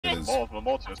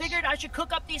I figured I should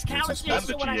cook up these calluses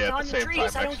so when I climb the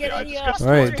trees, I don't get any.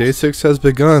 Alright, day 6 has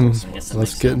begun.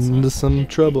 Let's get into some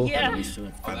trouble. Yeah.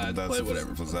 Yeah, that would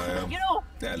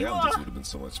have been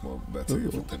so much more better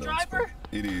if it didn't.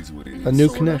 It is what it is. A new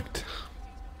connect.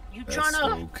 You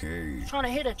trying to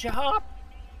hit a job?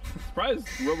 Surprised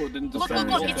Robo didn't just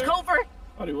Look, it's covert.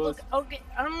 Thought he was. Okay,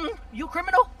 you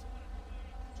criminal?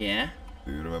 Yeah.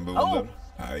 Do you remember Oh,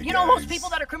 you know most people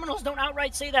that are criminals don't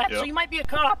outright say that, so you might be a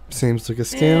cop. Seems like a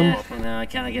scam. Yeah, no, I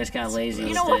kind of just got lazy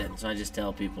with it, so I just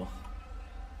tell people.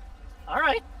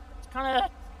 Alright,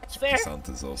 it's fair.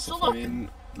 So look,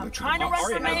 I'm trying to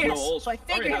run for mayor, so I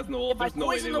figured if I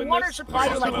poison the water supply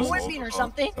with like morphine or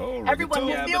something, everyone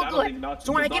will feel good.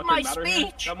 So when I give my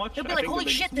speech, they'll be like, holy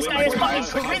shit, this guy has fucking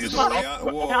charisma.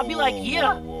 And I'll be like,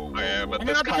 yeah. And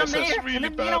then I'll become mayor. And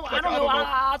then, I don't know,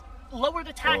 I'll lower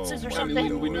the taxes or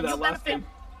something. We knew that last time.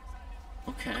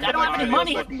 Okay. I don't have any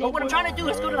money, but what I'm trying to do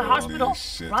is go to the hospital,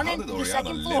 run into the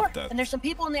second floor, and there's some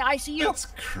people in the ICU.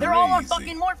 They're all on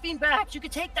fucking morphine bags. You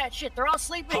could take that shit. They're all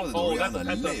sleeping. Oh, that's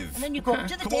And then you go up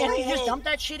to the dam and you just dump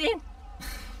that shit in.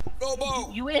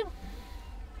 You in?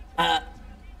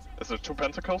 Is there 2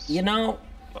 pentacles? You know.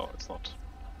 No, it's not.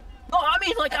 No, I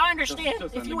mean, like, I understand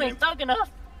if you ain't thug enough.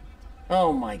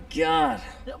 Oh my god.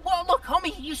 Well, look,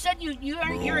 homie, you said you're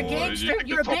a gangster.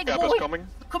 You're a big boy.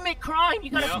 Commit crime.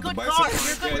 You got a good car.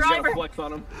 You're a good driver.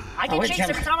 I get chased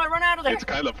every time I run out of there. It's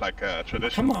kind of like a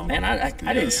tradition. Come on, man. I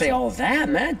didn't say all that,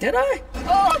 man. Did I?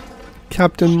 Oh!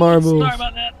 Captain Marvel. Sorry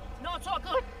about that. No, it's all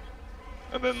good.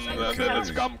 And then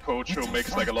it's Gum Coach who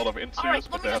makes like a lot of interviews,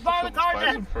 but they have to film his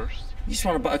pilot first. You just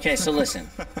want to, okay, so listen.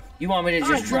 You want me to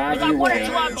just drive you away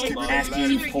after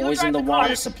you poison the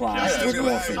water supplies with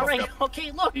morphine? Alright, okay,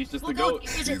 look, is it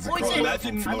poison? I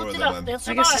looked it up, they'll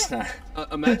survive. I guess it's not.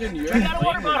 Imagine you're playing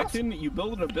an action, you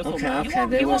build an abyssal map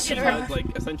they will has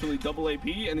like essentially double AP,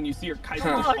 and then you see your kite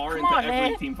just far into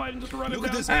every team fight and just run it down.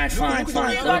 Alright, fine.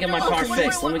 Let me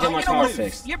get my car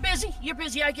fixed. You're busy,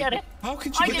 I get it. How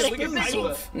could you get you're busy.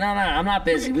 No, I'm not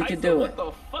busy. We could do it. What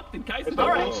the fuck did Kaiser do?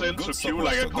 Rolls into queue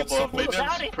like a couple of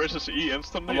minions, presses E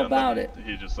instantly, I'm about and then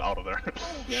he's just out of there.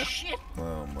 Yeah. Shit.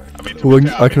 Oh my Well,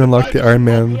 I can unlock the Iron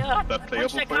Man. That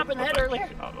playable cop in the head earlier.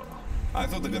 I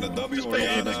thought they're gonna W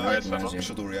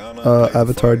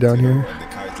Avatar down here. and the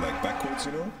kite like backwards,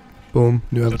 you know? Boom,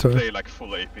 new Just avatar. play like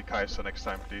full AP Kaiser next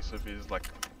time, please, if he's like...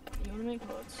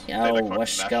 Yo,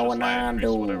 what's going on,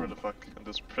 whatever the dude? fuck, and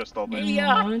just pressed all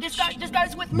Hey, this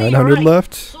guy's with me, 900 right?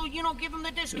 left. So, give him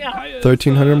the discount.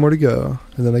 1300 more to go.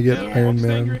 And then I get Iron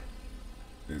Man.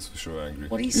 He's for sure angry.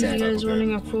 What he said. You guys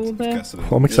running a full there?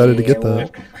 Oh, I'm excited to get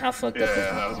that. How fucked up is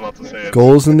I was about to say it.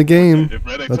 Goals in the game.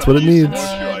 That's what it needs.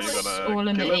 All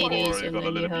in the 80s and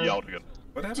then you have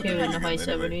 2 in the high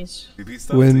 70s.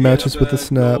 Win matches with the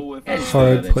snap.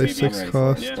 Hard, play 6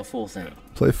 cost. The full thing.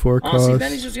 Play 4 Honestly, cost.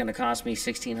 Benny's was gonna cost me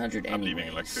 1,600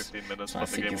 anyways. So I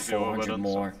figured 400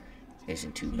 more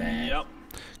isn't too bad. Yep.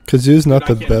 Kazoo's not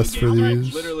the best for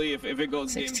these. Literally, if it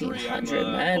goes 1,600,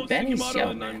 man. Benny's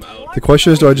yo. The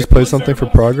question is, do I just play something for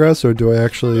progress, or do I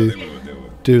actually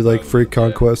do like free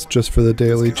conquest just for the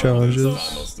daily challenges?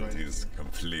 He's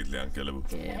completely unkillable.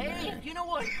 Hey, you know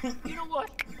what?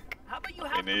 How about you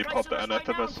have the pop the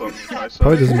anathemas on Kaiser.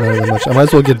 Probably doesn't matter that much. I might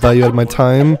as well get value out of my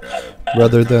time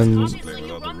rather than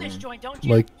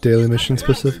like daily mission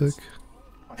specific.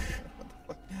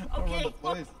 Okay,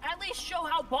 look, at least show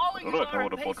how baller you are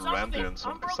and pay something. I'm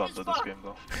broke as fuck.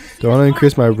 Do I want to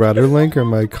increase my router link or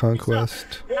my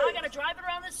conquest? Now I gotta drive it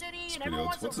around the city and everyone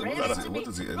wants to rant to me.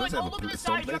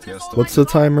 What's the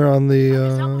timer on the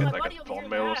like a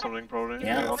thumbnail or something, probably?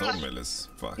 Yeah, thumbnail is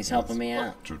fucking he's helping me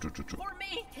out. True. For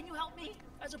me, can you help me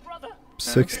as a brother?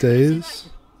 6 days?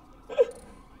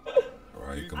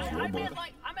 Alright, here comes I Robo. meant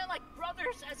like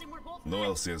brothers, as in we're both. No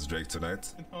LCS Drake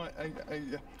tonight.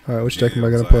 Alright, which deck am I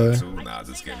gonna play? Nah,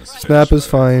 this game is Snap is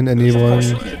fine, anyone.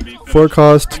 4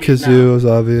 cost, Kazoo is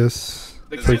obvious.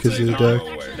 Play Kazoo deck.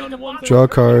 Draw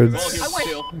cards.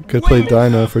 Could play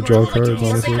Dino for draw cards,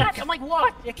 honestly. I'm like,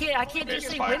 what? I can't just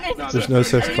say women. There's no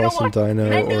 6 cost in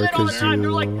Dino or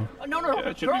Kazoo.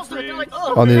 No, girls do it, they're like,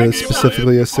 oh. I'll need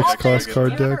specifically a 6 cost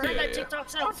card deck.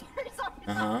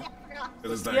 Uh-huh. It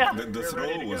was like the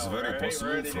throw was very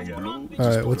possible from blue.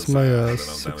 Alright, what's my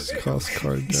 6 cost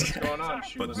card deck?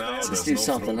 But now Let's there's do no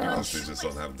something throw else. because they just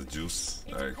don't have the juice.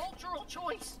 It's a cultural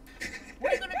choice.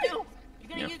 What are you gonna do?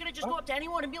 You're gonna just go up to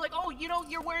anyone and be like, oh,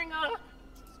 you're wearing a...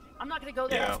 I'm not gonna go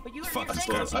there, but you're saying I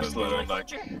still don't like...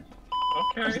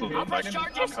 I still don't like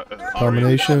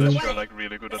Domination. You're like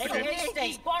really good at the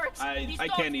game. I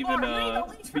can't even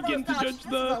begin to judge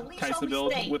the Kaisa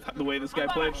build with the way this guy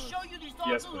played.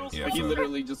 Yes, please. Yeah, He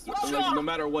literally just, like, no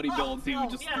matter what he builds, he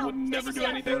just would never do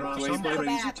anything the way he played.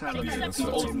 He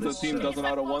ultimately the team doesn't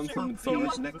auto one, and so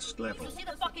next level. You see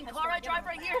the fucking car I drive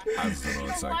right here? I just don't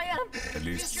know, it's like, at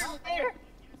least...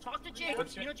 Talk to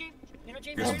James. You know James? You know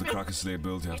James? Because of the Kraken Slay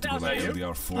build, you have to go like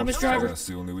LDR4. I'm his driver. That's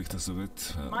the only weakness of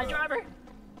it. My driver?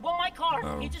 Well, my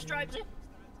car. He just drives it.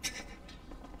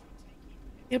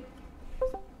 Yep.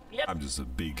 I'm just a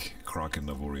big Kraken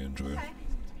Navori enjoyer.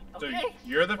 So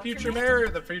you're the future mayor or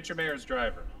the future mayor's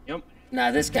driver? Yep. Nah,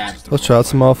 this guy. Let's try out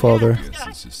some Allfather.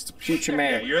 Future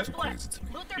mayor. Yeah, you're too crazy to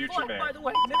me. future mayor. By the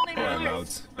way, middle name Alright,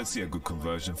 is loud. Let's see a good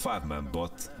conversion. 5-man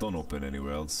bot. Don't open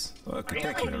anywhere else. Okay,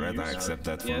 take it, red. I accept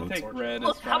that for Yeah, root. take red.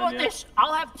 Look, how about this?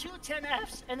 I'll have 2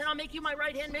 10Fs, and then I'll make you my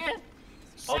right-hand man.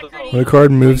 When a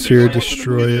card moves here,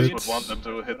 destroy it. would want them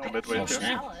to hit the midway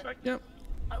here. Yep.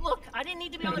 Look, I didn't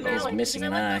need to be on the He's ballot. missing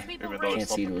an eye. Even though Can't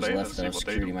it's see not to the his play, left let's see though. what they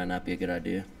Security do. might not be a good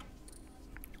idea.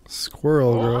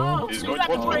 Squirrel, girl. He's You going got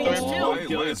the towards brains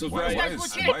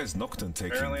the too. Why is Nocturne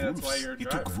taking Apparently that's why wolves? you're He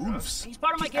driver, took huh? wolves. He's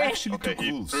part of my He gang. actually Okay, took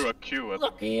he wolves. threw a Q at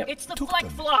Look, Yep. it's the Took Fleck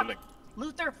them. Flop. Killing.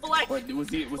 Luther Fleck. Was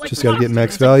he Just gotta get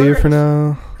max value for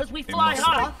now. Because we fly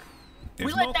high. We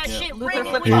If let not, that yeah. shit Luther ring.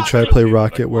 Fleck Maybe try to play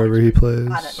Rocket wherever he plays.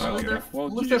 Got it. Okay. Luther, Well,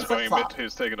 Luther he's going flip-flop. mid,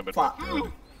 he's taking a bit. Flop.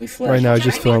 We flash. Right now, he's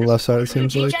just feeling left side, it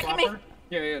seems You like. checking me?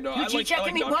 Yeah, no, I You like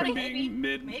checking me, Doctor buddy? being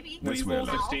mid. Maybe. That's where I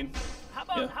like. 16. How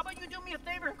about you do me a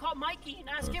favor and call Mikey and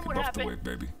ask him Okay, what buff the happened? wave,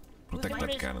 baby. Protect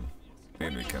that cannon.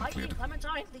 Enemy can't clear it.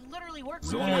 Clementine, they literally work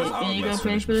Zone with is me. out. Can you go Let's pay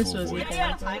finish for this, before or is void. it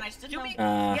Yeah, Fine, I just didn't know.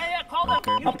 yeah, call them.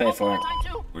 Okay. You I'll pay for it.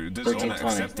 Clementine, too. We just 13, don't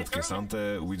 20. accept that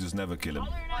Crisante, we just never kill him.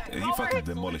 He fucking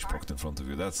demolished Proct in front of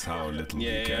you. That's how little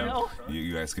Yeah,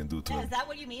 you guys can do to Yeah, him. is that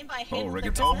what you mean by Oh, handle their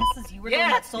reggaeton? business? Since you were the one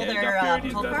Yeah. that stole Yeah, their Dr. Already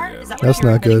code did that, card? yeah. Is that That's what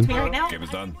you're not admitting good. to me right now? Game is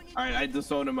done. Alright, I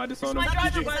disown him. I disown My him.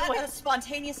 driver, Is by the that way. a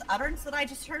spontaneous utterance that I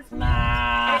just heard from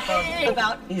Nah. Hey,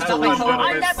 about He's about my delusional.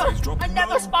 code? I'm He's dropping I'm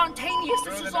never low. spontaneous.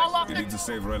 This is all off You the. need to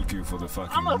save Relq for the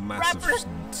I'm a fucking massive rapper, and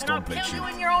I'll stone plate kill you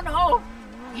shield. in your own home.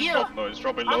 Yeah. No, he's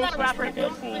dropping low. I'm not a so rapper. he's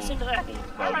Don't full- listen to that. full All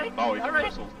value. right, Now he all can right.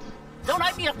 wrestle. Don't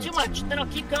hype me up too much, then I'll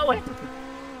keep going.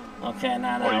 Okay,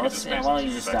 nah, Or nah. you can Let's just see. Why don't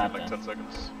you just stop like then? 10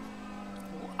 seconds.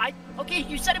 Okay,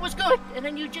 you said it was good, and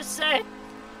then you just said.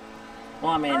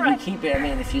 Well, I mean, All we right. keep it. I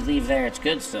mean, if you leave there, it's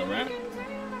good still, right?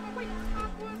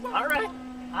 All right,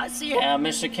 I see it. Yeah,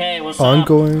 Mr. K, what's up?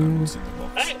 Ongoing.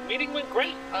 Hey, meeting went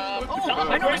great. Oh,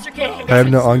 I know Mr. K. I have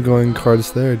no ongoing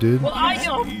cards there, dude. Well, I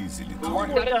know. Easily. We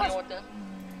weren't gonna deal with this.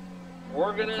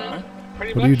 We're gonna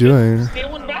pretty What are you much doing?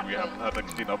 steal one back. We haven't had a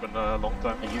clean up in a long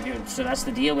time. And you're doing, so that's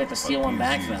the deal with the steal one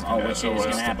back then. Oh, which is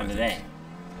gonna happen today.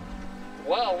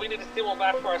 Well, we need to steal one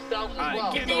back for ourselves as I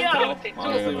well. can't So Yeah. we're gonna take two.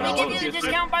 Honestly, They give you the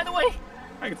discount, by the way.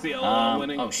 I can see LL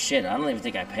winning. Oh shit, I don't even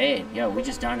think I paid. Yo, we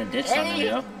just darn and ditched on them, Hey,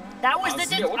 yo. that was the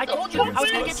discount. I told you I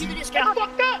was gonna get you the discount.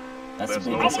 Fuck that. That's a That's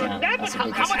big no discount. way. That's a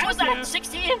big How much was discount. that?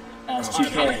 16? That's I'm gonna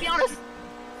be 2K. honest.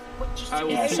 What, just I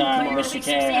will Yeah, see sorry, you Mr.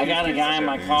 K. I got a guy in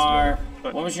my car.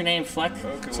 What was your name? Fleck?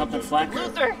 Something Fleck?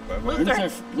 Luther.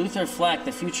 Luther Fleck,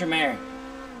 the future mayor.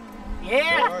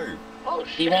 Yeah. Oh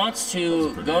He shit. wants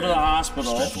to go to the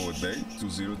hospital. Step forward, Bay.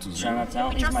 2020. Should I not tell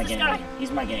him? He's my gang leader.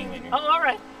 He's my gang leader. Oh, all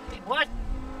right. Wait, what?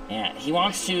 Yeah, he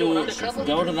wants to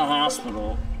go to the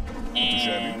hospital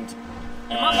and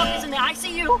Motherfuckers in the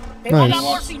ICU. They all Nice. got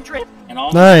morphine drip. and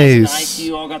all the guys in the Nice.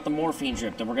 ICU all got the morphine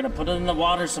drip. And we're gonna put it in the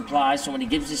water supply so when he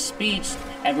gives his speech,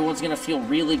 everyone's gonna feel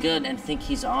really good and think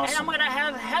he's And I'm awesome. gonna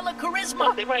have hella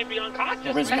charisma. They might be unconscious.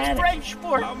 Charismatic. That's French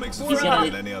for. Now makes us He's better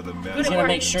gonna- than any other man. He's gonna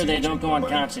make sure they don't go I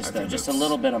unconscious though, think just a that's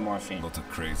little bit of morphine. Not a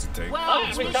crazy take. Well, Oh, we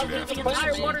we should don't the have to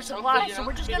entire do water this. supply, Yeah. so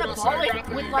we're just Yeah. gonna ball it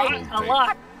with like a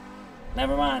lot.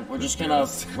 Never mind. We're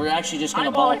actually just gonna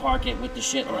Eyeball it. ballpark it with the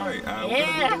shit load. Alright, we're gonna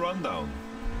Yeah. do the rundown.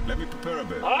 Let me prepare a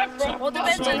bit. Alright, bro. Well,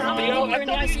 depends on how many Yo, people are I in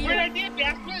the thought you ICU. great idea,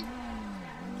 bastard.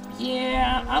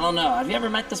 Yeah, I don't know. Have you ever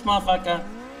met this motherfucker?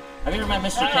 Have you ever met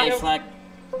Mr. K. Fleck?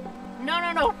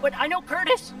 No, but I know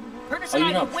Curtis. Curtis Oh, and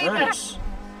you I know go way back. Curtis?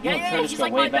 Yeah, You know Curtis he's go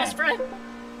like way my best back. friend.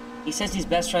 He says he's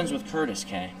best friends with Curtis,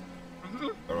 K.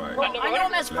 Alright. Well, I know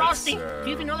him as Frosty. Do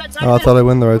you even know that side Oh, I of thought him? I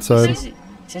went the right side. He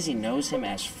says he knows him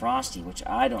as Frosty, which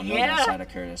I don't know Yeah. that side of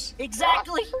Curtis.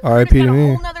 Exactly. R.I.P. Curtis got to a me.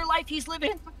 whole nother life he's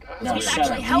living. No, He's shut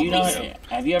actually up. helped You know, me.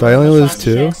 have you ever I only met lives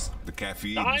Frosty, two. K? The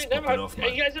caffeine I is never. popping off, You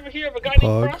man. guys ever hear of a guy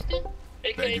Pog. named Frosty?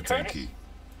 Thank AKA you, Curtis? thank you.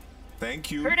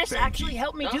 Thank you, Curtis thank actually you.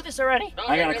 helped me do this already. No,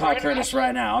 I gotta never call heard of Curtis that?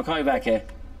 right now. I'll call you back, K.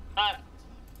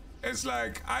 It's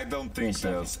like, I don't think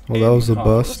there's... Well, that was a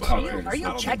bust. Are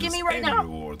you checking me right now?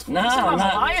 No,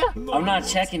 I'm not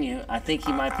checking you. I think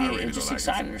he might be just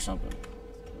excited or something.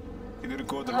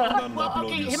 Well,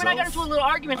 okay, him and I got into a little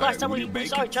argument last time we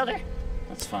saw each other.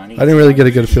 That's fine. I didn't really get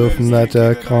a good feel from that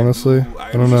deck, honestly.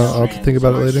 I don't know. I'll have to think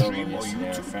about it later.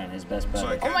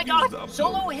 Oh my god,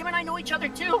 Solo, him and I know each other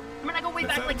too. Him and I go way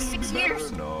back like 6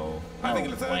 years. No. I think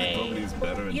Lethargic probably is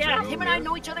better in Yeah, general, him and I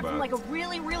know each other from like a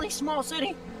really, really small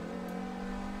city.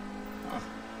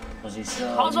 Was he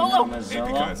still Call Solo.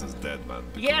 Epicized is dead, man.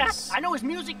 Yeah, I know his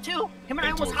music too. Him and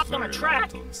I almost hopped on a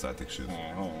track. Static shit.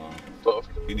 Hold on.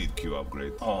 You need Q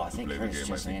upgrade. Oh, I think Curtis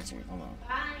just answered. Hold on.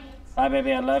 Bye,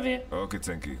 baby. I love you. Okay,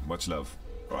 thank you. Much love.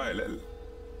 Alright,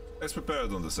 let's prepare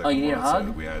it on the second you need a one.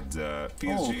 hug? We had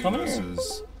PSG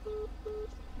versus...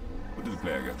 Who did we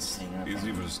play against?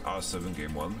 PSG versus R7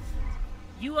 game 1.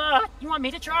 You want me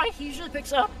to try? He usually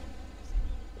picks up.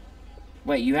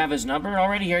 Wait, you have his number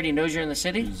already? He already knows you're in the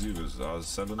city? PSG versus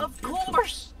R7. Of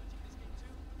course.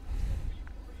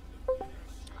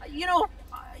 You know,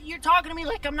 you're talking to me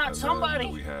like I'm not somebody.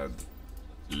 We had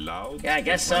Loud. Yeah, I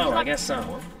guess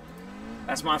so.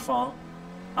 That's my fault.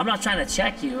 I'm not trying to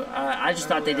check you. I just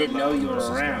thought they didn't know you were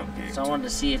around. So I wanted to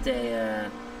see if they,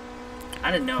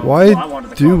 I didn't know. Why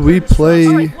do we play...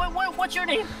 Right, what's your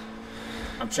name?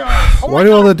 I'm Charles. Why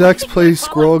do all the decks play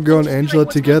Squirrel Girl and Angela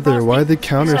together? Why the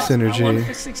counter synergy?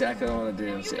 That's exactly what I want to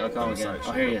do. See, I'll call him again.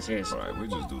 Oh, here he is. Alright, we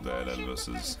just do that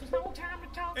versus...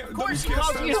 Of course he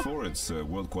calls you. For it's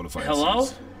World Qualifying Hello?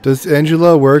 Series. Does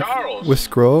Angela work Charles, with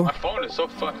Scroll? My phone is so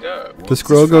fucked up. Does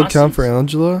Scroll Girl count for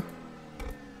Angela?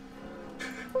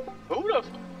 Who the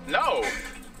no.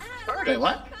 Curtis. Wait,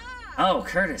 what? Oh,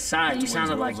 Curtis. Sorry, you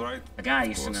sounded like a guy I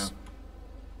used to know.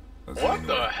 What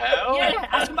the hell? Yeah,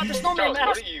 ask him about the snowman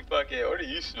mask. What are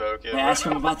you smoking? Yeah, ask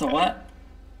him about the what?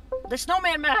 The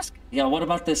snowman mask. Yeah, what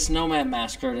about this snowman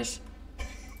mask, Curtis?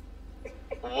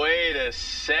 Wait a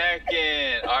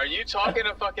second. Are you talking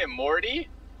to fucking Morty?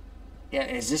 Yeah,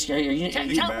 is this are you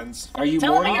Morty?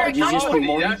 Tell Or did you just be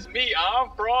Morty? That's me. I'm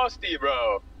Frosty,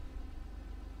 bro.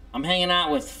 I'm hanging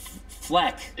out with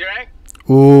Fleck. You're right?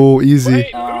 Ooh,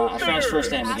 easy. I found his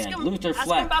first name again. Luther Ask him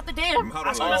Fleck. about the dam.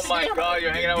 Oh my god,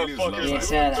 you're hanging out with fucking He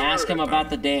said, ask him about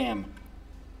the dam.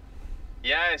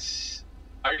 Yes.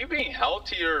 Are you being held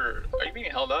to your... Are you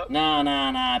being held up? No.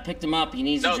 I picked him up. He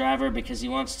needs a driver because he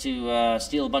wants to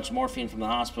steal a bunch of morphine from the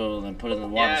hospital and put it in the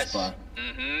water supply.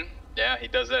 Mm-hmm. Yeah, he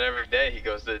does that every day. He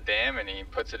goes to the dam and he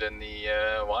puts it in the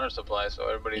water supply so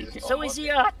everybody's... So is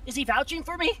he vouching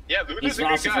for me? Yeah, Luther's a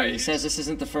good guy. He says this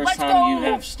isn't the first time you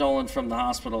have stolen from the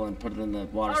hospital and put it in the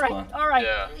water supply. All right.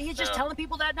 Yeah, He's just telling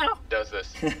people that now. Does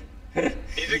this.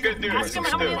 He's a good dude. Ask him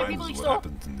how many other people he stole.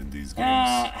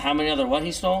 How many other what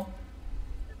he stole?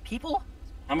 People?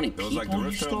 How many It was people like the you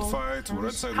Red stole? fight,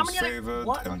 Red side was favored,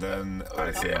 and then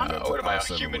I think that What am I, a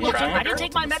R7 human was trafficker? I didn't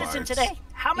take my medicine today.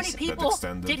 How many people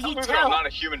did he tell? I'm not a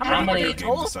human How many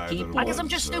trafficker. people? I guess I'm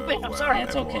just stupid. I'm sorry.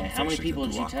 That's okay. How many people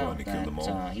did you tell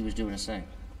that he was doing his thing?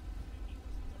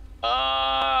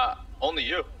 Only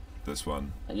you. This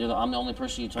one. I'm the only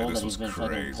person you told that he's been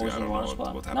fucking poisoning water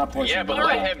supply. what Not poisoning. Yeah, but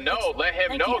let him know. Let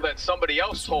him know that somebody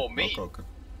else told me.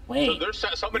 Wait. So there's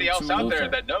somebody else out there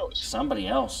that knows. Somebody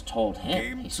else told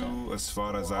him. Game 2, as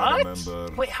far as I remember.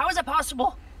 Wait, how is that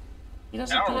possible? He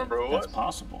doesn't I don't think remember who it that's was.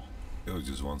 possible. It was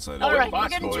just one side. All right, Possible.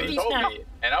 we're getting too He deep told now. me,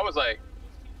 and I was like,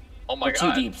 "Oh my We're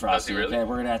god." too deep, Frosty. Really? Okay,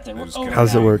 we're gonna have to.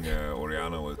 How's it work?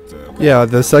 Oriana with, Yeah,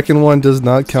 the second one does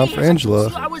not count for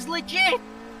Angela. I was legit.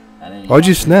 Why'd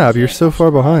you snap? You're so far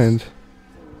behind.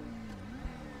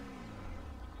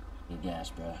 You gas,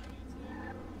 bro.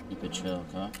 Keep it chill,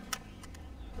 okay?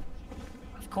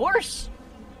 Of course.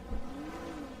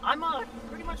 I'm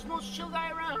pretty much the most chill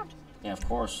guy around. Yeah, of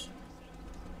course.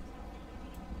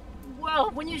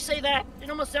 Well, when you say that, it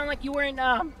almost sounds like you weren't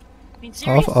being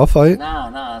serious. I'll fight.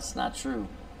 No, that's not true.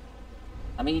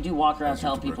 I mean, you do walk around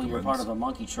telling people you're part of a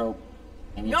monkey trope,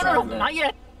 and you're No, not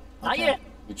yet. Not yet.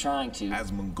 You're trying to.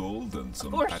 Asmund Gold and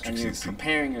some course. Patrick And you're CC.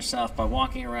 preparing yourself by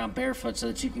walking around barefoot so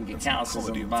that you can get calluses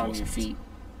on the bottom of your feet.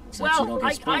 So that you don't get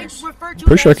I splinters. refer to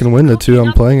Pretty sure I can win the two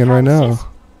I'm playing in right now.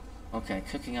 Okay,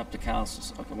 cooking up the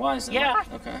calluses. Okay, why is that? Yeah.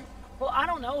 Okay. Well, I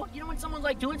don't know. You know when someone's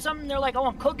like doing something, they're like, "Oh,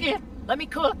 I'm cooking. Let me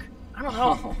cook." I don't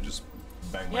know. Just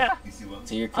bang Yeah.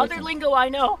 So you're cooking. Other lingo I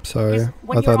know. Sorry, is I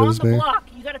when thought you're it was on the me. block,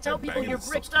 you gotta tell people you're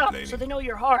bricked up so they know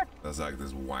you're hard. That's like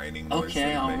this whining noise.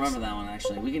 Okay, I'll remember that one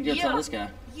actually. We can go tell this guy.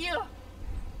 Yeah.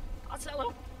 I'll tell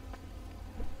him.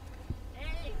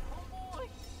 Hey, homeboy.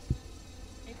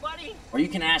 Hey, buddy. Or you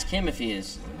can ask him if he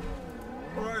is.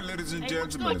 Alright, ladies and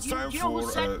gentlemen, it's time for a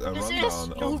rundown of day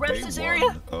one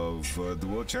of the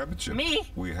World Championship. Me?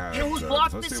 We have whose the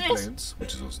block first this day of is? Plains,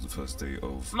 which is also the first day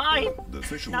of the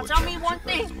official Now World tell me one Championship,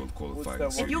 thing. the World Qualifying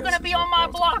If Series you're gonna is be not on my part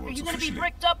of the block, are world's you gonna be officially.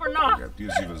 bricked up or not? We have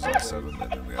PSG versus R7,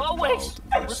 and then we have Always.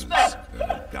 Loud versus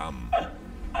Respect. GAM.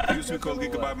 They used to be called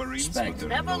Gigabyte Marines, but they're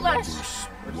no longer Nevertheless.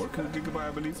 working with Gigabyte,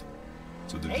 I believe.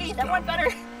 So they're Hey, just that went GAM. better.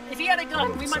 If he had a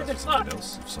gun, we might have been fucked.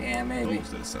 Yeah, maybe.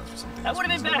 That would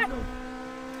have been bad.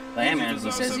 But hey, man,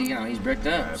 he says he's bricked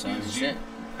up, so shit.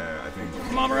 I think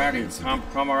camaraderie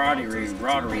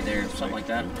there, something like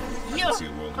that. Yeah, us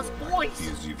boys.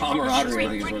 Camaraderie, I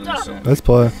think is what it said. Let's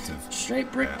play.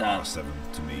 Straight bricked up. Do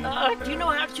you know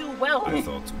how to weld? I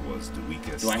thought was the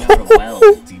weakest. Do I know how to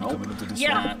weld? Team Nope. coming into this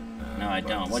Yeah. one. No, I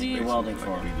don't. What are you welding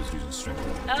for?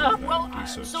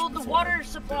 So the water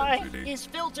supply is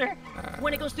filtered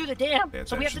when it goes through the dam.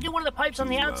 So we have to do one of the pipes on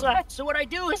the outside. So what I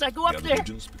do is I go up there,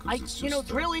 I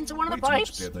drill into one of the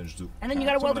pipes, and then you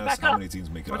gotta weld it back up,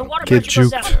 or the water Get pressure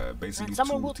goes juked. out. And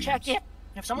someone will check it.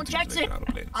 If someone checks it,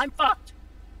 I'm fucked.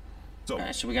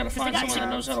 Alright, so we gotta find someone that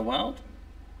knows how to weld?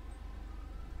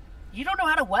 You don't know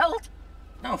how to weld?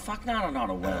 No, fuck no, I don't know how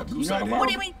to weld. You know how to What weld?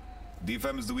 do you mean?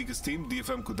 DFM is the weakest team.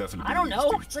 DFM could definitely be I don't the weakest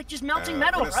know. team. It's like just melting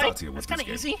metal, let's start right? here with That's kind of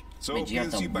this game. easy. So Wait, do you have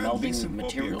PSG the banned welding Leeson,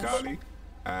 Poppy, and materials? Kali.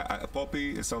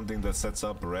 Poppy is something that sets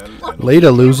up Rel. and Later,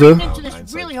 also loser. now Into this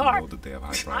hindsight, really we know hard. that they have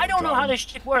high I don't know how ground. this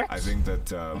shit works. I think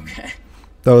that Okay.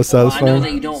 That was Well, I know satisfying.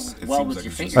 that you don't weld with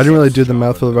your fingers. I didn't really do the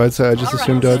math for the right side. I just Alright,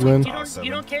 assumed I'd so win.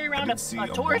 You don't carry around a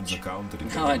torch?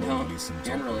 No, I don't.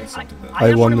 Generally. I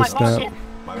have won one in the my snap. pocket.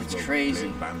 That's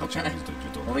crazy. Okay.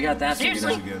 Well, we got that figured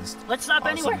Seriously? out. Let's stop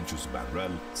anywhere.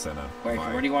 Wait,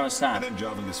 where do you want to stop? And then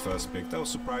Jarvan is first picked. I was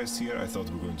surprised here. I thought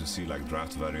we were going to see like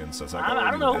draft variants. As I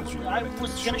don't know. I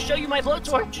was gonna show you my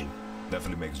blowtorch.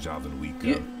 Definitely makes Jarvan weaker.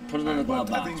 You put it in the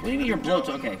glove box. What do you mean your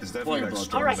blowtorch? Okay, pull your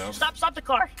blowtorch. All right, stop the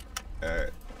car.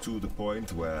 To the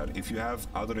point where if you have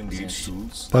other engaged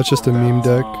tools, That's just a meme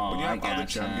deck. Oh, when you I have other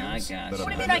gotcha, champions that What do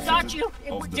are you mean I got you?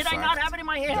 of the Did I not fact have it in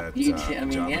my hand? that, I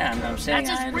mean, yeah, I'm saying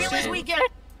That's I as real as understand. we get.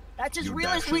 That's as Your real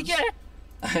as we dashes.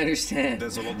 get. I understand.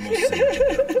 There's a lot more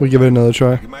synergy. We give it another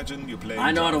try. Imagine you're playing.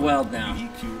 I know how to Jarvan, weld now, you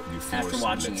EQ, you force, after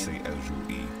watching let's it. say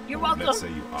Ezreal E. You're or welcome. Let's say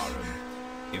you RM.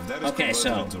 If that is Okay, so,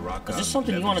 converted into Rakan, is this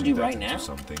something you wanna do leveraging that right into now?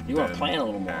 something, You wanna then, plan a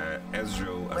little more?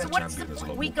 Ezreal as a What's champion is a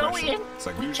lot we more go pressure. in, It's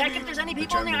like we check if there's any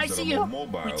people in the champions that are ICU. more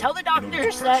mobile, We tell the in order to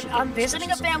doctors pressure that I'm them, visiting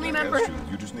a especially family something member. like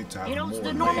Ezreal, you just need to have You know, it's more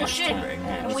the normal layers shit. to the angle.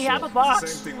 And we have a It's the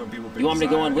box. same thing when people pick You want me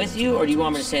to go in Xayah with you, or do you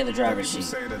want me to stay in the driver's People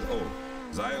seat? say that, oh,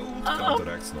 Xayah ult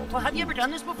counteracts not Well, have you ever ult.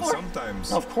 done this But before?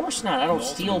 sometimes No, of course not. I don't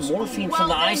steal morphine Well, from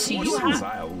the then ICU. you have-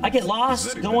 I get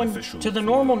lost going to the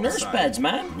normal nurse beds,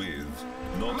 man.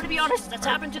 I'm gonna be honest, that's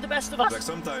happened to the best of us. Like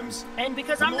sometimes, And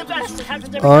because I'm the best, it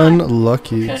happens every time.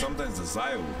 Unlucky. sometimes the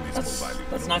Xayah ult needs more value.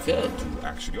 That's in not order good. To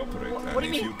actually operate. What And do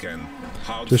you if mean? you can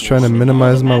hard Just force trying to it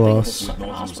minimize my Bad thing loss. is with fucking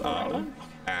Nozu's hospital, arm right?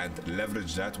 and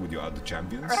leverage that with your other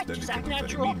champions, Alright, then it just can act be very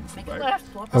natural. meaningful, Make a right?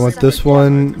 left. Go up I the want center. this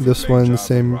one, If you this play one, Jarvan,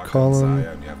 same Rakan, column.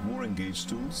 Xayah, and you have more engaged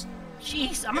tools,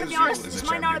 Jeez, I'm gonna be Ezreal honest, is this a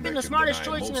might not have champion been that the can smartest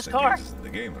deny choice in most this car. engages in the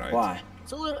game, right? Why?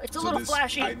 It's a So little this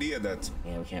flashy. idea that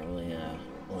Yeah, we can't really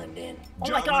blend in.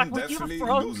 Oh my Jarvan God, would you definitely have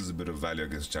froze? loses a bit of value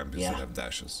against champions Yeah. that have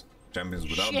dashes. Champions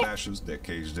without Shit. dashes, they're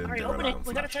caged in, Alright, they open rely it. on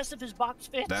We gotta flash. test if his box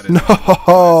fits. That is No.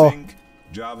 I think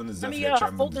Jarvan is Let me, definitely a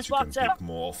champion fold that this you can box pick out.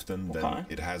 more often than Okay.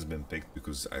 it has been picked,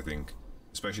 because I think,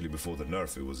 especially before the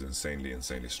nerf, it was insanely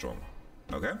strong.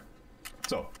 Okay?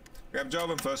 So, we have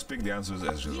Jarvan first pick, the answer is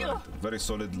Ezreal. Yeah. Right? Very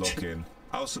solid lock-in.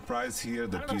 I was surprised here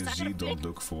that I don't know, is that PSG gonna don't fit?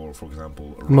 look for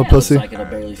example, I'm a Yeah, pussy. looks like it'll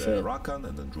barely fit. Rakan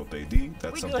and then drop AD.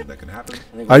 That's We something good. that can happen.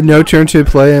 I had no turn 2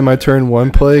 play, and my turn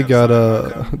 1 play got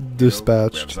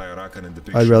dispatched.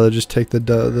 I'd rather just take the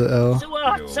L. So,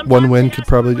 sometimes One win they could ask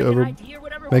probably for, like, over an ID or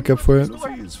whatever make when up for you it. go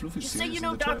to the store. Just say you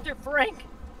know Dr. Frank.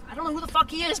 I don't know who the fuck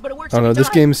he is, but it works I don't know, every this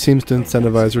time. game seems to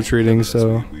incentivize retreating,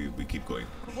 so We keep going.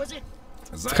 Was it?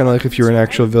 it's kind of like if you're an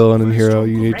actual villain and hero,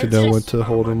 you need to know when to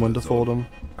hold him, when to fold him.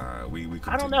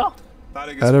 I don't know.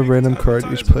 Add a random card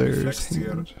to each player's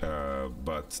hand.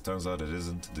 But turns out it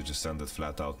isn't. They just send it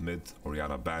flat out mid.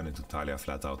 Orianna ban into Talia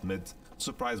flat out mid.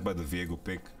 Surprised by the Viego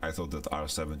pick. I thought that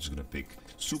R7 is gonna pick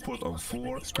support on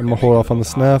 4. I'm gonna hold off on the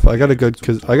snap. I got a good,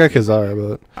 I got Kazara,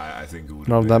 but I think it would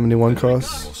not that many one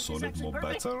costs. more solid, more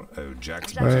better.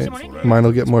 Jax Right, mine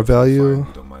will get more value.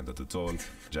 We don't mind that at all.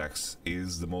 Jax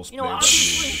is the most You know, played, I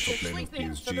obviously, believe, in the top lane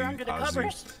they're of sleeping, so they're under PSG, the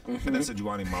covers. Azi, and then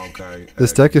Sejuani Maokai.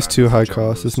 This deck is too high junglers,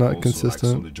 cost, it's not also,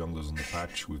 consistent. Like solid junglers on the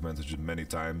patch. We've mentioned it many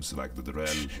times, like the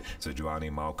Durrell, Sejuani,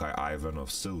 Maokai, Ivan,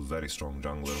 of still very strong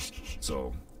junglers.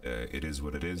 So it is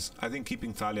what it is. I think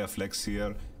keeping Talia flex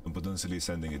here and potentially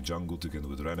sending a jungle together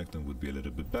with Renekton would be a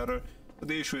little bit better. But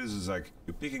the issue is like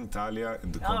you're picking Talia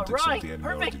in the context of the enemy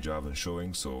already Javan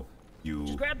showing, so you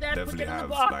definitely have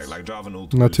like Javan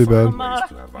ult. Not too bad.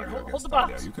 To have value against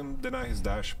Talia. You can deny his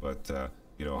dash, but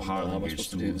you know, hard engaged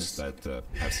tools that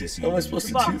have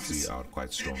CC are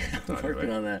quite strong on the Talia,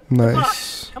 working on that.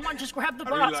 Nice. Come on, just grab the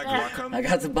box, Rakan, I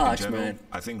got the box, man.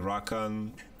 I think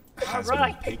Rakan has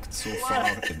been picked so far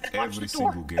in every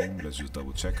single game. Let's just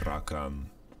double check Rakan.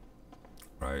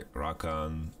 Right,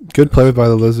 Rakan. Good play by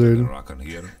the lizard. Rakan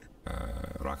here.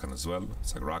 Rakan as well.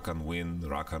 It's like Rakan win,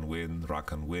 Rakan win,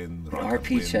 Rakan win, Rakan RP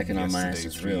win. checking on my ass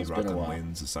is real. It's been a while.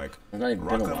 Wins. It's like it's not even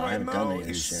been a while. I haven't done any of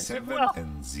this shit.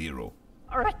 7-0.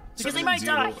 Alright, because they might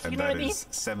die. You know what I mean?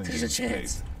 7 There's a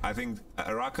chance. I think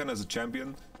Rakan as a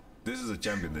champion, this is a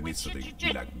champion that needs to be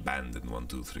like banned in 1,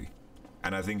 2, 3.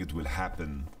 And I think it will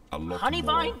happen a lot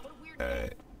more.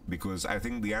 Because I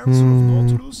think the answer of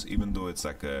Nautilus, even though it's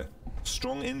like a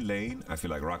strong in lane, I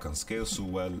feel like Rakan scales so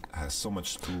well, has so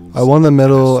much tools. I won the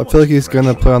middle. I feel like he's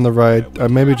gonna play on the right. I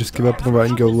maybe just give up on the right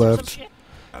and go left,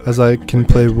 as I can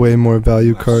play way more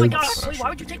value cards. Why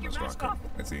would you take your mask off?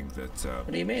 I think that.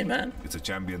 What do you mean, man? It's a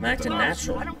champion that allows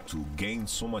you to gain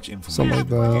so much information like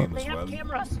that. in the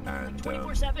game as well. And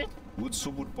would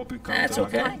Poppy counter? That's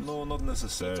okay. No, not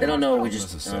necessarily. They don't know. We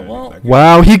just. Well.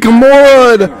 Wow, he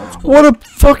Gamora'd! What a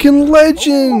fucking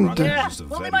legend! Yeah.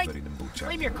 Well, they might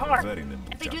claim your car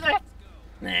if they do that.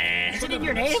 Nah. Is it in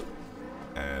your name?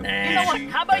 You know what?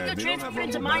 How about you transfer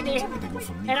it to my name,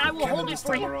 and I will hold it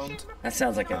for you? That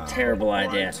sounds like a terrible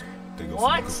idea.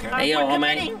 What? Hey, yo,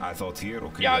 homie. I thought here,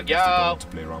 okay.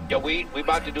 Yo, we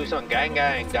about to do some gang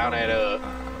down at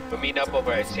we're meeting up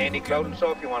over at Sandy Clothing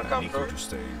Store if you want to come through.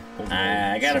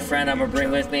 I got a friend I'm gonna bring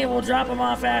with me and we'll drop him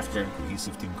off after.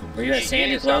 Were you at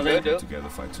Sandy Clothing?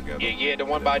 Yeah, the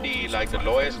one by the the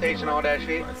lawyer station, all that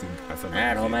shit.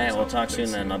 Alright, homie, we'll talk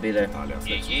soon then. I'll be there.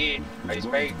 Yeah. I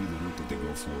expect.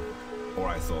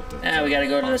 Yeah, we gotta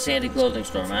go to the Sandy Clothing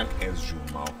Store, man. We're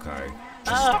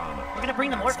gonna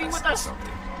bring the morphine with us? Well,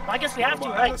 I guess we have to,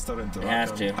 right? We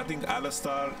have to. I think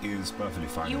Alistar is perfectly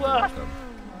fine.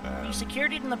 You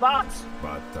secured it in the box?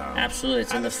 But, absolutely,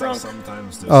 it's in the front.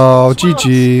 Oh,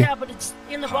 GG. Yeah, but it's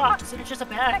in the box, and it's just a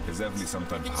bag. It's definitely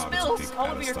sometimes it hard spills to pick all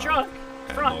over your trunk.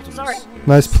 Front, sorry.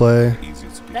 Nice play.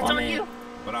 That's on you.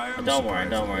 Don't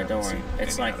worry.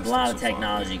 It's like a lot of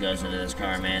technology goes into this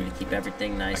car, man, to keep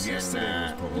everything nice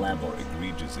and level.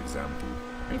 Egregious example.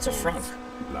 And it's a front.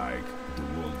 Like the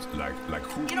world, like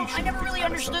who? You know, I never really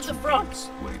understood the front.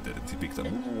 Where he didn't. He picked a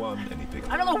Mumu one, and he picked.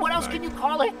 I don't know what else can you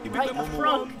call it, right? A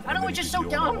front. I don't know. It's just so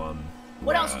dumb.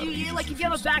 What else do you like? If you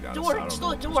have a back door, it's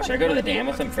still a door. Should I go to the dam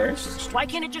with him first? Why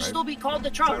can't it just still be called the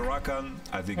trunk? Rakan,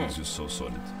 I think it's just so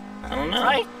solid. I don't know.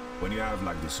 Right? When you have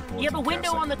like the support. You have a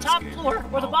window on the top floor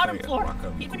or the bottom floor.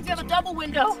 Even if you have a double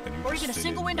window or even a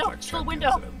single window, still a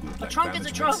window. A trunk is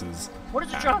a trunk. What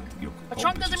is a trunk? A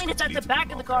trunk doesn't mean it's at the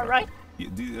back of the car, right?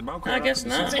 I guess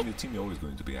not.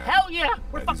 Hell yeah,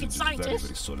 we're fucking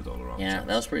scientists. Yeah,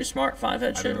 that was pretty smart.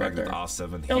 5-head shit right there.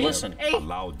 Yo, listen,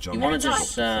 you want to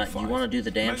just you want to do the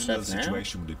damn stuff now?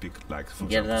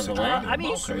 Get it out of the way, I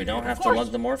mean, so we don't have to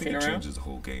lug the morphine around. It's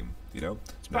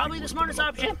probably the smartest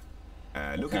option.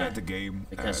 Looking at the game,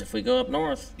 because if we go up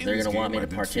north, they're gonna want me to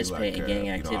participate in gang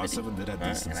activity,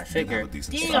 and I figure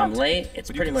if I'm late,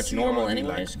 it's pretty much normal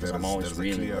anyways, because I'm always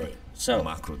really late. So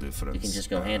you can just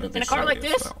go handle this. In a car like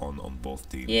this? On both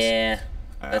teams. Yeah.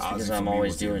 That's because I'm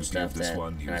always doing stuff that,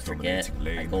 and I forget,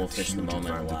 I goldfish the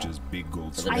moment a lot. So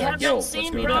they'll be like, yo, let's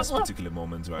meet up.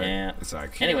 Yeah.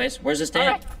 Anyways, where's this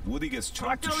dam? Woody gets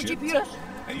charged to shit,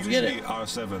 and usually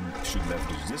R7 should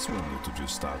leverage this window to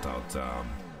just start out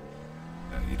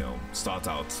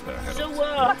ahead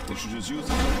of. They should just use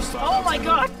it. Oh my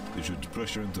god! They should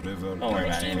push her into river. Don't worry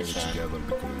about it. Together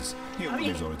because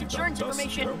Woody's already insurance done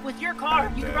information with your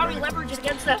car, you can probably leverage it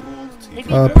against them.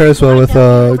 Pairs well with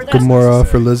Gamora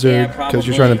for Lizard because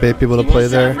you're trying to bait people to play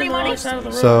there.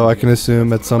 So I can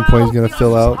assume at some point he's gonna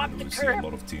fill out. You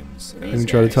can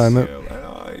try to time it.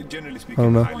 I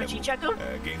don't know.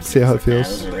 See how it feels.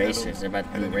 Those are racers. They're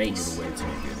about to do a race.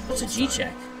 What's a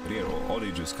G-check?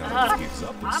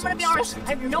 I'm gonna be honest, I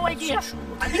have no idea.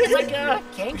 I think it's like a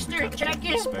gangster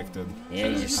check-in. Yeah,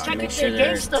 you just gotta make sure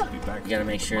they're, you gotta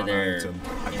make sure they're,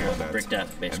 bricked up,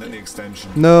 basically.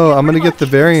 No, I'm gonna get the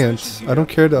variant. I don't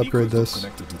care to upgrade this.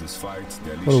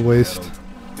 What a waste.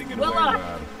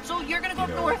 Well, so you're gonna go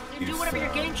north and do whatever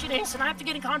your game shit is, and I have to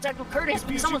get in contact with Curtis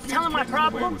because someone's telling my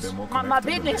problems, my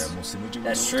business.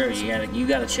 That's true. You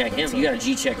gotta check him. You gotta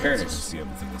G-check Curtis.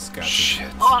 Shit.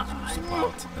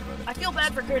 I feel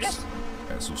bad for Curtis.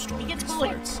 He gets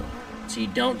bullied. So you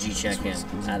don't G-check him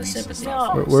out of sympathy.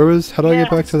 No. Where was? How do I get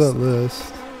back to that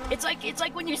list? It's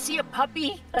like when you see a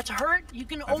puppy that's hurt, you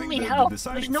can only help.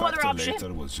 There's no other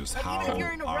option. Was just like, how even if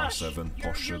you're in a rush,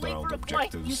 you're late for a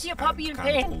flight. You see a puppy in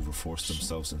pain. Overforce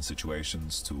themselves in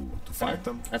situations to fight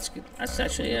them. That's good. That's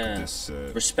actually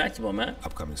respectable, man.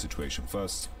 Upcoming situation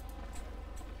first.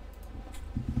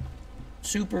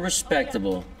 Super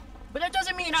respectable. But that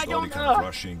doesn't mean I don't.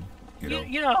 Rushing.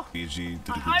 You know, PG did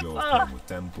a good job with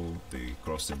tempo. They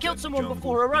crossed into killed someone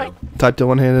before, right? Typed it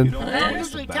one-handed. I don't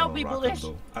usually tell people this.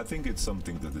 I think it's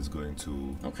something that is going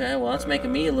to. Okay, well, that's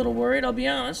making me a little worried. I'll be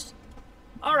honest.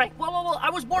 All right, well, I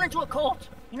was born into a cult.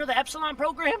 You know the Epsilon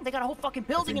program? They got a whole fucking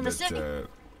building in the city.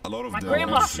 A lot of my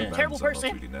grandma, terrible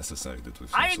person. Really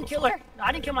I didn't kill her.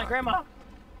 I didn't kill my grandma.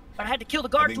 But I had to kill the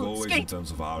guard to escape. In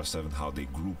terms of R7, how they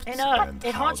grouped and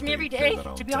it haunts me every day.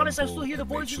 To be honest, I still hear the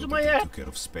voices in my head. Took care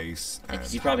of space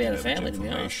and you probably had a family, to be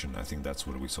honest. I think that's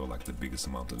where we saw like the biggest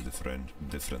amount of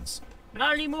difference.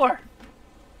 Not anymore.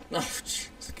 Oh, jeez.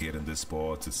 The kid in this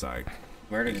sport, it's like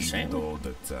murdered his even family. though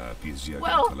that PSG are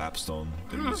getting collapsed on,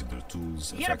 they're using their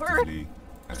tools effectively.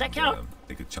 Does that count?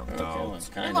 They get chunked out.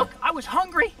 Hey, look, I was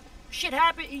hungry. Shit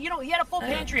happened. You know, he had a full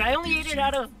pantry. I only ate it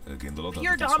out of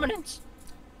pure dominance.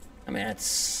 I mean,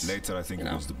 that's... Later, I think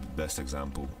it was the best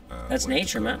example. That's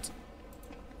nature, man.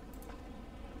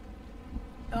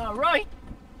 Right.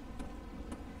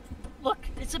 Look,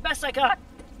 it's the best I got.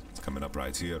 It's coming up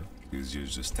right here. Because you're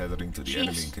just tethering to the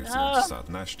enemy in case they want to start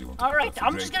naturally. Alright,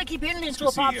 I'm just gonna keep hitting it until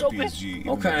it pops open.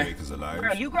 Okay.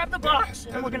 Alright, you grab the box,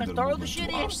 and we're gonna throw the shit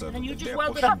in, and then you just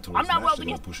weld it up. I'm not welding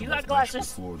it. You got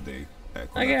glasses.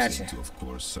 I got you. Of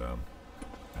course,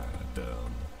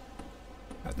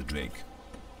 the Drake.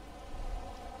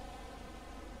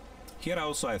 Here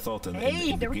also I thought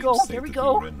in there we go, there we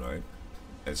go. Right?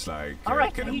 It's like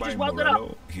can you just weld it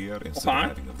up? Here instead of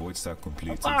having a void stack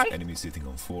completed, enemy sitting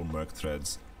on 4 merc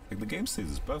threads. Like the game state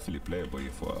is perfectly playable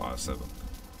here for R7.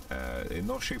 In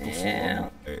no shape or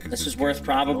form. This is worth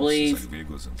probably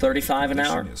 35 an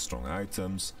hour. Strong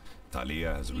items.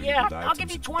 Talia has really good items. I'll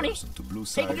give you 20. To blue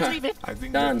side. Take it or leave it. I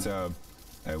think that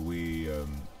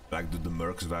like the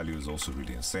Merc's value is also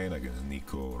really insane against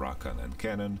Nico, Rakan, and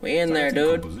Cannon. We in there,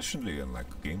 dude. Positionally and like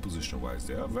game position wise,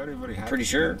 they are very, very happy. Pretty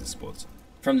sure. In the spots.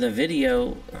 From the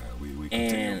video we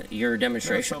and your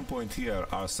demonstration. At some point here,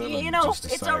 R7 just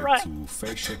decided to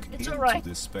face check into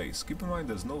this space. Keep in mind,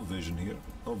 there's no vision here.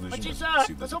 No vision. But just,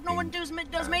 let's hope no one does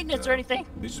maintenance or anything.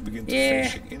 They just begin to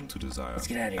face check into Desire. Let's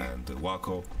get out of here. And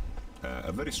Wako,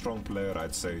 a very strong player,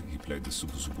 I'd say. He played this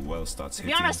super well. Starts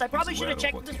hitting. To be honest, I probably should have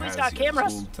checked this place got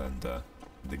cameras. And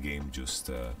the game just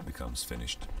becomes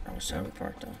finished. That was so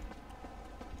part though.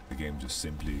 The game just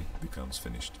simply becomes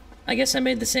finished. I guess I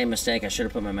made the same mistake. I should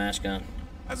have put my mask on.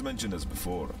 As mentioned as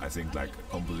before, I think like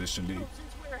compositionally,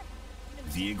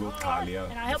 Diego, Talia,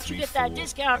 and I helped you get that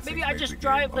discount. Maybe I just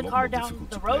drive the car down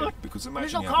the road. Because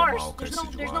there's no cars. There's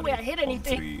no way I hit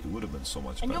anything. It would have been so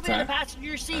much and you'll be in the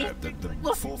passenger seat.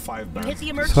 Look, full 5 you hit the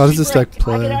emergency. So how does this deck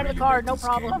play? I get out of the car, no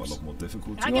problems.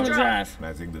 I can drive. And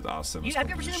I think that R7's have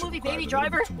you ever seen the movie Baby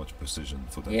Driver? Too much precision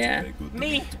for them yeah. to play good.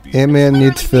 Me. Ant-Man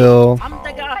needs fill. I'm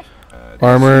the guy.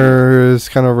 Armor is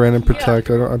kind of random protect.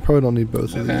 I probably don't need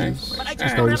both of these. But I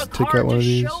just probably just take out one of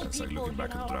these.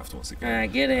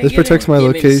 Get it. This protects my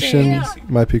location.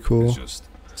 Might be cool.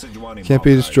 Can't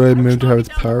be destroyed. Moved to have its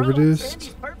power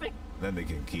reduced. Then they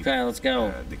can keep. Okay, let's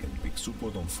go. They can pick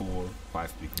support on 4,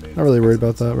 5 pick mid. Not really worried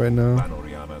about that right now.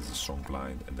 Oriana is a strong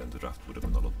blind, and then the draft would have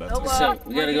been a lot better. So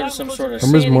we gotta go to some sort of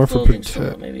Armor's more for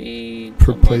protect. Maybe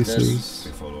for places.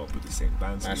 They follow up with the same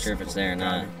bands. Not sure if it's there or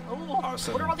not.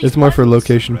 It's more for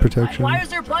location protection. Why is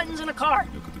there buttons in a car?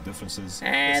 Look at the differences.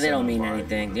 They don't mean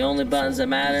anything. The only buttons that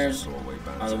matters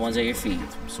are the ones at your feet.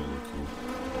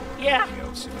 Yeah.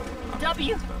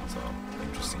 W.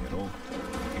 Interesting at all.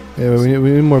 Yeah,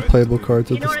 we need more playable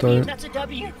cards at the start. I mean? That's a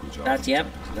W.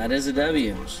 That is a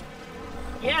W.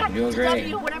 Yeah, you're doing great.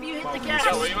 W whenever you hit the gas.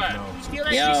 Feel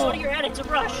that shit go to your head, it's a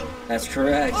brush. That's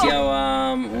correct.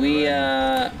 Yo, we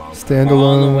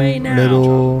standalone,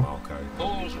 middle,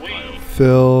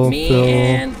 Phil, me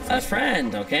and a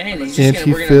friend, okay?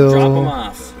 We're gonna drop him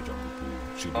off.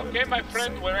 Okay, my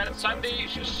friend, we're at Sandy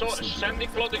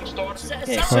Clothing Store.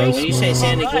 Okay, so when you say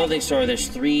Sandy Clothing Store, there's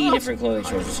 3 different clothing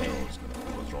stores you're saying.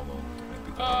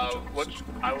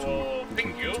 I will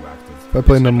ping you. If I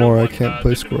play no more, I can't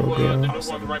play Squirrel Girl.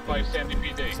 Right by Sandy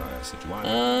PD.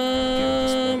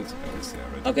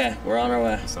 Okay, we're on our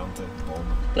way.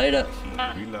 Later.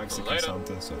 Alright,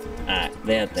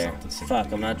 they out there.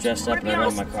 Fuck, I'm not dressed up and I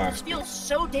run my car. This feels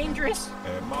so dangerous.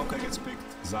 Mauka gets picked,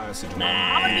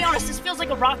 I'm gonna be honest, this feels like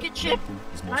a rocket ship.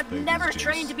 I've never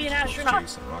trained to be an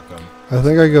astronaut. I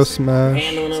think I go Smash.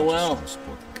 Handling it well.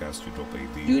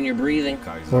 Doing your breathing.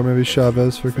 Or maybe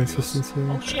Chavez for consistency.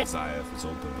 Oh shit.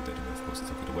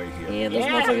 Yeah, those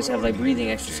motherfuckers have like breathing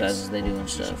exercises they do and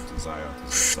stuff.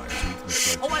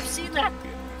 Oh, I've seen that.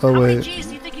 Oh wait, G's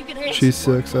do you think you can hit? she's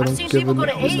 6. I I've don't seen give people go a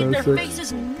to 8, no their 6.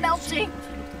 faces melting.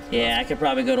 Yeah, I could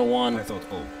probably go to 1.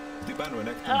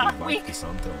 Weak.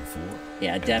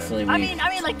 Yeah, definitely I weak. mean,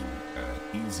 like,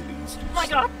 easily oh my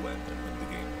god.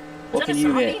 What can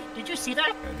you hit? Did you see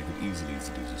that? And they could easily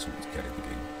just carry the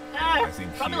game. I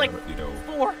think probably here, like you know,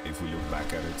 4. if we look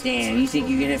back at it, Damn, you think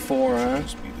you can hit 4, huh?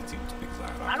 Just be the team to pick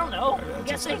Zaya. I don't know. I'm I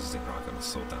guessing. just think Rakan is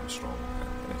so damn strong. And,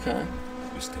 Okay.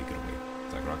 Just take it away.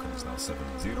 Like Rakan is now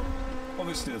 7-0.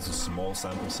 Obviously, it's a small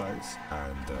sample size,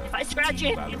 and if I scratch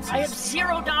it, I have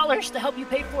 $0 to help you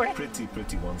pay for it. Pretty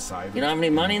one-sided. You don't have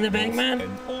any money in the bank, man?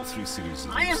 And all 3 series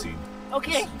that I we've am. seen.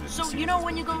 Okay, so you know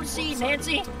when you go see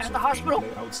Nancy at the hospital?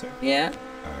 Yeah.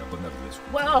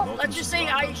 Well, let's just say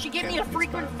she gave me a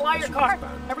frequent flyer card.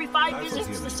 Every 5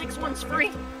 visits, the 6th one's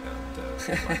free.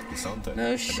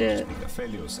 No shit. I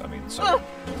mean,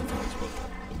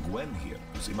 Gwen here.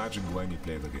 Just imagine Gwen you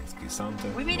played against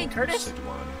Gisante. We meeting Curtis?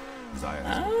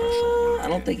 I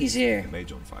don't think he's here.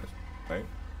 Mage on 5, right?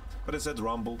 But it said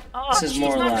Rumble. This is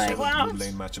more like...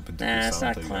 Lane matchup into Nah, it's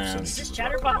not clowns. This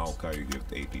chatterbox. You give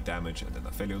the AP damage and then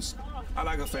Aphelios. I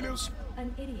like Aphelios.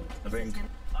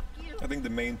 I think the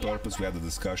main purpose we had a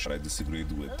discussion. I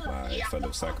disagreed with my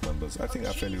fellow SAC members. I think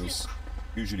Aphelios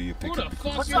usually you pick it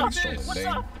because he's very strong in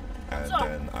lane. And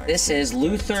then This is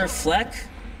Luther Fleck,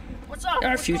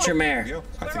 our future mayor. Yeah,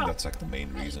 I think that's like the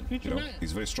main reason. You know,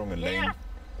 he's very strong in lane.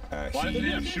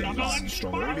 He's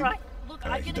strong early.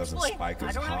 He doesn't spike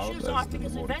as hard as the rewarded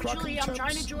eventually I'm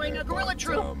trying to join a gorilla but,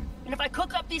 troop. And if I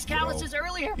cook up these calluses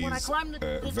earlier, when I climb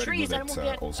the trees, I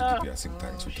won't get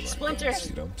splinters.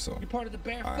 You know, so I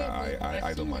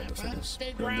don't mind the Aphelios.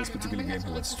 In this particular game,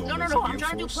 he went Storm No, I'm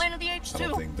trying to do Plan of the Apes 2. I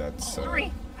don't think that's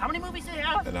 3. How many movies do they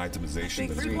have? an itemization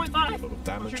that is going to do a lot of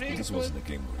damage, but this wasn't a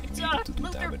game where he needed to do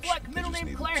damage. They just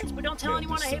needed to play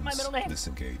distance,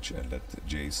 disengage, and let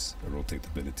Jace rotate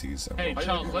abilities. And hey,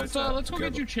 Charles, let's go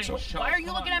get you changed. So, why are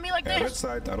you looking at me like this? Red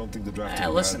side, I don't think the draft.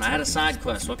 Listen, I had a side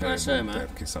quest. What can I say, man? They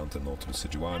have Kisanta, Nautilus,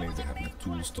 Sejuani. They have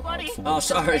tools to hard force. Oh,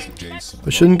 sorry. I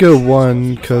shouldn't go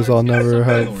 1 because I'll never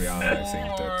have I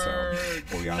think that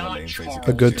Orianna lane phase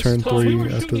a good turn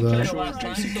 3 after I'm that. sure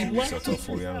JC will set off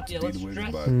Orianna to deal with,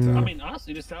 but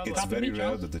it's very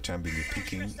rare that the champion you're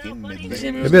picking in mid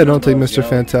lane. Maybe I don't take Mr.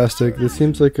 Fantastic. This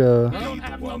seems like a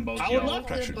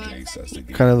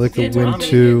kind of like a win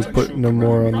 2, put no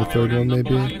more on the 3rd one,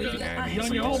 maybe.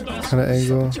 Kind of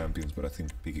angle. Champions, but I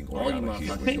think picking Orianna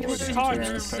here when you already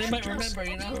have pressure Jace is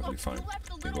perfectly fine. I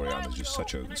think Orianna is just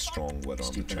such a strong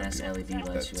well-rounded champion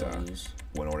that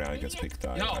when Orianna gets picked,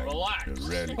 I'm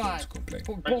rarely going to complain.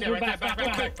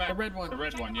 The red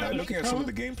one, yeah. Looking at some of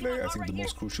the gameplay, I think the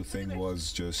most crucial thing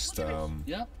was just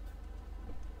PSG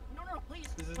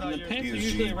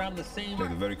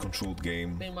played a very controlled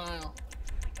game. They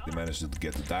managed to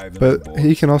get the dive in. But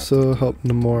he can also help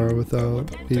Namora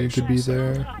without needing to be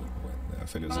there.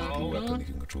 Aphelios is a blue weapon, he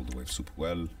can control the wave super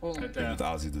well. With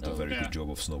Ozzy did a very good job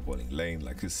of snowballing lane,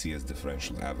 like his CS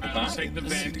differential average in the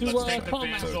city is like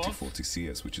 30-40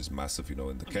 CS, which is massive, you know,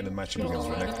 in the Cannon matchup against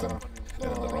Renekton,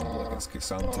 and in the Rumble against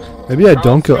Kisante. Maybe I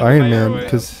don't go Iron Man,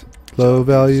 because low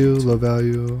value,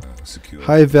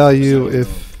 high value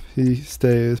if he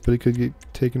stays, but he could get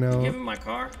taken out. Give him my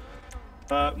car.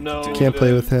 No. Can't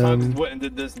play with him. Went and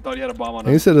did this and thought he had a bomb on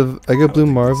him. Instead of, I got Blue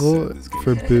Marvel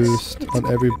for boost on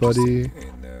everybody.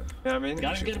 Yeah, I mean,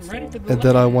 And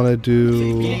then I want to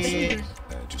do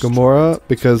Gamora,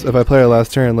 because if I play her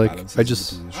last turn, like, I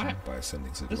just... I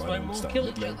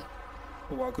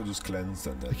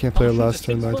can't play her last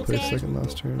turn, I play her second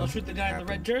last turn. Don't shoot the guy in the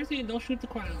red jersey and don't shoot the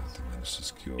crowns.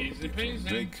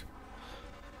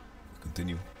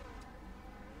 Continue.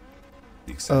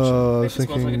 I was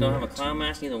thinking don't have a clown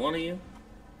mask, neither one of you.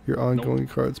 Your ongoing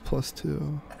cards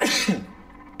 +2.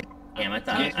 Damn, I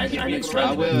thought I knew No,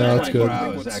 it's good.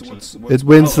 It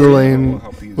wins the lane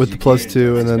with the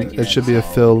 +2, and then it should be a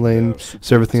fill lane,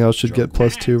 so everything else should get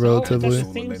 +2 relatively.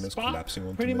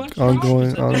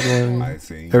 Ongoing.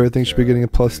 Everything should be getting a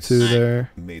 +2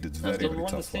 there.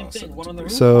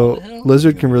 So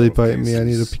Lizard can really bite me. I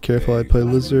need to be careful. I play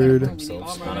Lizard.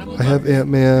 I have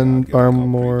Ant-Man,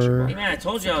 Armor, I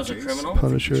told you I was a criminal.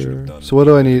 Punisher. So what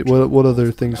do I need? What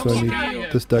other things do I need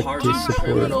this deck to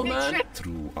support?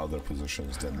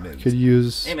 Positions than mid. Could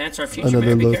use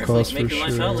another low cost for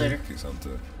sure.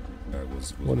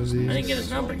 one of these. I didn't get his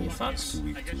number, you fucks.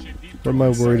 What am I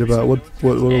worried about?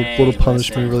 What'll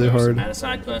punish me really hard? Add a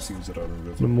side quest.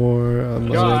 The more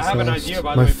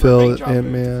my Phil,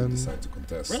 Ant-Man.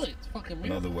 Really? It's fucking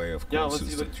weird. Another way, of course,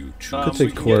 is that you Could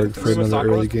take Korg for another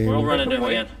early game. We'll run into him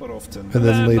again. And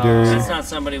then later... That's not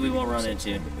somebody we won't run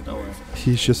into. Don't worry.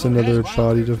 He's just another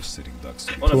body to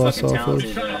pull us off of.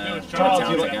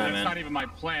 Charles, that's not even my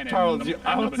plan. Charles,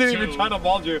 I wasn't even trying to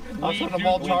maul you. I was trying to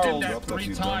maul Charles. We did that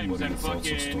 3 times and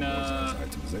fucking,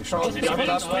 Charles, even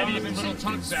Little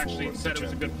Tux actually said it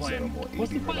was a good plan.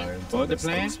 What's the plan? What, the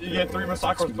plan? You get 3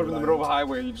 Masakos put in the middle of a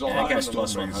highway. You just all That guy's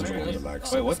plus 100.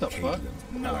 Wait, what the fuck?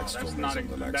 No, that's not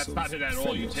it at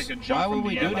all. You take a jump from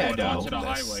the airport onto the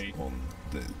highway.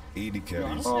 The 80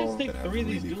 carries.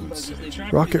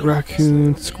 Rocket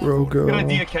Raccoon, Squirrel Girl. Get a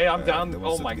DK, I'm down.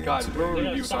 Oh my god.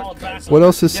 What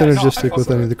else is synergistic with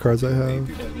any of the cards I have?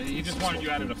 He just wanted you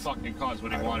out of the fucking cause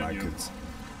when he wanted you.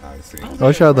 I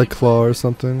wish I had like Claw or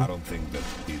something. I don't think that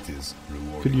it is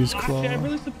rewarding. Could use Claw. I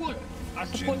really support it. I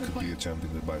support Jin the could be a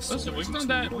champion that by Listen, we've done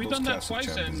that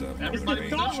twice, and everybody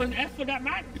thought when F for that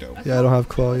match. Yeah, I don't have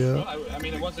Claw yet. I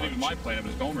mean, it wasn't even my plan; it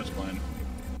was Gomer's plan.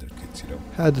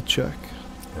 Had to check.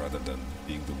 Rather than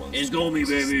being the one. It's Gomi,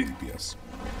 baby.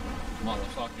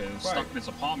 Motherfucker is stuck in his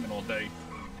apartment all day.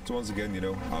 So once again, you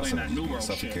know, Arsenal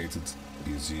suffocated.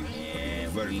 PSG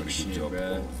very good job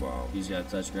of he's got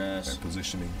touch grass and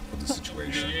positioning for the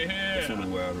situation. Full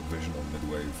aware vision on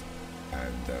mid-wave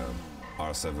and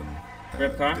R7.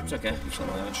 Rip car? It's okay.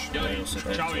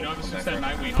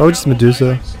 Probably just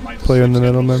Medusa, player in the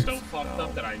middle, man.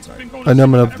 I know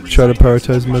I'm gonna try to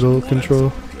prioritize middle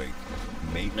control.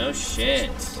 No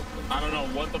shit. I don't know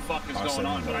what the fuck is going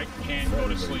on, but I can't go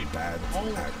to sleep.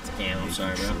 Damn, I'm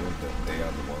sorry, bro.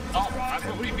 Oh,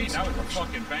 what do you mean? That was a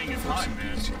fucking banging time,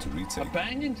 man. A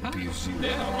banging time? Yeah,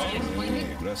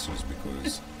 the aggressors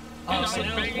because I was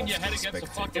banging your head against the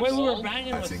fucking wall. The way we were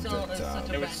banging was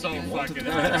it was so fucking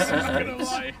nice, I'm not gonna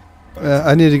lie.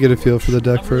 I need to get a feel for the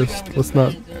deck first. Let's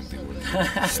not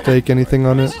stake anything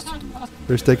on it.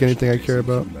 Or stake anything I care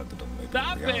about.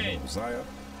 Stop it!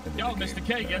 Yo, Mr.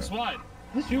 K, guess what?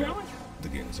 This you, Rowan? The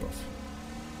game is off.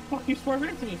 Fuck you swerve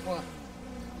into me for?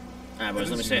 Alright,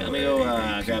 boys, let me go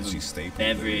grab a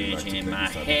beverage in my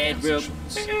head real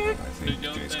quick.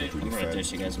 I'm right there,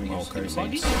 so you guys will use 30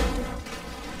 seconds.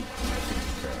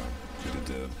 We did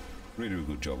a really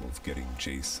good job of getting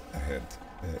Chase ahead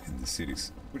in the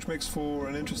series, which makes for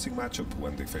an interesting matchup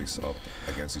when they face up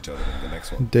against each other in the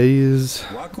next one. Day is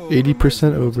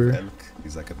 80% over.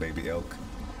 He's like a baby elk.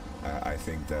 I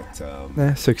think that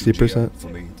 60%. for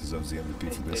me deserves the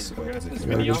MVP for this.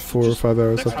 I got 4 or 5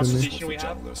 hours left in me.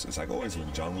 It's like always when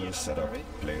junglers set up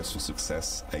players for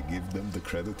success, I give them the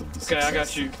credit of the success I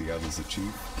got you. The others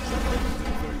achieve. So I did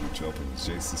a very good job in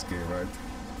Jace's game, right?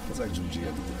 It was like Junji, I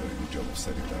did a very good job of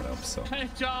setting that up. So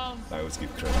I always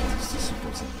give credit to the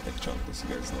supports and junglers.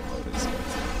 You guys know how it is. But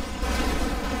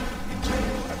in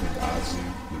general, I think Azi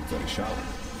looked very sharp.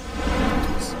 It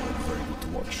was very good to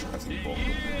watch. I think both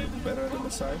look better than the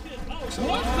side. So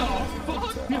I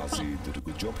think that Ozzy did a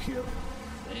good job here.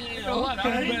 I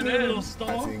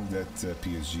think that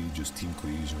PSG, just team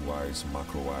cohesion-wise,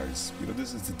 macro-wise, you know,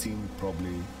 this is the team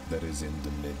probably that is in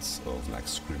the midst of like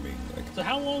screaming. Like. So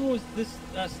how long was this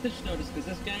Stitch notice? Because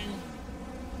this game,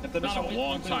 if they're not a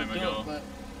long time ago. But,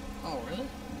 oh really?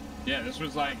 Yeah, this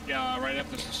was like right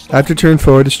after the start. After turn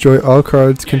 4, destroy all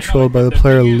cards controlled by the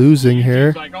player losing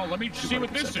here. Like, oh, let me see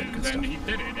what this is, and he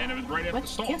did it, and it was right after the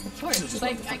start. Yeah, of course.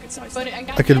 Like,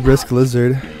 I could risk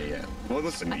Lizard. Yeah. Well,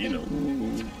 listen, you know.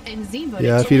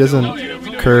 Yeah, if he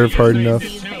doesn't curve hard enough.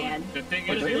 The thing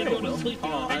is, they go to sleep.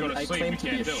 I claim to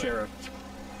be a sheriff.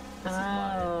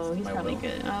 Oh, he's probably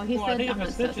good. Oh, he said I'm not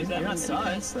sus. You're not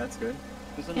sus. That's good.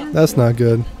 That's not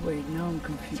good. Wait, now I'm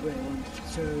confused. Wait,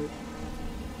 so.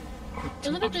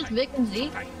 Isn't it just Vic and Z?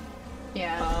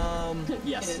 Yeah.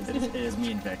 Yes, it is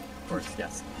me and Vic, of course,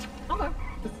 yes. Okay.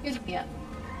 That's good, yeah.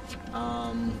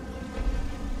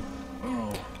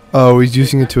 Oh, he's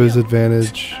using it to his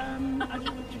advantage. I didn't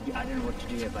know what to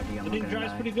do yet, buddy. I'm I think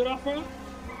drive's pretty good off road?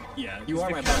 Yeah, you are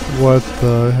my buddy. What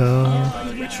the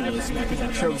hell? Literally,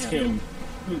 I chose him.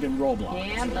 Food and Roblox.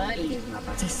 Yeah, buddy.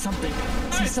 Say something.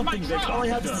 Say something, Vic. All I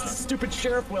have is this stupid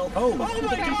sheriff will. Oh my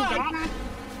god.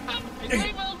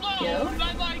 Yo.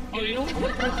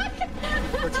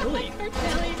 Fertility.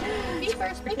 Me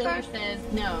first says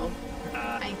no.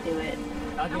 I do it.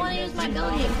 I want to use my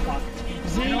ability.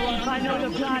 I know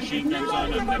the plan. You're not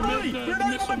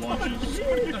gonna fucking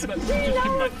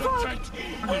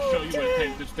I'm gonna show you what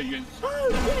take this thing is.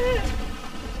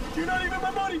 You're not even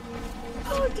my buddy.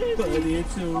 Oh, dude.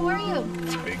 How are you?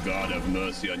 May God have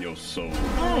mercy on your soul.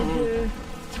 Oh,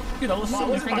 you know, I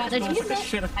got an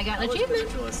achievement. I got an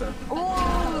achievement. Ooh.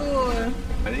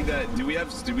 I think that,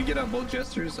 did we get out both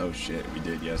jesters? Oh shit, we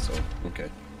did, yes, so, okay.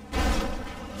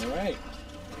 Alright.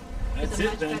 That's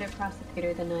it then. He's a much better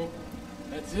prosecutor than I.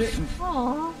 That's it.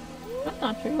 Aww. That's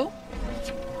not true.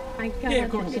 Yeah,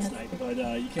 of course it's nice, but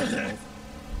you can't tell.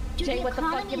 Jay, what the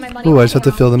fuck? Give my money. Ooh, I just have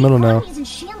to fill the middle now.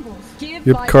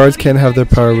 Your cards can't have their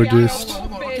power reduced.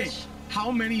 Okay, how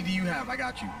many do you have? I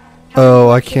got you. Oh,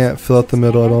 I can't fill out the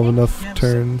middle. I don't have enough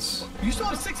turns. You still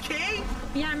have 6K?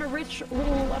 Yeah, I'm a rich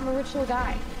little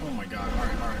guy. Oh my god,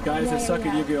 alright. Guys, I suck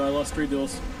at Yu-Gi-Oh! I lost 3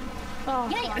 duels. Oh,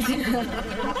 yeah. I didn't know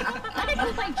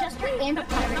like Jester and a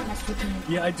pirate messed with me.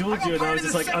 Yeah, I dueled you and I was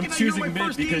just like, I'm choosing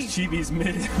mid because Chibi's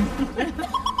mid.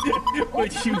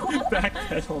 But you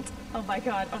backpedaled. Oh my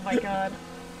god, oh my god.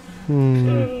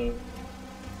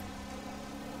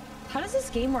 How does this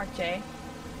game work, Jay?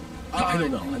 I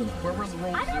don't know.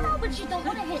 I don't know, but you don't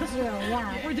want to hit 0,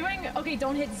 yeah. We're doing, okay,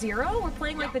 don't hit 0? We're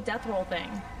playing like the death roll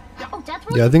thing. Oh, death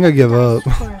roll? Yeah, I think I give up.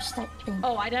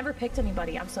 Oh, I never picked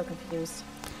anybody. I'm so confused.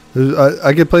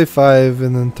 I could play 5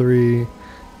 and then 3.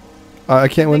 I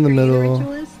can't win the middle.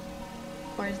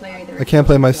 I can't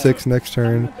play my 6 next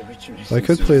turn. I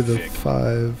could play the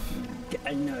 5.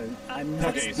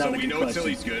 Okay, so we know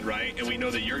Tilly's good, right? And we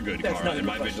know that you're good, Carl. And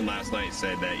my vision last night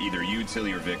said that either you,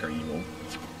 Tilly, or Vic are evil.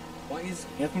 Why is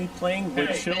Anthony playing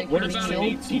with Chill? What is Chill?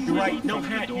 You're right, no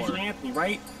hat, usually Anthony,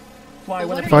 right?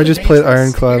 If I just played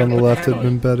Ironclad on the left, it'd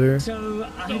been better. So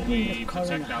we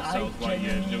protect ourselves while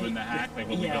you're doing the hack, like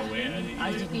when we go in.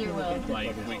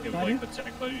 Like we can like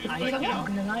protect, like I'm not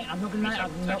gonna lie, I'm not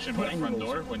protection by the front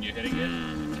door when you're hitting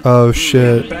it. Oh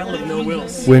shit.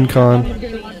 WinCon.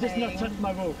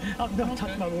 I've not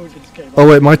touched my will this game. Oh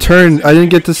wait, my turn. I didn't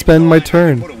get to spend my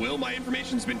turn. Put a will, my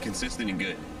information's been consistent and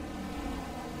good.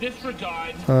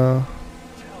 Disregard.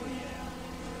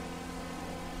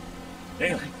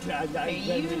 You,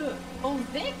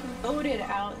 Vic voted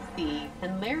out C,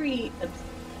 and Larry.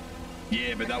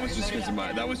 Yeah, but that was just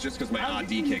because my odd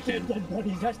D kicked in.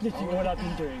 That's literally what I've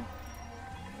been doing.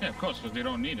 Yeah, of course, because they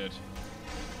don't need it.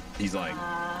 He's like.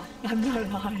 I'm not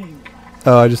lying.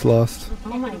 Oh, I just lost. Oh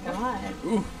my god.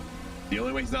 Ooh. The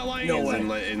only way he's not lying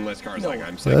is unless Car's like,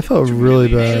 I'm saying. That felt really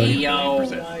bad. Hey, yo.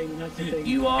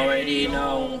 You already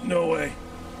know. No way.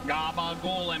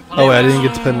 Oh wait, I didn't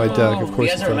get to play my deck. Of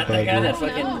course, it's not bad.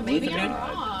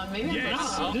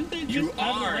 Yes, you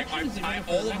are.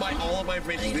 All of my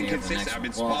information's been consistent. I've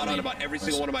been spot on about every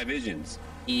single one of my visions.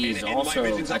 He's also.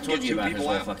 I told you about his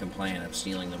whole fucking plan of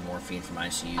stealing the morphine from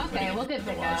ICU, putting it in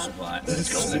the water supply.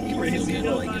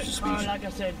 Like I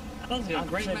said,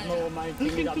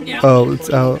 oh, it's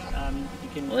out.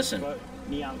 Listen.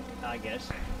 I guess.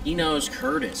 He knows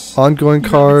Curtis. Ongoing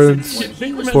cards,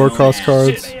 4 cost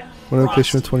cards, when I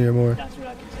place with 20 or more.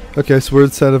 Okay, so we're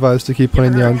incentivized to keep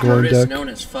playing the ongoing deck. Known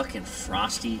as fucking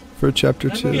Frosty. For chapter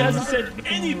 2. He hasn't said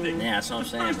anything. Yeah, that's what I'm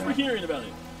saying, bro. We're hearing about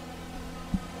it.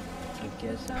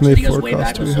 How many 4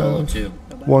 costs do we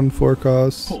have? 1 4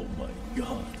 cost. Oh my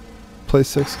god. Play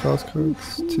 6 cost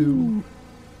cards. 2.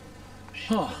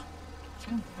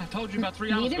 I told you about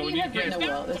 3 hours ago.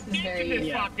 This is very.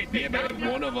 Yeah, but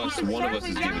one of us is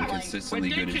giving consistently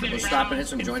good information. We'll stop and hit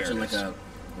some joints in like a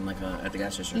at the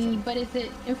gas station or something. But is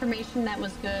it information that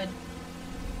was good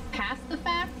past the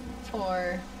fact,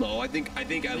 or? No, I think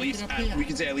at least we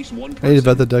can say at least one person. I need to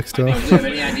bet the deck still.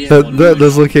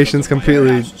 Those locations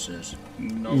completely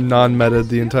non-meta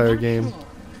the entire game.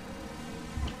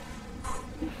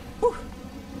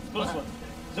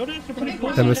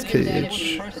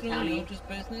 MSKH.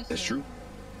 That's true.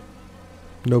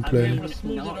 No play. Yeah,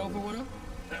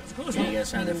 you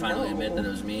guys had to finally admit that it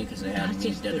was me because they had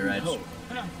me dead to rights.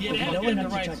 Yeah, they had dead to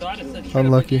rights, so I just said,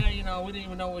 unlucky. Yeah, you know, we didn't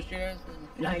even know what yours.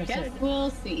 I guess we'll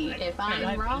see. If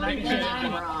I'm wrong, then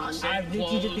I'm wrong.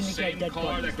 Same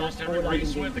car that goes to every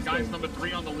race with. The guy's number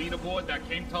 3 on the leaderboard that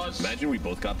came to us. Imagine we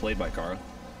both got played by Kara.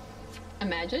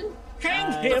 Imagine.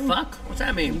 Hang him. The fuck? What's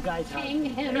that mean? You guys hang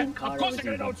him. Of course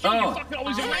I don't. Oh.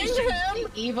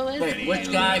 Evil is. Wait,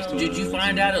 which guys did you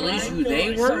find out at least who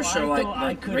they were? So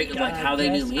like how they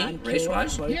knew me, race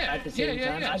wise? Yeah.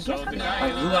 So the guy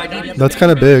who I did. That's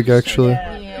kind of big, actually.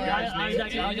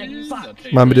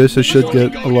 My Medusa should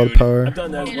get a lot of power.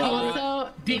 And also,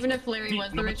 even if Larry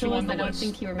was the ritualist, I don't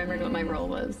think he remembered what my role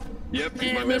was. Yep,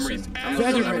 because my memory's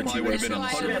probably would have been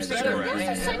 100% correct.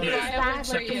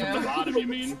 Except for the bottom, you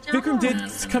mean? Vikram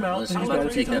did come out. I'm about to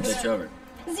take that bitch over.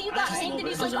 Z got tanked and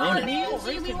he's like, oh,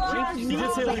 we lost. He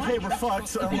did say, like, hey, we're fucked.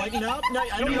 So I'm like, no,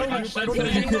 I don't know you. I don't know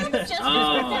you.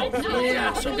 Oh,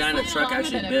 yeah. Some guy in the truck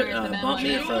actually bumped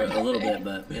me for a little bit,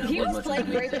 but, you know, he was much like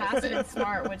very passive and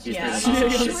smart, which, yeah.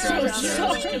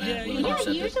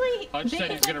 Usually,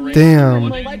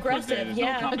 damn. Aggressive,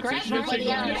 yeah. Aggressive,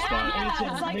 yeah. So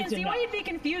I can see why you'd be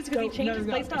confused because he changed his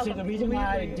playstyle. So the reason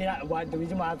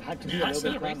why I've had to be a little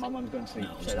bit quiet, my mom's going to sleep,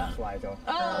 so that's why I don't.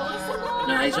 Oh,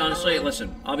 no, he's honestly,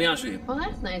 listen, I'll be honest with you. Well,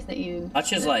 that's nice that you...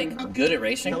 Hutch is, like, good at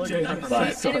racing, but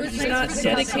he's not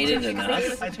dedicated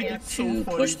enough to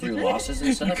push through losses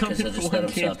and stuff, because he'll just let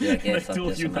himself be like, yeah, fuck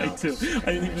this, I'm out. I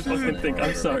didn't even fucking think.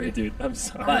 I'm sorry, dude. I'm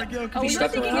sorry. But if he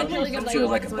stuck around to,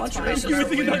 like, a bunch of races, you were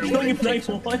thinking about killing him night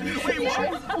one. Wait,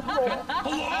 what?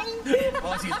 Hello?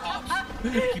 Aussie's ops. I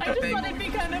just thought it'd be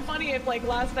kind of funny if, like,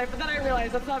 last night, but then I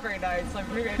realized that's not very nice. Like,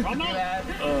 maybe I shouldn't do that.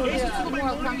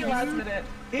 Yeah, last minute.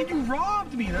 And you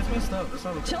robbed me. That's messed up. That's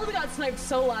not okay. Chilton got sniped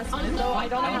so last minute, though. I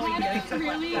don't know I had a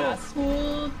really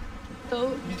cool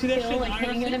boat kill, like,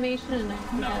 hitting animation, and I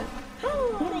forgot.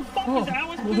 Who the fuck is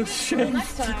Alice? Oh, shit.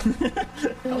 Next time.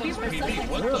 These were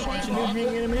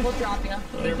We'll drop you.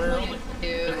 There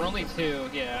were only two.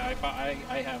 Yeah,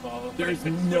 I have all of them. There's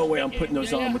no way I'm putting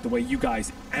those on with the way you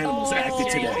guys animals acted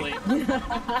today.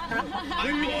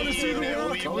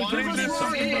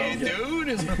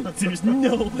 Dude. There's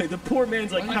no way. The poor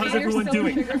man's like, how's everyone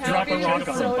doing? Drop a rock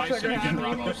on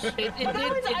him. It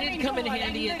did come in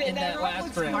handy in that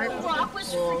last round. Rock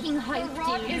was freaking hyped,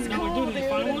 Rock is cool,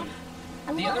 dude.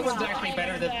 The other one's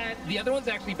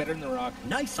actually better than the Rock.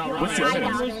 Nice. What's the other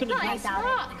one?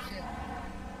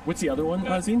 What's the other one,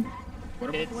 Zine?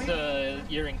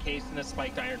 It's you're encased in a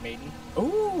spiked Iron Maiden.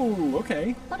 Oh,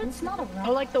 okay. But it's not a rock.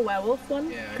 Oh, like the werewolf one?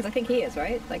 Yeah. Because I think he is,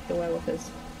 right? Like the werewolf is.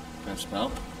 Can I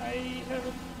spell? I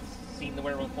haven't seen the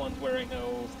werewolf ones where I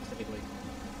know specifically.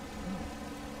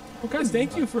 Well, guys,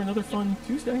 thank you for another fun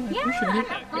Tuesday. I appreciate it.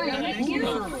 Thank you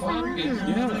for fun.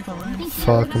 Yeah.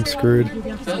 Fuck, I'm screwed.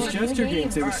 Those gesture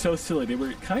games, they were so silly. They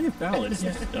were kind of balanced.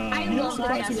 I love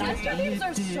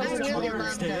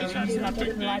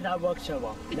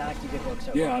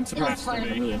Yeah, I'm surprised. I'm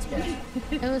really surprised.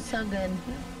 It was so good.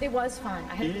 It was fun.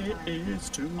 I had It is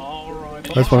too. Alright.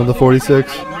 That's one of the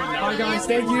 46. Bye, guys.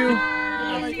 Thank you.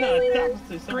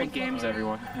 Great games,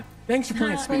 everyone. Thanks for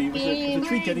playing, Speedy. It was a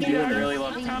treat getting you in there. I really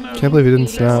love Town of... Can't believe he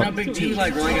didn't Now snap. Big D,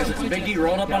 like, Big D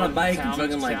rolled up on a bike and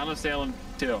fucking, like... Town of Salem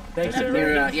 2. Thank you.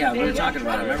 Yeah, we were talking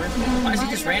about it, remember? Why is he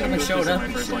just randomly showed up?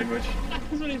 First language.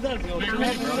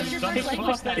 What's your first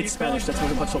language? It's Spanish. That's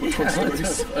what I watch all the Toy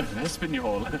Stories.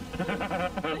 Espanol.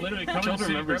 Literally, children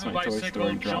remembers my Toy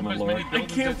Story drama lore. I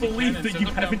can't believe that you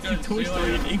haven't seen Toy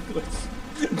Story in English.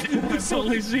 I've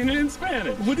only seen it in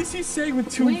Spanish. What is he saying with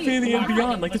To Infinity and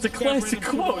Beyond? Like, it's a classic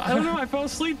quote. I don't know, I fell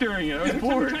asleep during it. I was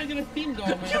bored. I'm trying to get a theme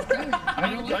going, man.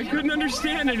 I couldn't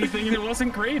understand anything and it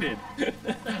wasn't graded.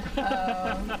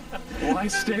 Why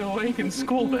stay awake in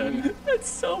school then? That's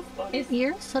so funny.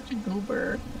 You're such a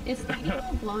goober. Is the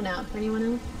blown out for anyone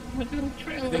else?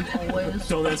 Always.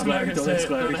 Don't ask Larry. Don't ask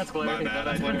Larry. My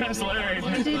bad. That's Larry.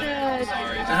 Do the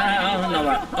I don't know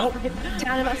about... Oh,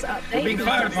 Down of us up. we're being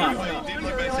fired upon. I did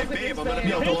look, I said, babe, I'm gonna be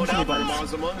blown out for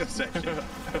Mars Among Us section.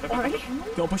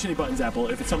 Don't push any buttons, Apple.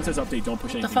 If someone says update, don't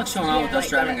push anything. What the fuck's going on with us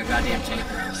driving a goddamn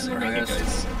tank around this thing, I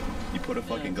guess? You put a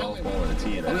fucking golf ball in a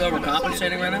tee. Are we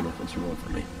overcompensating right now? What's wrong for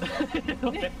me?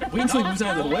 Wait until he moves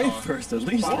out of the way first, at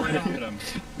least.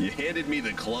 You handed me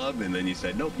the club and then you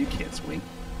said, nope, you can't swing.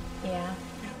 Yeah.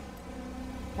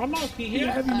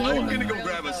 Yeah, have you know I'm gonna go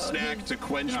grab a snack to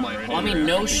quench my hunger. Well, I mean,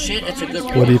 no shit, it's a good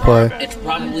What do you play? It's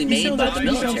probably made by the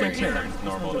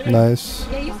military. Nice.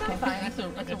 Yeah, you sound fine.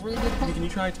 That's a really good point. Can you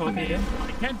try talking again?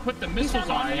 I can't put the missiles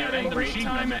on. I had a great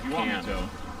time at camp.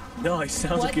 No, he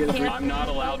sounds like he had a great... I'm not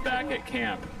allowed back at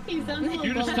camp. He sounds a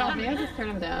little blown out. Maybe I'll just turn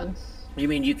him down. You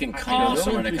mean you can call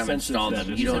someone to come install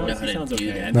them? You don't know how to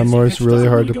do that. Namor's really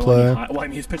hard to play. Well, I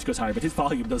mean, his pitch goes higher, but his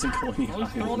volume doesn't go any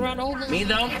higher. Me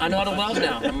though, I know how to weld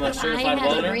now. I'm a certified welder.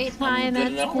 I had a great time I'm good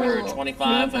at enough school. for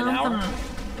 25 an hour.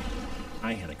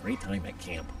 I had a great time at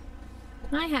camp.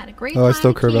 I had a great Oh, I time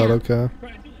still at curve out camp.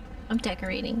 okay. I'm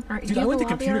decorating. All right, Dude, do I you went to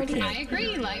have a lobby computer already? camp. I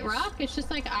agree, Light Rock. It's just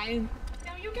like I...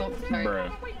 Oh, sorry.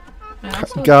 I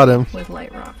also Got him. with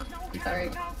Light Rock.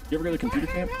 Sorry. You ever go to computer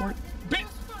camp, Court?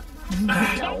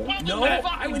 No,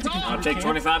 I went to computer I'll take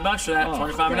camp. $25 for that.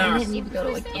 25 an I hour. didn't even go to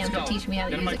like camp to teach me how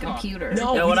to use a computer.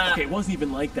 No, Yeah, what okay, it wasn't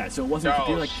even like that. So it wasn't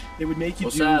computer, like they would make you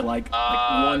What's do that? like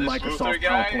one this Microsoft Luther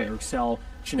guy? PowerPoint or Excel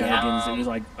shenanigans. It was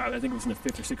like I think it was in the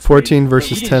 5th or 6th. 14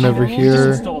 versus 10 over here.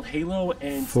 Installed Halo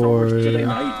and for Star Wars Jedi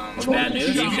Knight. Bad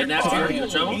news. You kidnapped her. You in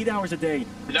trouble? 8 hours a day.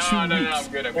 No, I'm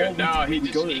good. I'm good. No, he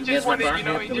just wanted, you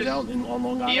know,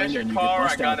 he has your car.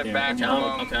 I got it back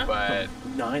home, but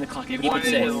 9 o'clock he at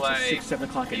wanted night, to, like, 6, 7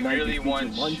 o'clock at he night. really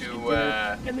wants to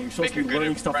and they're supposed to be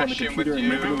learning stuff on the computer and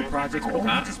making little projects. But we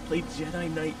just played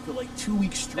Jedi Knight for like 2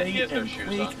 weeks straight and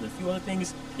Quake and a few other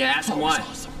things. Yeah, ask him why.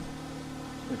 Awesome.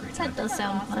 That does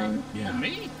sound fun. Yeah.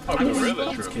 Me? Oh,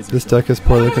 really true. This deck is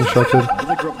poorly constructed.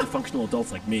 They grew up with functional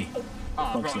adults like me.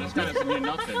 Oh, bro, this guy doesn't mean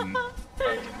nothing.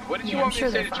 What did you want me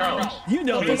to say to Charles? You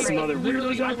know there's some other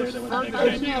weirdos out there that would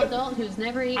There's no adult who's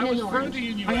never eaten an orange.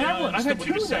 I have one. I've had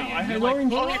 2 now. I had an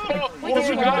orange.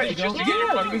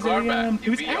 It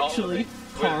was actually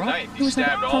Carl. It was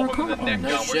Carl.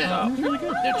 No shit. Really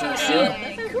good. They're trying to steal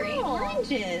it. Those are great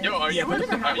oranges. Yo, are you What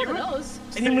are half of those?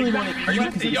 I didn't really want it. Are you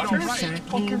at the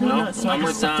No, I'm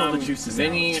with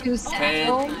Vinny, Ted.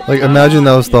 Like, imagine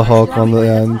that was the Hulk on the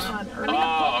end.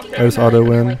 I just auto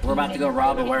win. We're about to go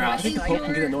rob a warehouse. I think the Pope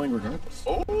can get annoying regardless.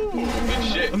 Oh, good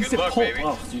shit. Good luck, baby.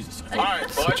 Oh, Jesus. Alright,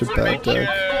 Such a bad deck.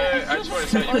 I just want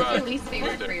to tell you What's about your least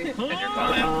favorite fruit? and your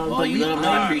comment. Well, you let them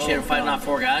know I appreciate it fighting off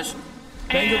 4 guys.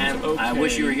 And I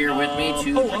wish you were here with me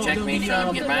to protect me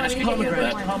from get minus kicked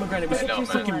again, but Pomegranate was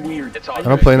freaking weird. I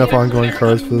don't play enough ongoing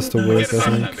cards for this to work, I think.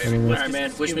 I don't know. alright,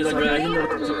 man. Wish me luck,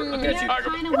 brother. I'll catch you.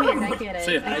 Kind of weird, I get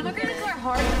See ya. it. Pomegranates are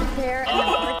hard to prepare and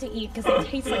hard to eat because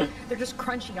they taste like they're just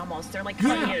crunchy almost. They're like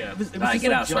crunchy. Alright,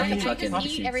 get out so I can I fucking. just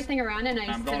eat everything around it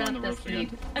and I sit up the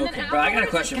seed. And then Okay, bro, I got a afterwards,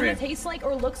 question for it you. kinda tastes like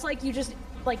or looks like you just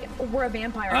like were a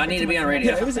vampire. I need to be on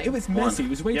radio. Yeah, it was messy. It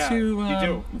was way too. You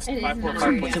do.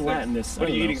 Much in Latin. This. What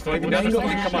are you eating? Mango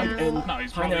and No,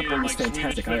 he's probably pineapple was like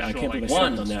fantastic. Swedish I can't believe I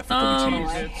One, slept on that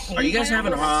for 30 cheese. are you guys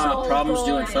having problems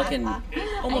doing fucking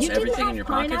almost You didn't everything in have your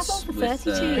pineapple pockets for with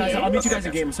 32 Guys, I'll meet you guys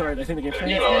okay. in game. Sorry, I think the game's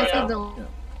finished.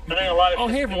 Oh,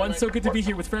 hey everyone. So good to be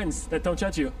here with friends that don't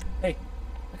judge you. Hey.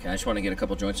 Okay, I just want to get a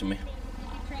couple joints in me.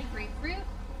 Try grapefruit.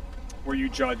 Were you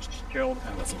judged, killed?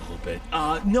 I was a little bit.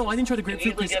 No, I didn't try the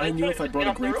grapefruit because I knew if I brought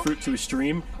a grapefruit to a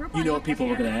stream, you know what people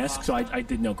were going to ask, so I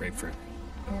did no grapefruit.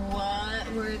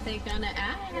 What were they gonna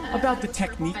ask? About the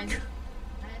technique. What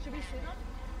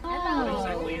Oh.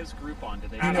 exactly is Groupon? Do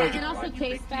they It can also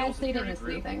taste bad, so you didn't miss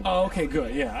anything. Oh, okay,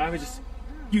 good. Yeah, I was just.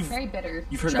 Very bitter.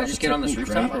 You've heard Should I about just the get on this technique,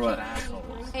 rooftop right? or what?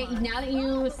 Hey, now that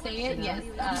you say it, yes,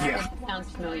 Yeah. it sounds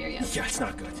familiar, yes. Yeah, it's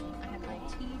not good.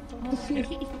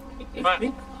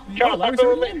 Charles, Larry's have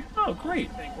already in? Oh, great.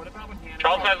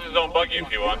 Charles has his own buggy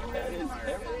if you want.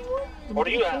 What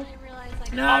do you have?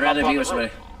 No, I'd rather be with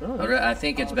somebody. I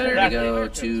think it's better to go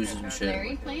twos and shit.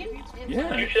 Larry playing?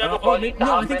 Yeah. You should have a Oh, buggy.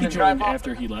 no, I think he joined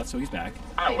after he left, so he's back.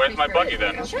 Alright, where's my buggy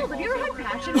then? Charles, have you ever had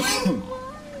passion?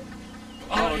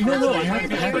 No, I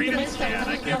haven't. I can't believe it.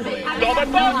 Stole my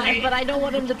buggy! But I don't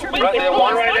want him to trip. Right, there's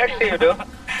one right next to you, dude.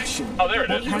 Passion. Oh, there it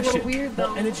More is. passion. Weird, More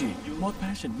though. energy. More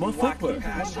passion. More footwork.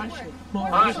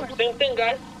 Alright, same thing,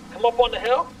 guys. Come up on the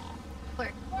hill. More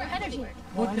energy.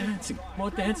 More dancing. More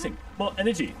dancing. More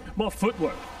energy. More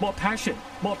footwork. More passion.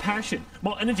 More passion.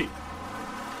 More energy.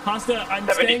 Pasta, I'm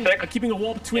staying. 76. I'm keeping a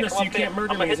wall between us so you can't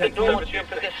murder I'm me. gonna hit the door with you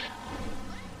for this.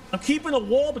 I'm keeping a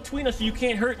wall between us so you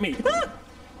can't hurt me.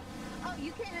 Oh,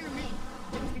 you can't hurt me.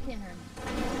 You can't hurt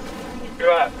me.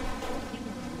 You're at.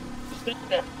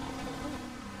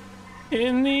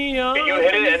 In the Can you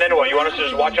hit it and then what? You want us to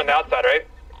just watch on the outside, right?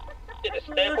 Just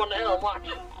stand on the hill and watch.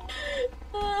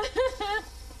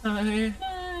 I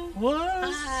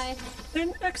was Hi.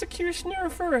 an executioner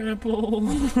for Apple.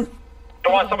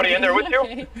 Don't want somebody in there with you?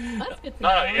 Okay. That's good to No,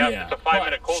 know. yeah, it's a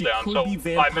 5-minute She cooldown, could so be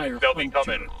 5 minutes they'll be vampire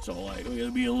coming. hunter, so like we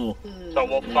gotta be a little. So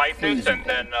we'll fight this and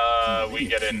then we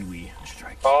get in. Kiwi.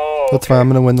 Oh. That's fine, I'm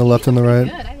gonna win the left and the right.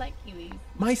 Good, I like kiwis.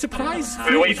 My surprise.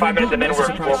 We wait 5 minutes and then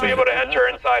we'll be able to enter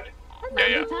inside. Yeah,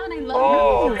 yeah. I love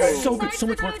Oh, okay. So good, so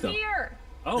much work though.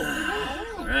 Oh.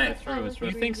 Alright.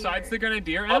 You think Side's the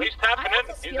Grenadier? Oh, he's I tapping have in.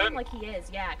 this He's feeling in. like he is,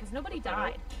 yeah, because nobody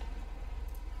died.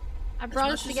 I brought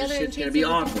much us as this together in shit's case gonna be he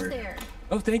was awkward. there.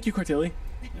 Oh, thank you, Cortilli.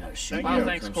 Wow,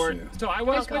 thanks, Court. So I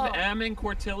was with Welcome. M and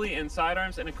Cortilli in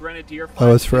Sidearms and a Grenadier. That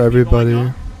was for everybody.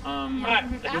 Has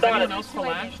anyone else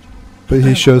flashed? But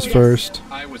he shows first.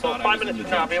 I was so 5 minutes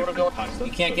from now, I'll be able to go.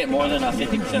 You can't get more than a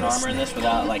 50% armor in this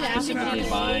without like specifically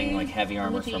buying like heavy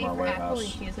armor from our warehouse.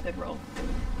 She is a good roll.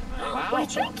 Wow, thank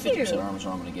 50% you. armor is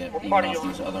what I'm gonna get. Even off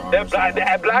these other The armors.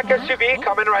 black SUV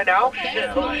coming right now.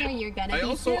 I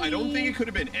don't think it could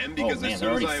have been M because man, as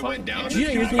they're soon as already I went fucking down,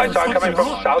 dead. I saw it coming from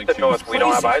south to north. We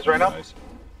don't have eyes right now.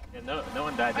 No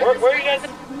one died. Where are you guys?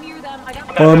 Near them. I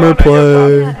got Armor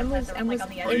play. I was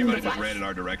oh, you might have just ran in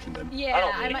our direction then.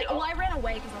 Yeah, I ran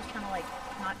away because I was trying to like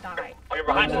not die. Oh, you're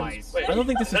behind us. I don't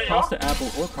think this is Pasta, Apple,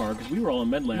 or Car, because we were all in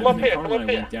Med Lab, and then Car and I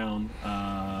went down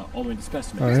all the way to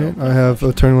Specimen. Alright, I have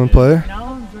a turn 1 player.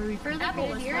 Now I'm very for the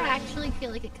Vizier, I actually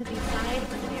feel like it could be side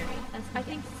or Mary. I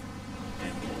think.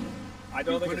 I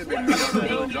don't think it's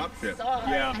drop ship.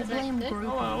 Yeah. I blame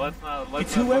let's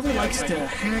it's whoever likes to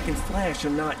hack and flash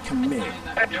and not commit.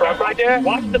 That truck right there?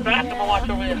 Watch the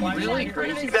bathroom and watch over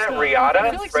there. See that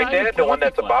Riata right there? The one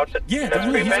that's about to... Yeah, that's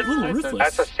ruthless.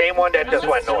 That's the same one that just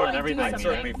went north. I'd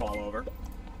certainly fall over.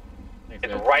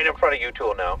 It's right in front of you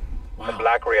two now. Wow. The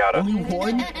black Riata. Only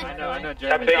one? I know,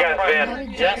 That big ass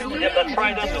van. Yeah, let's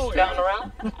try them just down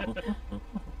around.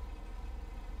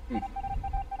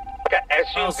 Like an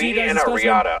SUV and a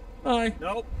Riata. Bye.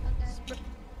 Nope.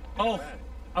 Oh,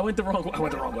 I went the wrong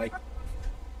way.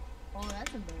 Oh,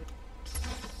 that's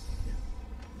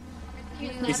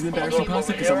embarrassing. Is it embarrassing,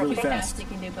 Pasta? Because I'm really fast.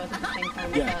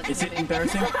 Yeah, is it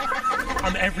embarrassing?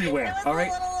 I'm everywhere,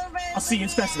 alright? I'll see you in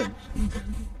Specimen.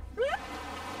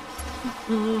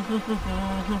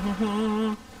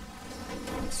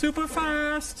 Super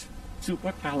fast!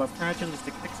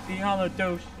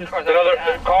 Supercalifragilisticexpialidocious. There's another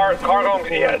car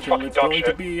going. Yeah, it's fucking dog shit.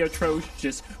 To be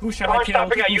atrocious. Who shall Car's I kill?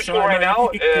 stopping at U2 right now.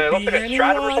 It looks like a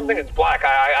Stratum or something. It's black.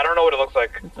 I don't know what it looks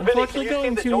like. Vinny, can you see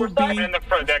the door side? In the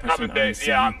front, that coming day.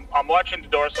 Yeah, I'm watching the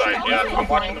door side. Yeah, I'm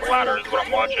watching the ladder is what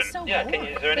I'm watching. Yeah,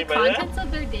 is there anybody there?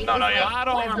 No, not yet.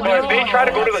 But if they try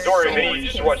to go to the door, Vinny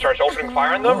just starts opening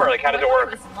fire on them, or like how does it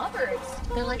work? Lovers.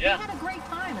 They're like, we had a great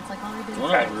time. It's like all we did.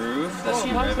 On the roof. That's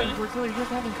you, Revan.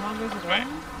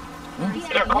 Is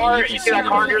there a car? You see that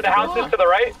car near the houses to the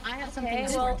right? I have something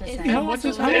more to say. It's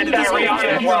that Rihanna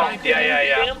as well.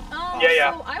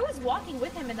 Yeah. So I was walking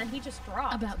with him and then he just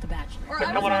dropped. About the Bachelor. Or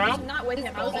I was not with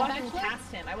him. I was walking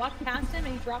past him. I walked past him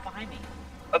and he dropped behind me.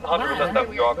 That's 100%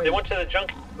 that you They went to the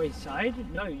junk. Wait, side?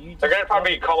 No, you. They're gonna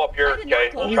probably come up here,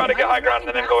 okay? We'll try to get high ground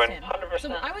and then go in. 100%.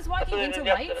 So I was walking into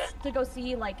lights to go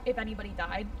see like if anybody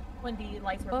died when the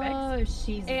lights were fixed. Oh,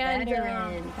 she's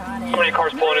veteran. Got it. So many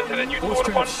cars pulling into the U2 on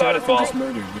the front side as well. Just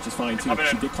murdered, which is fine too.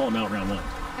 She did call him out round 1.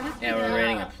 Yeah, we're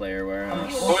raiding a player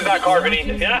warehouse. Who's that car, Vinny?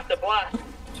 Yeah, the blast.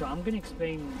 So I'm gonna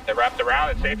explain. They wrapped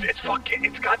around. It's fucking.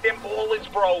 It's goddamn bullets,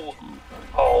 bro.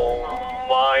 Oh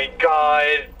my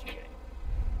god.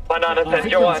 Banana said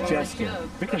Joanne.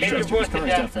 Victor's Jester is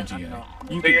definitely GA.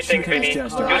 Do your thing, Vinny. Do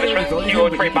this for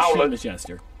free bowlers.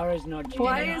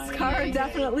 Why is Car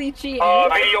definitely GA?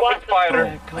 Vinny, open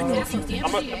fire. I know a few things.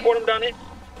 I'm gonna support him down here.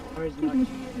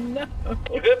 No.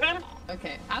 You good, Vin?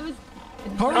 Okay, I was.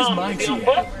 Car is my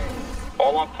GA.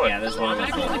 All on foot. Yeah, there's one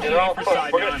on foot. They're all on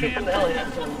foot. We're gonna shoot from the hill here.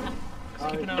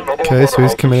 Okay, so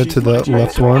he's committed to the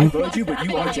left one. I vote you, but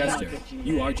you are Jester.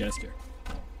 You are Jester.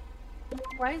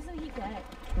 Why isn't he dead?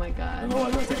 Oh my god. Oh,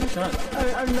 I'm not taking a shot.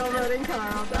 I'm not letting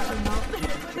Car on that. I'm not.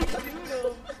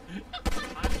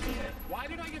 Why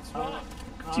did I get swapped?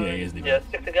 GA is the Yeah,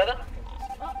 stick together?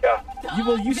 Yeah.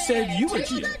 You said you were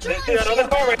GA. Let's see that other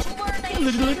car right.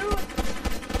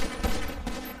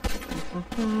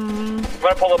 I'm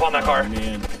gonna pull up on that car. Oh,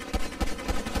 man.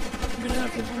 I'm gonna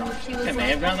have to drop. Hey, may I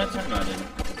have ground that time? No, I didn't.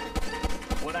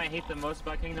 What I hate the most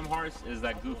about Kingdom Hearts is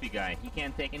that goofy guy. He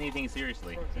can't take anything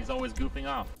seriously. He's always goofing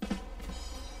off.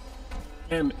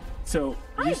 So,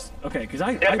 okay, because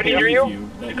I believe you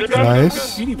good, nice.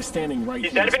 Speedy was standing right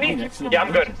here. Next to the Yeah,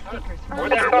 I'm good.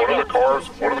 One of the cars is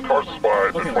by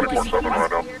 24/7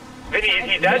 right now. Vinny,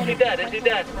 is he dead? Is he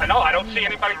dead? I know, I don't see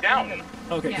anybody down.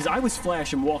 Okay, because I was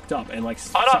Flash and walked up and like.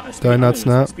 Did I not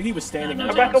snap? Speedy was standing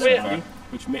Come back over here.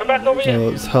 Which made. Oh,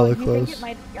 it was hella close.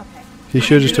 He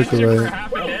should have just took the right.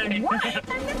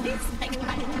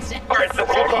 Alright, the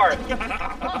full car.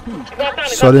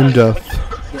 Sudden death.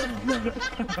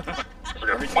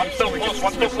 One's still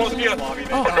close to you.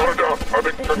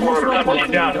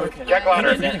 Check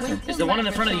ladder. Is the one in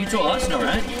the front of the U2 us? No,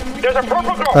 right? There's a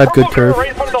purple girl. I have good curve. Right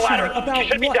in front of the ladder. She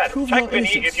should be dead. Check Vinny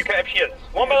if she is.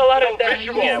 One by the ladder.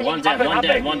 Yeah, one dead.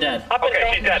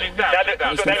 Okay, she's dead.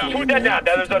 So that's two dead now.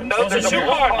 There's a new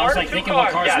car. I was like thinking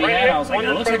what cars we had. I was like,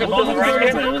 it looks like a bundle of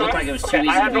cars, but it looked like it was too easy.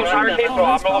 I have no tire tape, so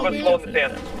I'm a little bit slow in the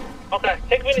stand. Okay,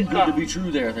 take Vinny's car. Good to be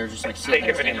true there. They're just like sitting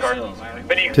there. Take Vinny's car.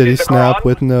 Did he snap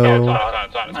with no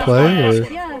play? Or?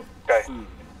 Yeah. Okay.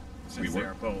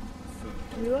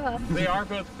 They are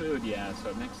both food, yeah, so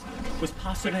it makes sense. Was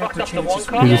Pasta there for chances?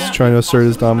 He's just trying to assert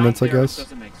his dominance, I guess.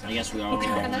 I guess we are.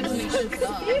 Yeah.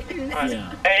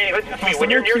 Hey, listen to me. When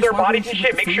you're near their bodies and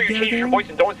shit, make sure you change your voice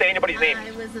and don't say anybody's name.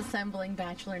 I was assembling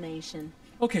Bachelor Nation.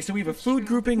 Okay, so we have a food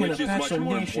grouping and a Bachelor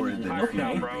Nation.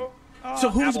 Okay. So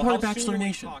who's part of Bachelor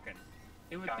Nation?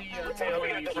 It would be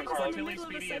Tilly,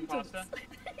 Speedy, and Pasta.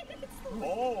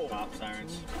 Oh, pop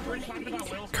sirens.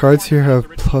 Cards here have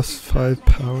 +5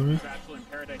 power.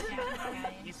 aesthetics.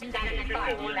 He seems to be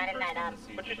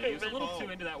a little too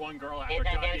into that one girl after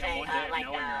goddamn one day of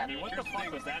knowing her. I mean, what the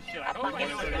fuck was that shit? I don't know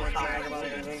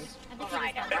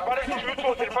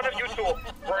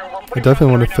I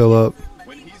definitely want to fill up.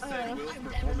 When he said Will's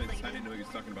performance, I didn't know he was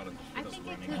talking about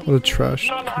What a trash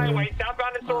can.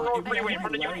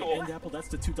 That's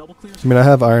the 2 double clears. I mean, I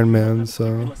have Iron Man,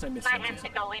 so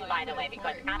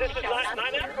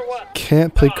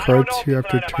can't play cards here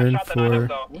after turn 4.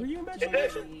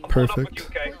 Perfect.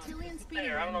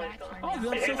 Oh,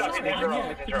 that's so funny. Yeah,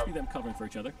 it could just be them covering for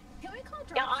each other.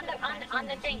 Yeah, on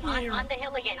the thing, on the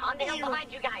hill again, on the hill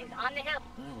behind you guys, on the hill.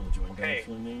 Okay.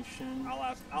 I'll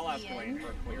ask Wayne for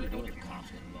a clear. Don't get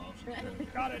cops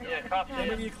involved. Got it. Yeah, cops.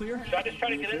 Maybe a clear. Should I just try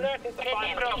to get in there? No,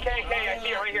 okay, I see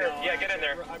it right here. Yeah, get in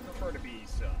there. I prefer to be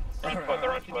Front foot, the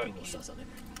right foot.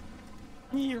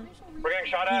 We're getting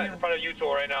shot at in front of you two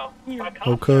right now.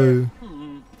 Okay.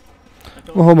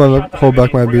 I'll hold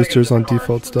back my boosters on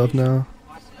default stuff now.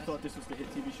 I thought this was the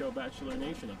hit TV show Bachelor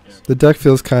Nation up there. The deck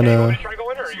feels kind of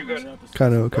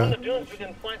okay.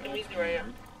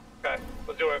 Okay,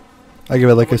 let's do it. I give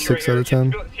it like a 6 out of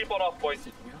 10. Seatbelt off, boys.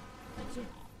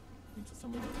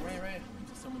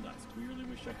 Someone dies. Really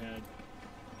wish I had.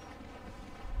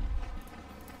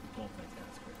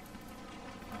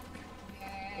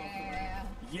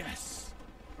 Yes.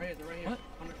 Right here. What?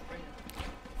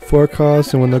 4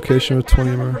 cost and 1 location with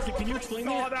 20 more. Can you explain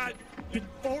that?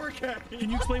 Can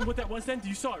you explain what that was then?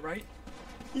 You saw it, right?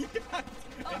 Yeah.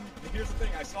 And here's the thing,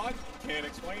 I saw it, can't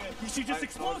explain it. She just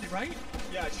exploded, right?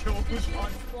 Yeah, she was on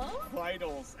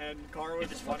vitals and car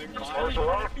was running by.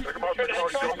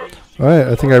 Alright,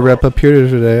 I think I wrap up here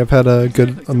today. I've had a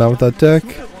good amount with that deck.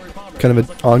 Kind of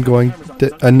an ongoing,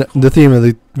 and the theme of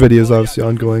the video is obviously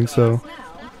ongoing, so.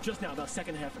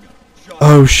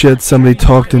 Oh shit, somebody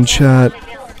talked in chat.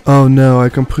 Oh no, I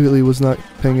completely was not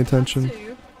paying attention.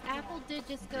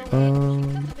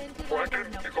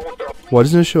 Why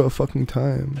doesn't it show a fucking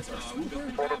time?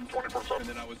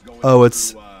 Oh,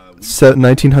 it's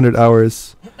 1900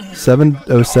 hours.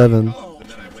 7:07.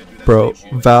 Bro,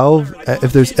 Valve,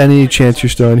 if there's any chance you're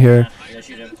still in here,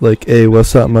 like, hey,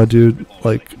 what's up, my dude?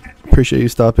 Like, appreciate you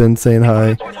stopping, saying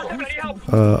hi.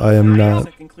 I am not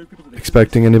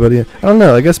expecting anybody. I don't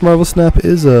know, I guess Marvel Snap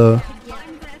is the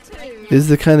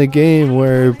kind of game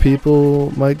where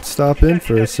people might stop in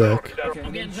for a sec.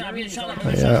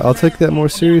 Yeah, I'll take that more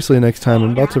seriously next time.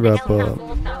 I'm about to wrap up.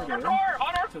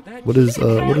 What is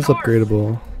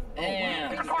upgradable?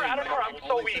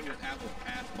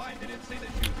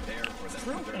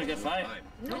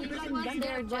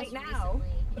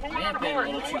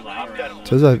 It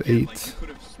says I have 8.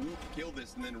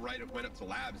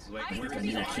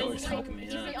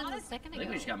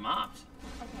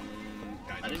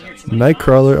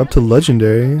 Nightcrawler up to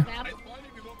legendary.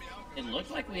 It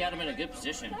looked like we had him in a good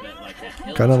position, but like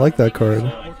that. Kinda like that card.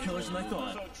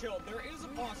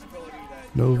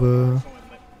 Nova.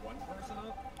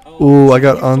 Ooh, I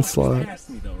got Onslaught.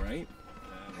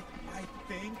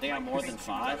 They got more than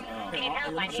 5? I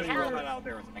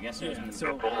guess it was.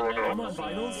 So, I'm on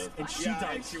vitals, and she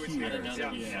dies here. I didn't know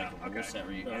there was like a rule set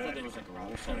where you, I thought there was like a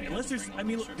rule set. Unless there's, I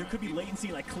mean, there could be latency,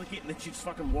 and I click it, and then she just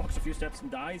fucking walks a few steps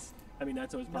and dies. I mean,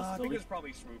 that's always a possibility. I think it's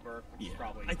probably Swooper. Yeah.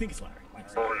 I think it's Larry.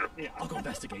 Yeah, I'll go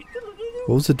investigate.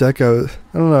 What was the deck I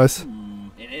don't know.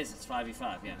 It is, it's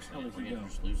 5v5, yeah. We're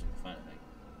just losing the fight, I think.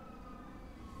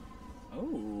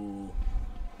 Oh.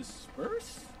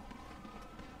 Disperse?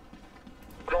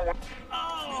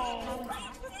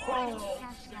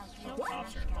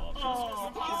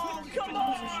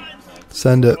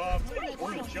 Send it. I'm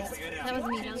not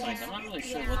really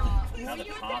sure how the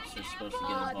cops are supposed to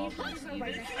get involved in this either.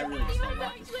 I really just don't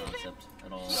like this concept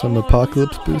at all. Some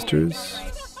Apocalypse boosters.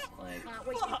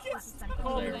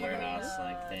 Player warehouse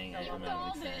thing. I'm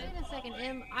not a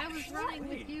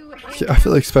big fan. Yeah, I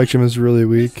feel like Spectrum is really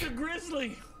weak. Mr.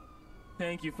 Grizzly!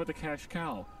 Thank you for the cash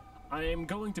cow. I am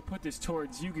going to put this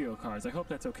towards Yu-Gi-Oh cards. I hope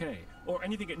that's okay. Or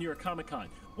anything at New York Comic-Con.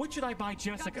 What should I buy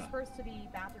Jessica? First to the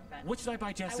bathroom vent. What should I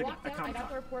buy Jessica at Comic-Con? I got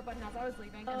the report button as I was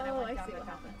leaving, and then I went down to the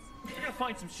bathrooms. I gotta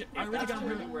find some shit. I already got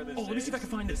really where this let me see if I can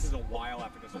find this. This is a while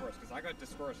after Disperse, because I got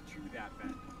Disperse to that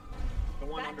vent. The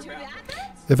one under bathroom.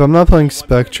 If I'm not playing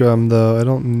Spectrum, though, I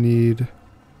don't need...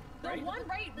 The one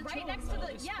right next to the,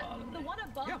 the one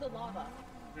above the lava.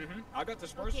 I got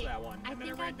Dispersed to that one, and then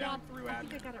I ran down through I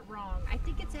think I got it wrong. I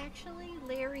think it's actually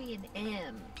Larry and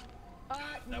M.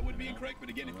 That would be incorrect, but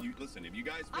again, if you listen, if you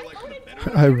guys feel like the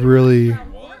better, I really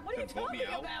What are you talking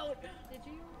about? Did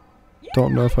you?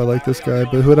 don't know if I like this guy,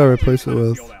 but who would I replace it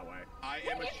with? I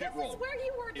am a shit roll. Where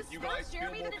you were if you guys feel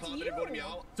more confident voting me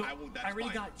out, I already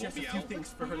got just a few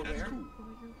things for her to wear.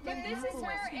 If this is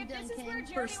where Jeremy was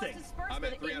dispersed,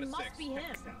 it must be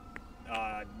him.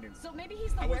 So maybe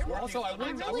he's the werewolf.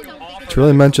 It's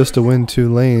really meant just to win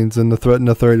 2 lanes and to threaten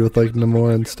a third with like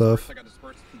Namor and stuff.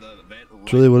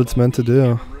 It's really what it's meant to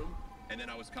do.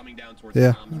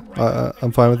 Yeah,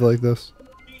 I'm fine with it like this.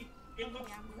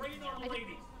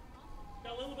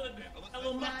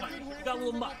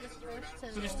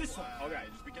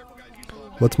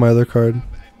 What's my other card?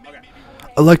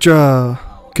 Elektra!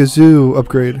 Kazoo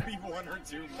upgrade. I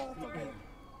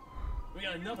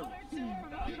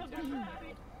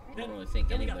don't really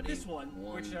think anybody this one,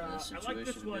 won which, this situation, I like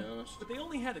this one, to be honest. but they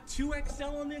only had a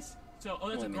 2XL on this, so, oh,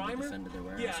 that's a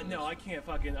grimer? Yeah, no, I can't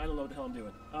fucking, I don't know what the hell I'm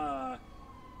doing.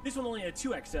 This one only had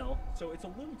 2XL, so it's a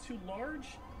little too large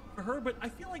for her, but I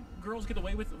feel like girls get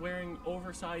away with wearing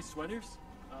oversized sweaters.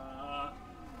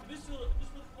 This looks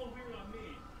a little weird on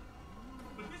me,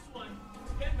 but this one,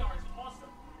 Skendar is awesome.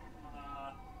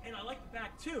 And I like the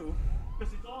back too,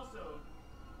 because it's also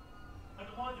like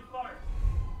a haunted fire.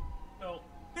 So,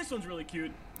 this one's really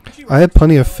cute. I had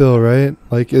plenty of fill, right?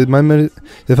 Like, if I'm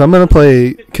gonna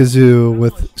play Kazoo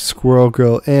with Squirrel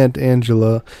Girl and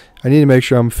Angela, I need to make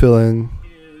sure I'm filling.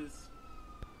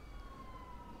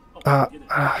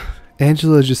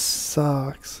 Angela just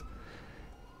sucks.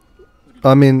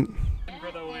 I mean,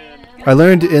 I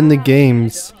learned in the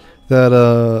games that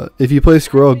if you play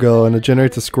Squirrel Girl and it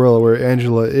generates a squirrel where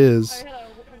Angela is,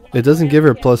 it doesn't give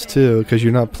her +2 because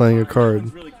you're not playing a card.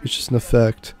 It's just an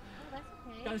effect,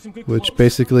 which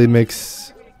basically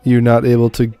makes you not able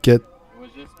to get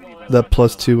that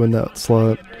 +2 in that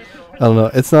slot. I don't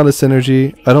know. It's not a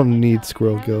synergy. I don't need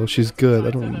Squirrel Girl. She's good.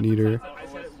 I don't need her.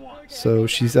 So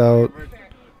she's out.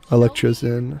 Elektra's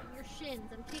in.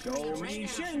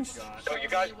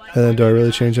 And then do I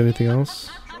really change anything else?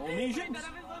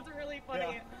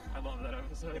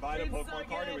 If I had a Pokemon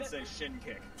card, it would say Shin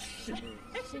Kick.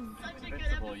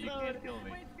 Invincible, you can't kill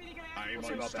me.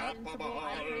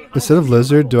 Instead of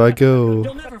Lizard, do I go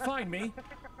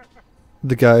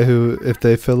the guy who, if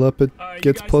they fill up, it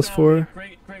gets +4?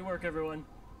 Great work, everyone.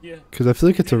 Yeah. Because I feel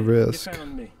like it's a risk.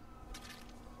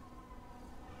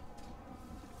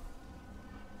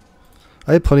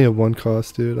 I had plenty of 1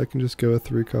 cost, dude. I can just go with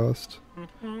 3 cost.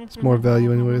 It's more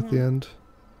value anyway at the end.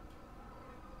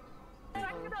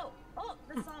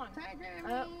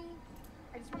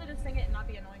 I just wanted to sing it and not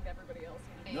be annoying to everybody else.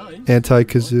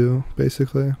 Anti-Kazoo,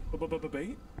 basically.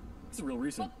 It's a real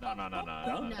reason. No.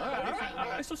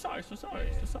 I'm so sorry.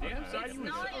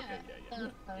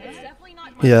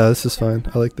 Yeah, this is fine.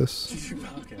 I like this.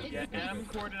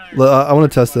 I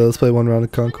want to test it. Let's play 1 round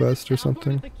of Conquest or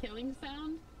something.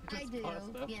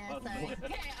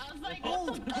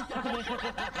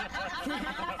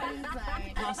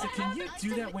 Rasta, can you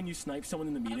do that when you snipe someone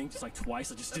in the meeting? Just like twice?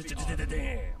 Like just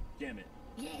damn it.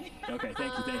 Okay,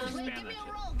 thank you. Give me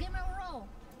a roll. Give me a roll.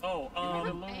 Oh,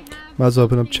 might as well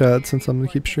open up chat since I'm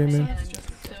gonna keep streaming.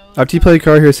 After you play a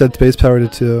card here, set base power to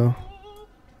 2.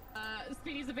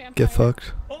 Get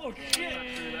fucked.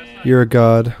 You're a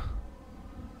god.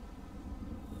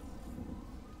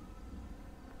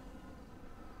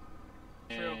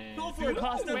 Go for it,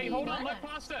 Pasta. Wait, hold on. Let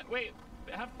Pasta. Wait.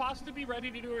 Have Pasta be ready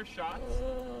to do her shots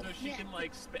so she can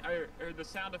like or the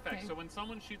sound effect. So when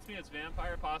someone shoots me as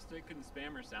vampire, Pasta can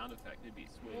spam her sound effect. It'd be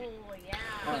sweet. Oh yeah.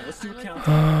 Alright, let's do a count.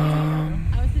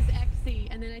 I was his XC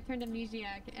and then I turned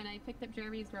amnesiac and I picked up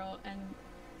Jeremy's role and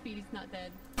Speedy's not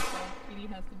dead. So Speedy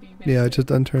has to be vampire. Yeah, I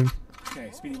just unturned.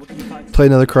 Okay, Speedy, what can you find? Play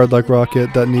another card like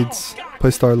Rocket that needs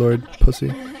play Star-Lord,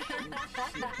 pussy.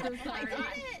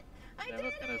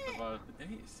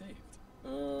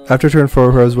 After turn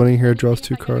 4, whoever's winning here draws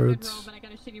 2 cards. But I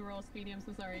got a shitty roll, Speedy. I'm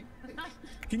so sorry.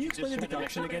 Can you explain the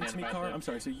deduction again to me, Car? I'm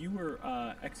sorry. So you were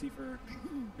XE for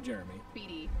Jeremy.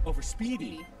 Speedy. Oh, for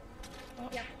Speedy.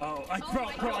 Yep. Oh, bro,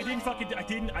 I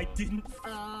didn't.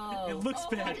 Oh. It looks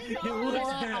bad. It looks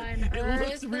bad. It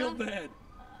looks real bad.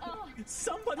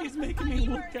 Somebody's making me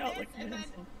look out like an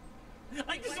asshole.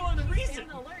 I just wanted a reason. Spam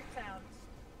the alert sound.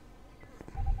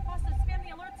 Pasta, spam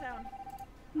the alert sound.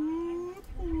 Oh,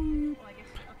 I guess.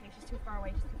 Okay, she's too far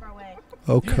away. She's too far away.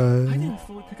 Okay. Yeah, I didn't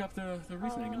fully pick up the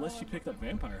reasoning unless she picked up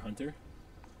Vampire Hunter.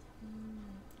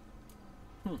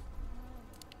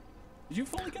 Did you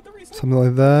fully get the reasoning? Something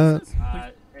like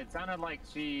that. It sounded like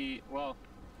she. Well.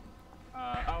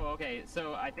 Oh, okay.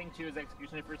 So I think she was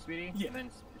executioner for Speedy, and then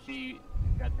she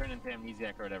got turned into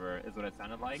amnesiac or whatever, is what it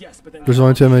sounded like. Yes, but then there's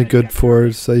only too many good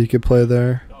 4s that you could play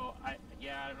there. So I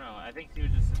don't know. I think she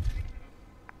was just.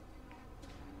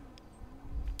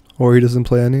 Or he doesn't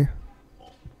play any.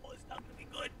 It's not gonna be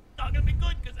good. Not gonna be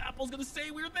good because Apple's gonna say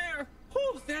we're there.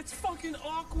 Whew, that's fucking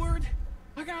awkward.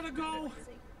 I gotta go.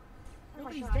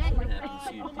 Nobody's dead.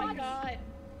 Oh my god.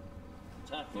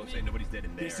 Say nobody's dead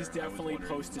in there. This is definitely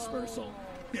post-dispersal.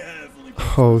 Definitely.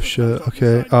 Oh shit.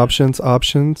 Okay. Options.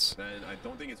 Then I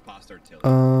don't think it's pasta or tilly.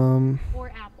 Or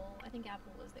apple. I think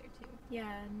apple was there too.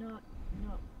 Yeah, not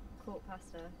court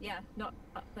pasta. Yeah, not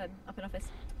up in office.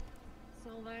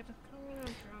 So like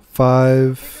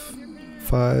 5,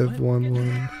 5, 1,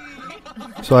 1.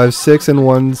 So I have 6 and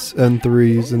 1s and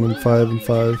 3s, and then 5 and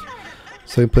 5.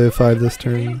 So I can play a 5 this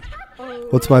turn.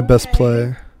 What's my best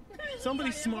play?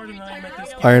 Somebody smarter than I am at this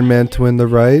game. Iron Man to win the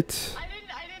right.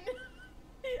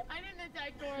 I didn't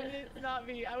attack Corin. It's not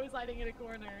me. I was hiding in a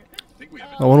corner.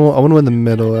 I want to win the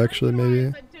middle, actually,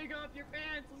 maybe. Take off your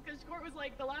pants, because Court was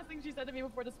like, the last thing she said to me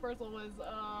before dispersal was,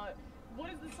 what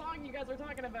is the song you guys were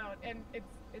talking about? And it's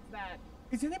that.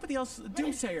 Is there anybody else,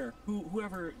 Doomsayer,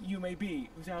 whoever you may be,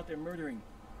 who's out there murdering?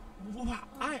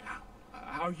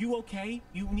 Are you okay?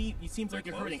 It seems like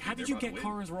you're hurting. How did you get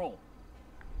Kara's role?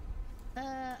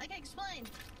 I can explain.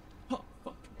 Oh,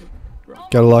 fuck.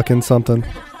 Gotta lock in something.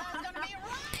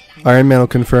 Iron Man will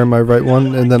confirm my right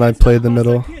one, and then I play the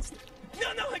middle. No,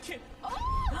 I can't.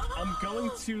 I'm going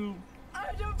to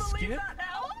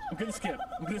skip.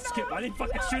 I'm gonna skip. I didn't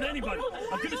fucking shoot anybody.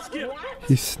 I'm gonna skip.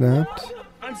 He snapped.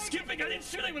 I'm skipping. I didn't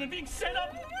shoot anyone. I'm being set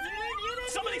up.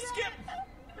 Somebody skip.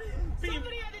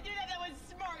 Somebody had to do that. That was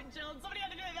smart, Jill. Somebody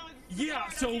had to do that. That was yeah.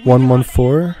 So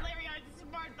 114.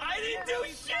 I didn't do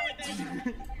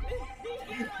shit.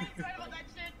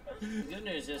 Good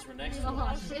news is we're next.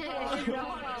 Oh shit.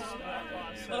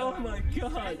 Oh my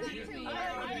god.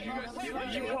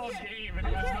 You all gave and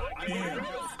it was not game.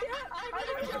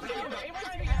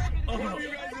 I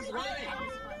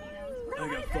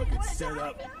got fucking set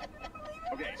up.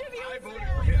 Okay, I voted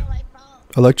for him.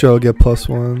 Elektra will get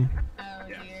 +1.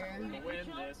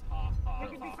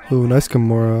 Ooh, nice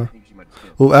Gamora.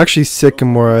 Oh, actually, sick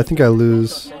Gamora. I think I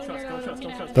lose.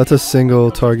 That's a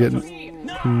single target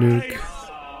nuke.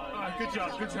 Good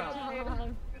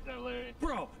job.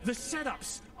 Bro, the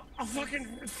setups. Fucking.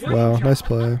 Wow, nice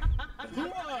play.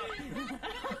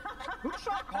 Who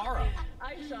shot Kara?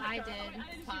 I did.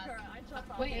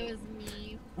 Wait, it was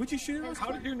me. Would you shoot her?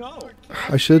 How did you know?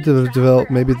 I should have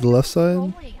developed maybe the left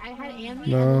side. I had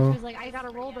Andy, No. and she was like, I got a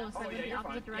roll though, so I went the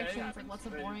opposite direction. It's like, what's a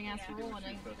boring ass roll? And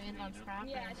I landed on scrap.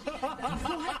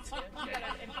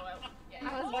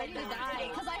 I was ready to die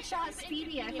because I shot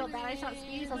Speedy. I felt bad I shot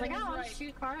Speedy, so I was like, oh, I'll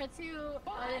shoot Kara too. I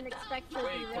didn't expect to be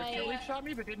right. Kelly shot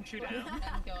me but didn't shoot him.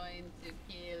 I'm going to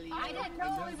kill you. I didn't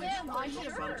know it was him. I should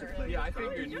have heard. Yeah, I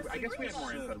figured you. I guess we had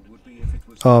more info.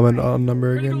 Oh, I'm an odd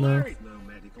number again now.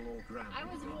 I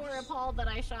was more appalled that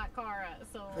I shot Kara,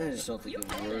 so. I just don't think it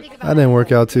would work. That didn't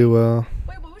work out too well.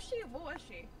 Wait, what was she? What was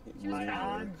she? She was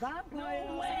no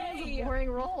way. It was a boring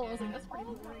roll. I was like, that's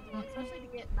probably boring, especially to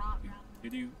get knocked.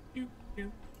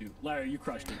 Larry, you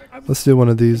crushed it. Let's do one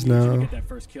of these You now. get that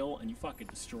first kill, and you fucking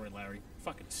destroyed Larry. You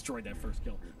fucking destroyed that first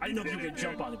kill. I didn't know if you were gonna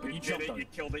jump on it, but you jumped on it. You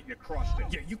killed it. You crushed it.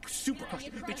 Yeah, you super crushed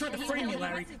it. They tried to frame me,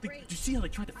 Larry. Did you see how they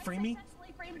tried to frame me?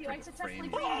 I successfully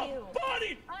framed you.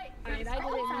 Body!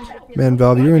 Man,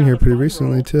 Valve, you were in here pretty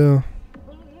recently too.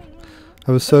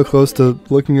 I was so close to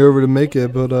looking over to make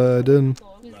it, but I didn't.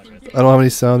 I don't have any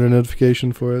sound or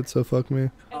notification for it, so fuck me.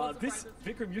 This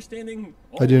Vikram, you're standing.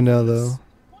 I do now though.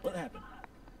 What happened?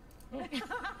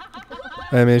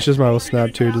 I mean, it's just my little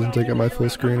snap too. It doesn't take up my full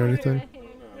screen or anything.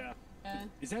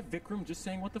 Is that Vikram just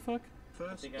saying what the fuck?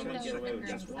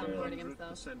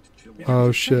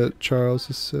 Oh shit, Charles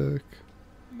is sick.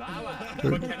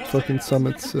 The fucking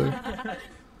Summit's sick.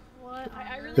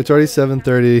 It's already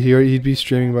 7:30. He'd be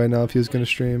streaming by now if he was gonna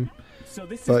stream.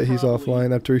 But he's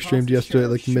offline after he streamed yesterday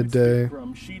at like midday.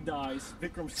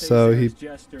 So he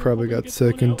probably got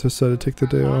sick and decided to take the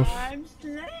day off.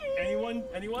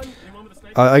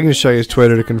 I can just check his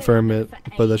Twitter to confirm it,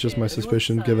 but that's just my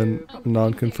suspicion given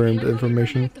non-confirmed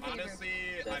information. Honestly,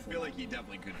 I feel like he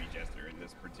definitely could be Jester in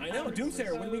this particular. I know,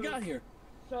 Doomsayer, what do we got here?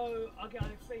 So, okay, I'll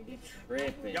explain this.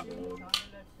 Yep.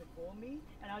 Before me,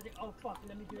 and I was like, oh fuck,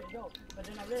 let me do it though. But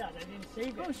then I realized I didn't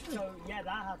save it. So yeah,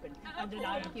 that happened. And then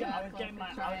I was getting the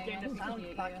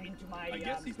sound back into my. I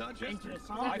guess he's not Jester. Into the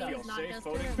sound. I feel safe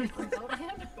voting for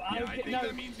him. Yeah, I think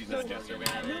that means he's not Jester,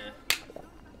 man.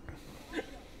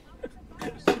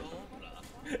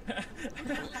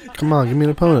 Come on, give me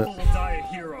an opponent.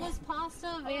 Was Pasta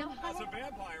a vampire? As a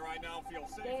vampire right now, feel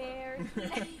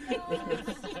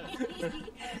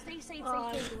Stay safe,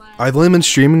 I've only been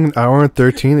streaming an hour and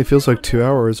 13. It feels like 2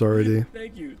 hours already.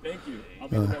 Thank you.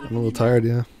 I'm a little tired,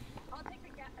 yeah.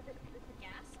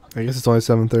 I guess it's only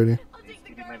 7:30.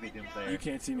 You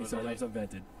can't see me, so I was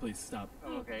unvented. Please stop.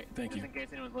 Oh, okay. Thank you. Just in case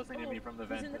anyone's listening to me from the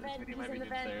vent, Speedy might be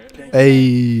downstairs.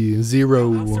 Hey, 000.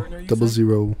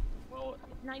 Well,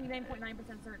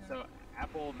 99.9% certain. So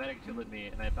Apple medic chilled me,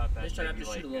 and I thought that maybe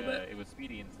like it was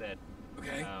Speedy instead.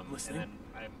 Okay. Listening.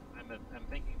 And then I'm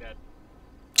thinking that.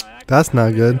 That's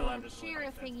not good.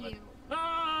 Sheriffing you.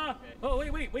 Ah! Oh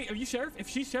wait. Are you sheriff? If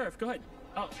she's sheriff, go ahead.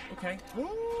 Oh, okay.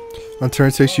 On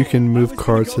turn 6, you can move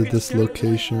cards to this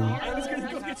location. I was gonna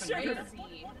go get sheriff.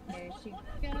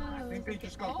 I think they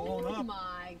just got blown up. Oh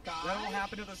my god. That all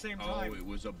happened at the same time. Oh, it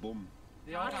was a boom.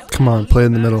 Come on, play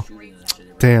in the middle.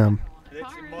 Damn. It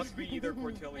must be either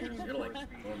Cortelius or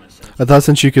I thought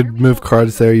since you could move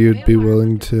cards there, you'd be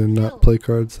willing to not play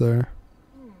cards there.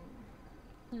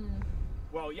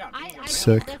 Well, yeah.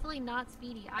 Sick. Definitely not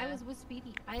Speedy. I was with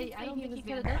Speedy. I don't think he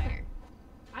could have done it.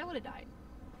 I would have died.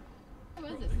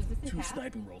 What was this? Was this 2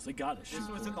 sniping rolls. They got us. This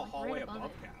was in the hallway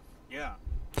above Cap. Yeah.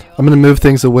 I'm gonna move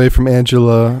things away from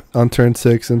Angela on turn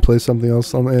 6 and play something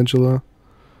else on Angela.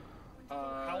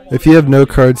 If you have no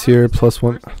cards here,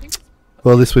 +1.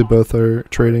 Well, at least we both are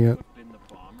trading it. Been the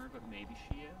bomber, but maybe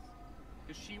she is,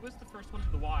 because she was the first one to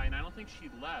the Y, and I don't think she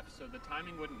left, so the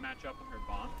timing wouldn't match up with her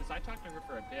bomb. Because I talked to her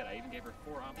for a bit. I even gave her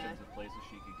 4 options of places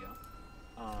she could go.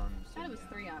 I thought it was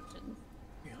 3 options.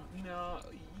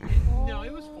 No,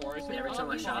 it was 4. So every time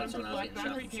I shot someone, I was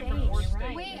getting came from 4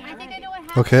 states. Wait, I think I know what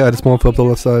happened. Okay, I just won't flip the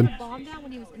left side. He bombed down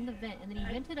when he was in the vent, and then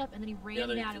he vented up, and then he ran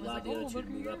down. It was like, oh, look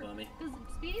here. Because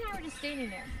Speedy and I were just standing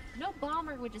there. No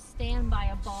bomber would just stand by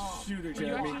a bomb. Shooter,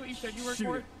 Jeremy. You said you were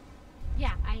for?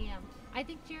 Yeah, I am. I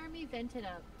think Jeremy vented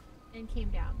up and came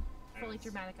down for like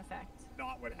dramatic effect.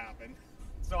 Not what happened.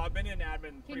 So I've been in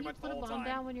admin pretty much the whole time. Can you put a bomb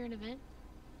down when you're in a vent?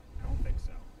 I don't think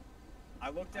so. I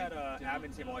looked at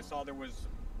admin table. I saw there was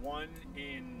one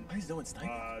in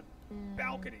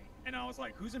balcony, and I was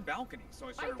like, "Who's in balcony?" So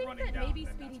I started running down. Maybe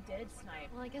Speedy did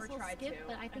snipe. Well, I guess we'll skip,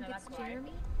 but I think it's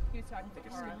Jeremy. He was talking to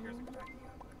Cara.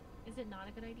 Is it not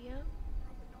a good idea?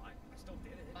 Probably not. I still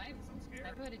did it.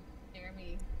 I voted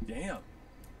Jeremy.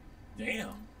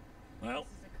 Damn. Well.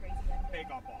 They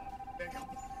got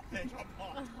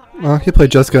bombed. He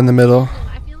played Jessica in the middle.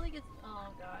 I feel like it's.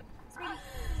 Oh god.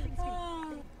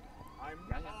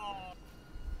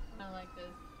 I like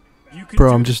this.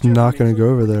 Bro, I'm just not gonna go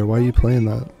over there. Why are you playing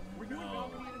that?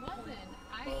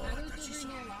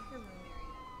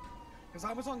 Because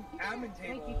I was on admin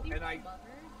table and I.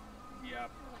 Yeah.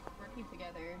 Working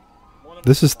together.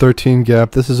 This is 13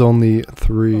 gap. This is only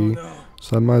 3.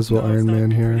 So I might as well Iron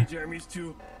Man here. Jeremy's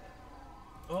 2.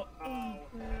 Oh.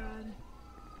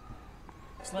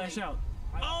 Slash out.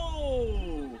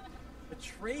 Oh! A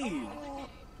trade.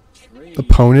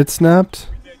 Opponent snapped?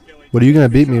 What are you gonna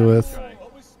beat me with?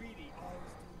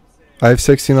 I have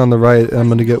 16 on the right, and I'm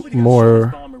gonna get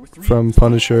more from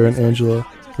Punisher and Angela.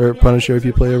 Or Punisher if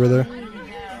you play over there.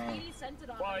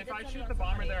 Well, if I shoot the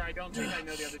bomber there, I don't think I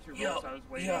know the other 2 roles. I was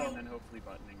waiting and then hopefully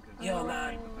buttoning.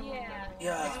 Man.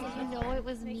 You know it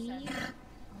was me.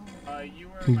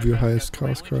 Move your highest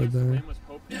cost card there.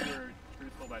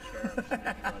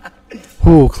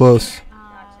 Oh, close.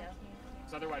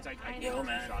 Yo,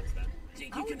 man.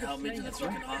 Think you can help me to the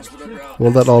fucking hospital, bro?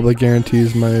 Well, that all but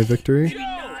guarantees my victory. Maybe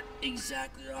not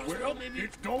exactly. Maybe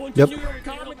it's going Yep.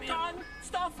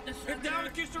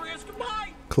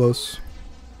 Close.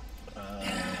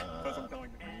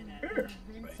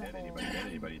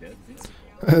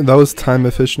 That was time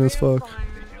efficient as fuck.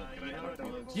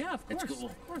 Yeah, of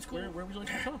course. Where would you like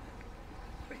to talk?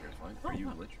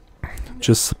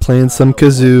 Just playing some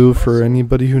kazoo for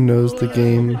anybody who knows the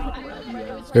game.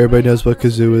 Everybody knows what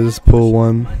kazoo is. Pull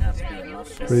 1.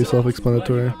 Pretty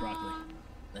self-explanatory.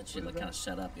 That shit look kind of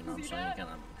set up, you know what I'm saying? Kind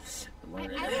of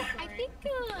learn it.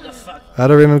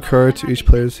 Add a random card to each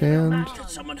player's hand.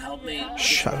 Someone help me.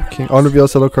 Shocking. On reveal,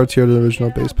 settle cards here to the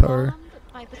original base power.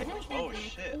 Oh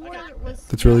shit.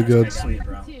 That's really good.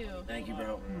 Thank you,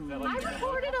 bro. I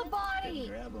recorded a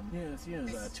body.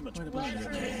 Yes. Too much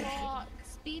blood.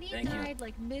 Speedy died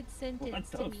like mid-sentence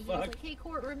to me. He was like, "Hey,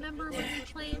 Court, remember when we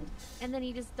played?" And then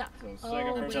he just died.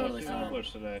 Second person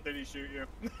accomplished today. Did he shoot you?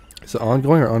 Is it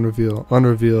ongoing or on reveal? On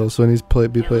reveal, so it needs to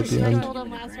be played at the I end. told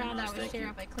him last round I was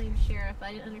sheriff. I claimed sheriff.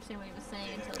 I didn't understand what he was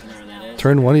saying until just now.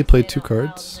 Turn 1, he played 2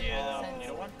 cards.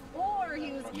 Or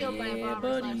he was killed by a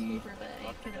bomber / sweeper, but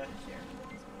I could have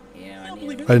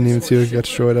been sheriff. I didn't even see who got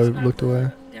destroyed. I looked away.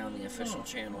 Down the official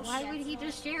channels. Why would he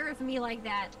just sheriff me like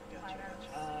that?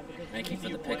 Thank you for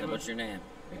the pick. What's your name?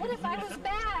 What if I was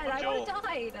bad? I would have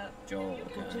died. Joel.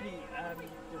 Okay.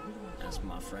 That's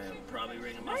my friend. Probably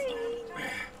ringing my phone.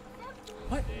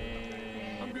 What?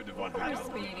 I'm good to vote.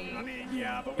 I mean,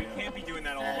 yeah, but we can't be doing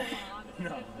that all the time.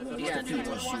 No. Yeah, do a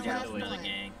shootout for another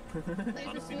gang.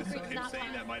 Honestly, him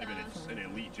saying that might have been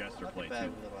an elite jester play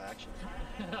too.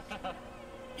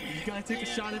 You gotta take a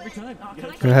shot every time.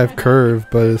 I have curve,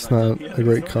 but it's not a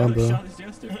great combo.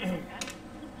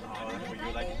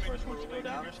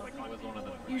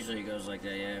 Usually it goes like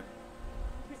that, yeah.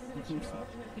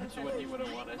 That's what he would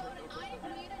have wanted.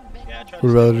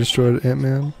 Would rather destroyed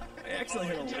Ant-Man. I actually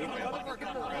hit a late one.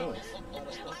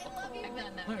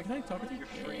 Hi, can I talk with you?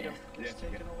 Yeah. Yeah,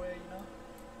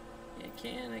 it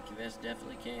can. It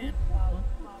definitely can.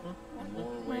 In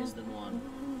more ways than one.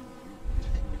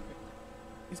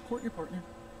 Is Court your partner?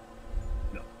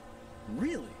 No.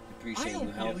 Really? Appreciate you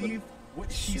helping. What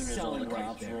as she's soon as all selling the right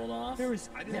cops there. rolled off, There is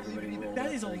everybody rolled that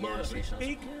up is to a the load gas of station.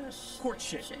 fake court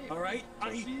shit. All right.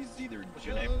 So she's either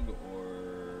Jug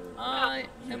or. I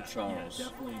am Charles. Yeah,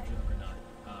 definitely Juggernaut.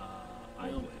 I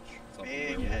don't.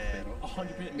 Big head.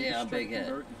 100%. Yeah, I'm big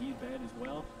head. He's bad as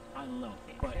well. I don't know.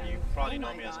 But you probably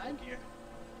know me as Gear.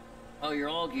 Oh, you're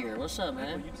all gear. What's up,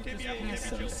 man?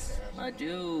 I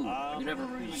do. We never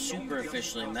super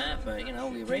officially met, but you know,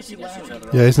 we race against each other.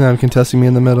 Yeah, he's not contesting me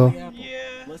in the middle. Yeah.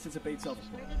 Unless it's a bait self.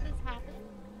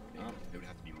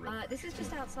 This is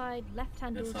just outside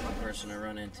left-hand door. Good fucking person to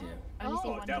run into.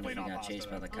 Definitely not. Got chased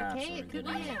by the cops. Okay, it could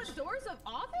be Doors of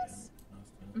office?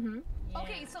 Mm-hmm.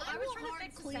 Okay, so I was trying to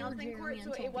fix the sound thing, Court,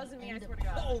 so it wasn't me, I swear to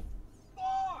God. Oh,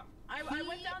 fuck! I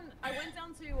went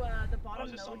down to the bottom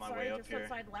node, sorry, just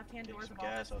outside left-hand doors of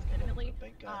office, legitimately.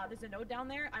 There's a node down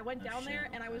there. I went down there,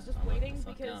 and I was just waiting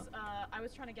because I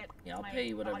was trying to get Yeah, I'll pay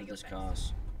you whatever this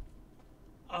costs.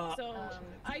 So,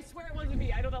 I swear it wasn't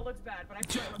me. I know that looks bad, but I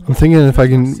swear it was I'm thinking if I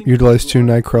can utilize 2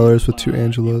 Nightcrawlers with 2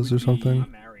 Angelos or something.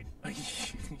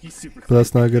 He's super But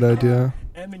that's not a good idea.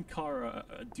 Em and Kara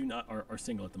are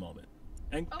single at the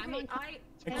and okay,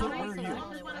 and Court, where are you?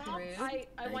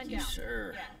 I went Thank you,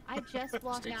 sir. I just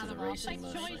walked Stick out to the of racing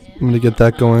office. motion. I'm gonna get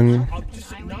that going.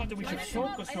 Not that we should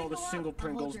focus on all the single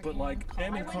Pringles, but like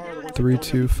Em and Kara are the ones 3,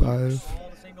 2, 5.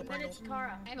 Then it's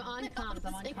Kara. I'm on comms.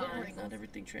 I'm on comms. Not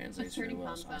everything translates very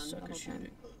well, so I suck at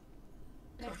shooting.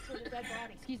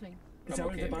 Excuse me. Is that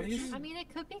where the body is? I mean, it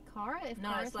could be Kara if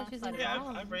No, Kara it's left switches side. in Yeah,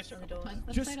 columns. I've raced her.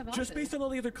 Just based on all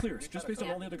the other clears. Just based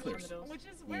on all the other clears. Which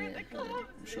is where the comms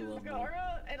sure is,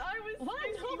 Kara, and I was What?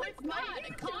 No, it's not.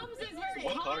 Comms is where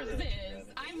What car is comms it? is.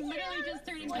 I'm literally just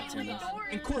turning comms.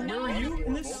 And Court, where are you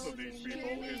in this? Both of these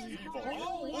people is evil.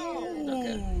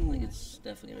 Okay, I think it's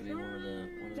definitely gonna be one of the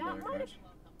better parts.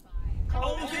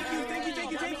 Oh, thank you.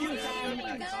 Thank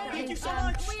you so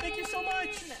much. Thank you so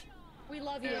much. We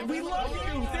love you. We love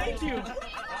you. Thank you.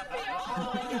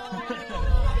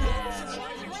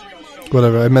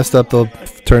 Whatever, I messed up the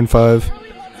turn 5.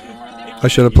 I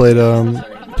should have played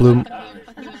blue.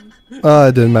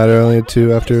 It didn't matter, I only had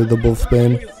 2 after the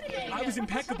Wolfsbane.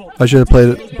 I should have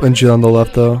played Engine on the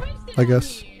left though, I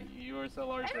guess. You are so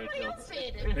large, Rachel.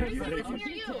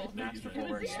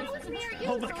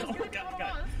 Oh my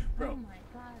god. Bro,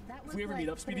 if we ever meet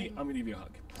up, Speedy, I'm gonna give you a hug.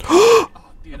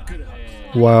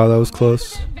 Wow, that was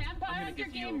close. Vampires, your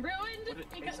game ruined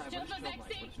because Jill's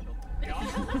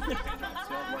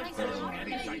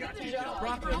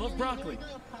Broccoli, I love broccoli.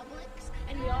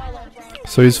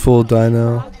 So he's full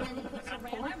dino.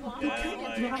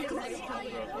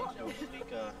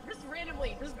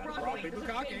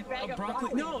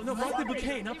 Broccoli? No, broccoli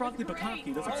bouquet, not broccoli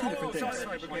bukkake. Those are 2 different things.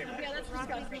 Yeah, that's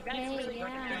disgusting.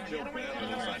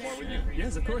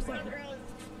 Yes, of course.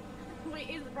 Wait,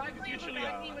 is broccoli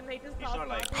bukkake when they just toss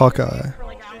Hawkeye. for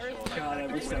like hours? God, I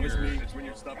wish that was me. It's when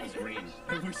your stuff is green.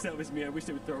 I wish that was me. I wish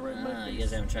they would throw right in my You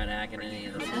guys haven't tried to hack in any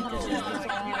of the flickers yet.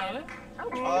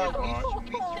 I'm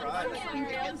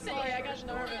sorry, I got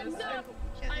nervous.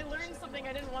 I learned something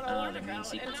I didn't want to learn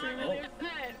about, and now I'm really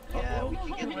upset. Yeah, we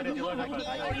can get ready to learn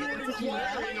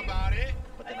about it.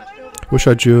 Wish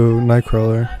I drew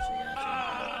Nightcrawler.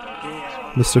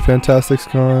 Mr. Fantastic's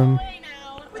gone.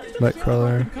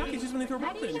 Nightcrawler.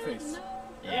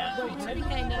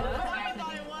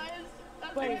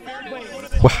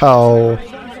 Wow.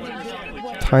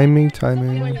 Timing.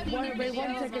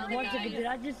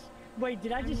 Wait,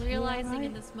 did I just I'm realizing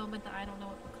in this moment that I don't know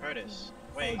what Curtis.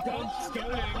 Wait.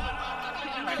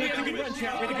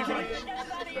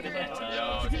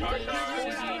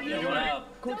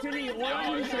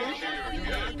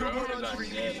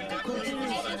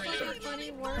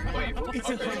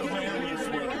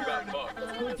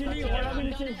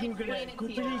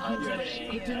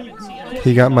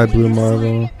 He got my blue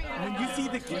marble. When you see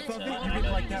the gif of it, you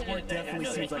get like that word definitely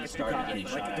seems like it's forgotten.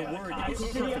 Like the word is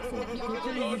perfect for it.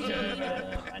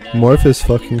 Morph is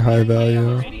fucking high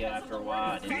value.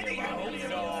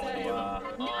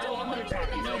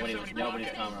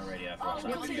 nobody's calm already after us.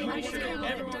 I'm pretty sure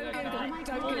everyone got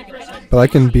calm. But I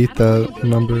can beat that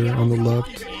number on the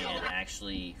left. And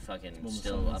actually fucking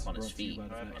still up on his feet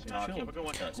and talking.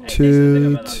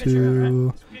 2,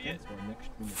 2,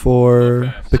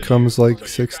 4 becomes like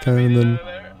 6'10", and then.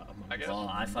 Well,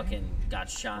 I fucking got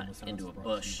shot into a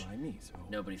bush.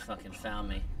 Nobody fucking found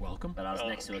me. Welcome. But I was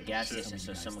next to a gas station,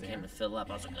 so someone came to fill up.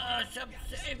 I was like, oh, someone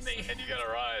save me. And you got a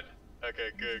ride.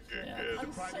 Okay, good.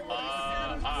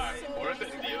 Alright, we're at the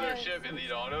dealership,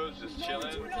 Elite Autos, just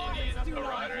chilling. You need a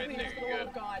ride or anything? You're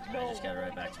good. I just got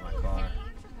right back to my car.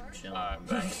 I'm chilling. I'm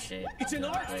back in shape. It's an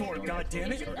art form,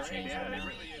 goddammit.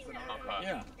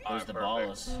 Yeah. Where's the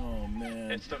ballers? Oh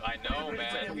man. I know,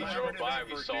 man. We drove by.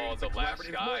 We saw the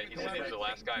last guy. He said he was the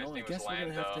last guy. His name was Lando. I guess we're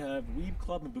gonna have to have Weeb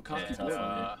Club and Bukkake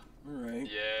Boardroom. Alright.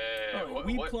 Yeah. What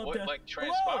like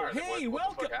transpired? Hey, what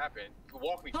the fuck happened?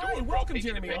 Walk me through it, bro. Welcome,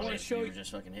 Jeremy. I want to show you. You're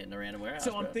just fucking hitting the random warehouse.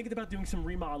 So I'm thinking about doing some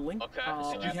remodeling. Okay.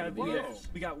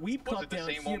 We got Weeb Club down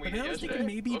here, but then I was thinking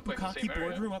maybe Bukkake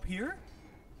Boardroom up here.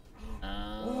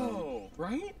 Whoa.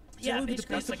 Right? Yeah, I'm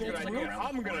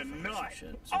gonna nut.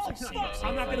 Oh,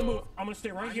 I'm not gonna move. I'm gonna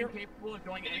stay right here. You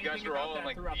guys are all in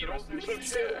like beetles.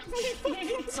 Yeah.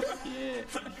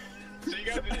 So you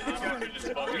guys are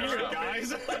just fucking around,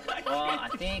 guys. Well, I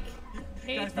think.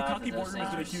 Guys, Bukkake Boardroom has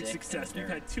been a huge success. We've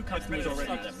had 2 customers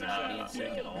already.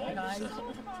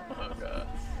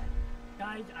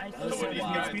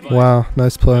 Wow,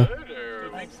 nice play.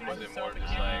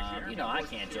 You know, I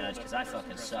can't judge because I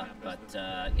fucking suck, but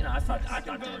you know, I thought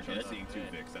they were good.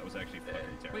 That was actually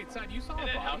fucking terrible. Wait, Sad, you saw and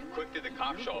then how quick did the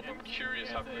cops show up? I'm curious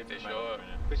how quick they show up.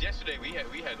 Because yesterday we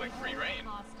had like free reign.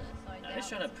 They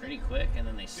showed up pretty quick, and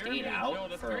then they stayed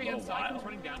out for a little while.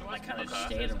 I kind of just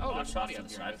stayed and watched off to the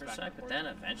side for a sec, but then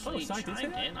eventually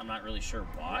chimed in. I'm not really sure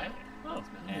why.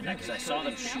 And because I saw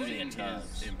them shooting at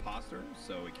tubs. Imposter,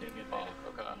 so we can't get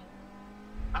okay.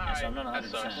 Yeah, so I'm not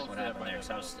 100% what happened there, because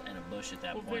I was in a bush at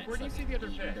that point. Where do you see the other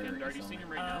Vic? Are you seeing him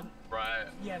right now? Right.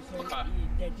 Yeah, so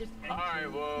they're just... Alright,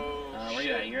 whoa. Where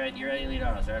you at? You're at Elite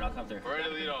Autos, right? I'll come through. We're at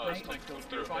Elite Autos. Come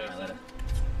through, man.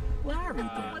 Larry,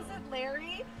 was it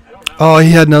Larry? Oh,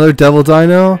 he had another Devil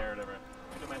Dino?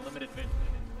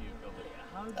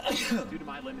 Due to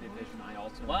my limited vision, I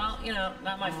also... Well, you know,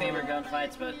 not my favorite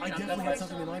gunfights, but... I definitely had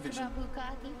something in my vision.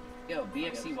 Yo,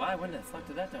 BXCY, when the fuck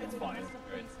did that It's fine.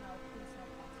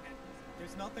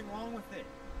 There's nothing wrong with it.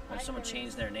 Or someone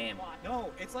changed their name.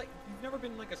 No, it's like, you've never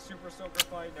been like a super soaker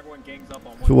fight and everyone gangs up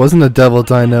on one. If it wasn't a Devil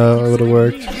Dino, it would have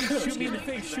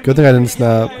worked. Good thing I didn't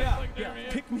snap.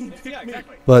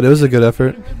 But it was a good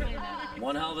effort.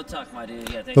 One hell of a tuck, my dude.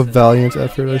 Yeah, A valiant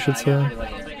effort, I should say.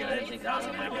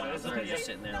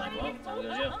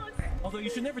 Although you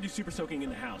should never do super soaking in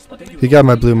the house. But He got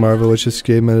my blue Marvel, which just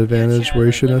gave him an advantage where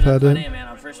he shouldn't have had it.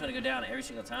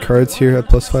 Cards here at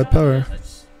 +5 power.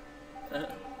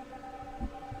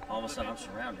 All of a sudden I'm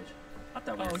surrounded. I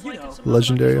thought we were flanking some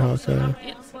Legendary Hawkeye.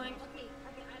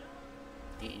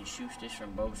 Getting shoot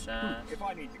from both sides. If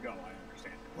I need to go, I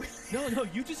understand. No,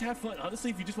 you just have fun. Honestly,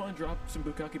 if you just want to drop some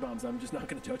Bukkake bombs, I'm just not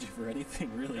going to judge you for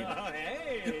anything, really.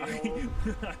 Hey!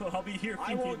 I'll be here.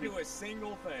 I won't do a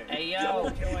single thing. Hey, yo! I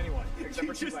won't kill anyone. Except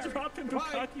for just dropping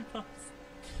Bukkake bombs.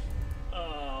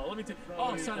 Let me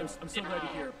oh, son, I'm so glad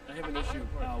you're here. I have an issue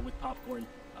with popcorn.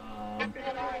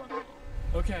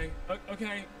 Okay.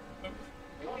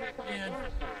 And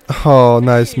Oh,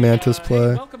 nice Mantis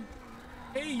play. welcome.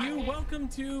 Hey, you. Welcome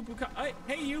to Bukkake.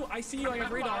 Hey, you. I see you. I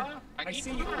have radar. I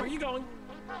see you. Where are you going?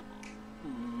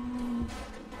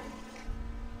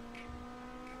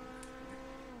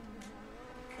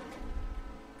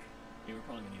 Yeah, we're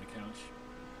probably gonna need a couch.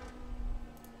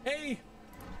 Hey.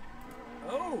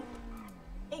 Oh,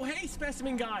 hey,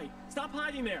 specimen guy. Stop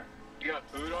hiding there. You got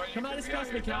food on you? Come out of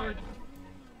specimen, coward.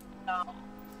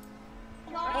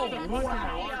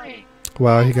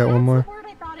 Wow, he got one more.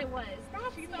 I thought it was.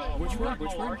 Which one?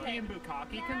 Malarkey and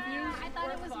Bukkake confused? I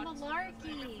thought it was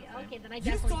malarkey. Okay, then I You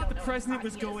definitely thought the don't know president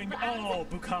was what going, Bukkake oh,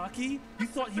 Bukkake? You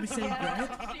thought he was saying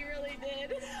that? She really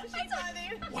did. She thought they,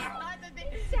 Wow.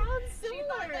 it sounds She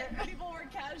thought similar. that people were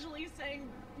casually saying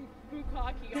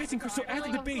Bukkake. That's incredible. So at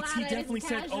the debates, he definitely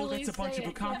said, oh, that's a bunch of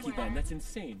Bukkake then. That's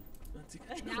insane.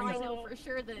 Now I know for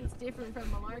sure that it's different from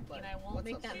malarkey, and I won't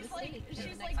make that mistake.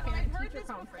 She's like, I've heard this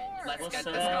before. Let's get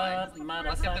this cracking.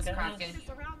 Let's get this cracking.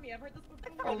 Around me, I've heard this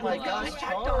before. Oh my gosh,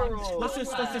 Charles! Let's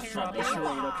just drop the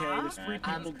charade, okay? There's 3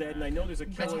 people dead, and I know there's a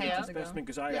killer that's a specimen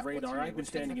because I have radar. I've been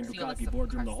standing in Bukkake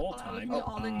boardroom the whole time.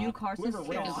 All the new cars. Whoever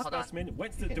ran the specimen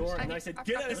went to the door, and I said,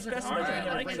 get out of specimen, I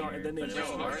have radar, and then they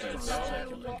just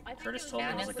Curtis told me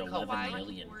it was like 11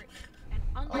 million.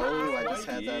 Oh, I just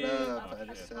had that up. I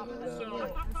just had that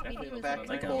up. Back in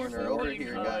the corner over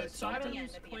here, guys.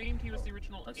 Claimed he was the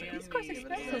original. These cars are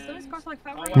expensive. Those cars are like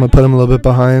 $500. I'm gonna put him a little bit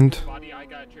behind. I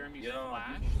got Jeremy's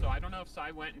flash, so I don't know if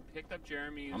Sai went and picked up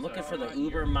Jeremy's. I'm looking for the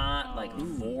Ubermont, like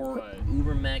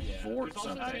Ubermech Vort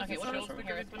something. Okay, what else from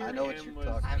here? I know what you're talking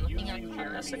about.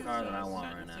 That's the car that I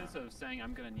want right now.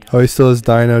 Oh, he still has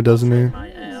Dino, doesn't he?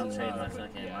 I'll trade my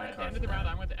fucking my car. End of the round,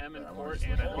 I'm with M and Port,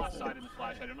 and I lost side in the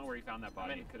flash. I don't know where he found that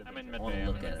body. I'm in mid-bay.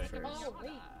 Look at it first.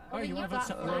 Oh, you want to go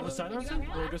sidearms? You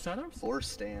want to go sidearms? Force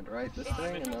stand, right? This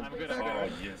thing, and then back up.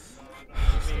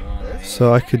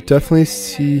 So I could definitely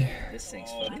see.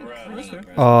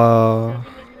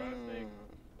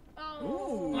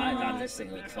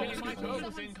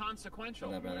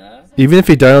 Even if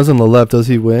he dials on the left, does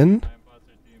he win?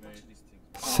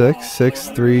 6, 6,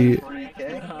 3,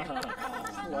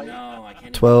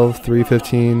 12, 3,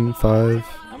 15, 5,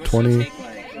 20.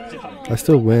 I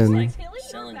still win.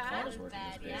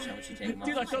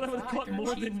 Dude, I thought I would have caught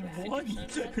more than one.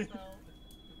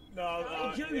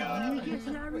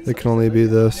 It can only be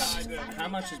this. How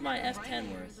much is my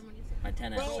F10 worth? My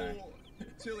 10F, sorry.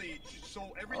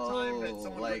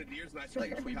 Oh, like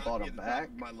if we bought them back?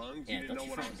 Yeah, don't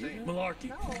you fucking do that? Malarkey.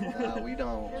 Nah, we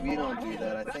don't do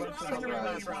that. I think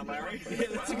Sunrise. Yeah,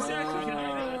 that's exactly.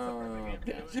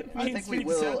 I think we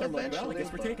will eventually. I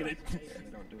guess we're taking it.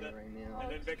 Don't do it right now.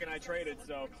 And then Vic and I traded,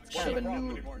 so. We have a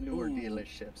newer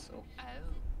dealership, so.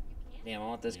 Damn, I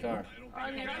want this car.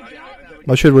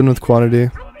 I should win with quantity.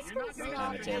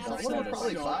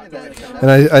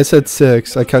 And I said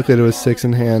 6. I calculated it was 6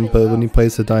 in hand, but when he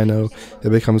plays the Dino, it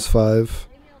becomes 5.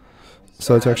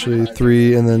 So it's actually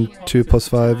 3, and then 2 plus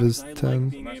 5 is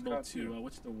 10.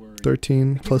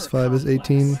 13 plus 5 is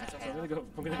 18.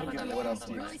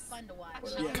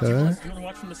 Okay.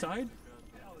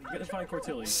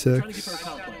 6.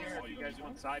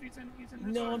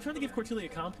 No, I'm trying to give Cortilli a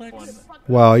complex.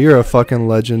 Wow, you're a fucking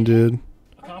legend, dude.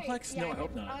 A complex? No, I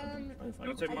hope not.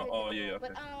 Oh, yeah,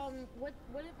 okay.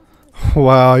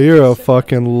 Wow, you're a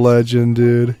fucking legend,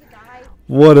 dude.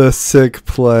 What a sick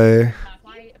play.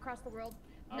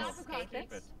 I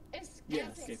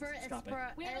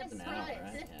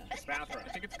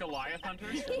think it's Goliath Hunter.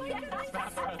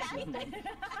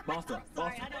 Mothra.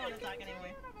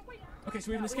 Okay,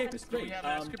 so we have an escapist. Great.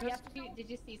 Did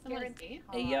you see someone escape?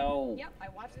 Hey, yo. Yep, I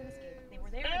watched them escape. They were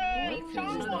there. He's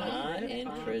not in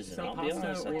prison. I'll be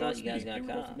honest, I thought you guys got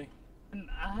caught.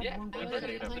 Yeah, one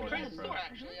actually.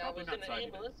 I was in an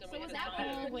ambulance. So was that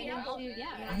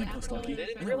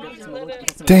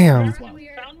Damn.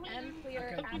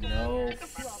 No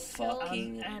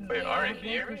fucking. Wait, Ari, can you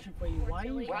hear me?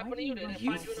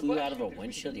 You flew out of a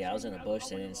windshield? Yeah, I was in a bush.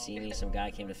 They didn't see me. Some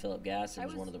guy came to fill up gas. It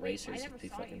was one of the racers. He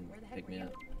fucking picked me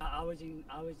up. God, hey,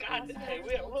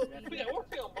 we got work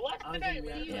on black today.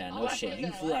 Yeah, no shit.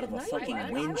 You flew out of a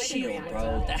fucking windshield,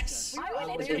 bro. That's.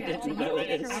 They didn't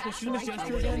notice. There's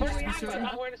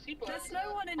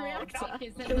no one in Elektra.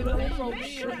 He's in the van.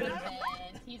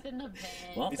 He's in the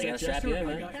van. Well, they gotta strap you in,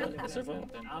 man. That's their fault.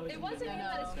 It wasn't him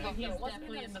that escaped. He's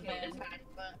definitely in the van.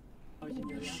 Oh,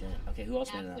 shit. Okay, who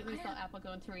else made it up? We saw Apple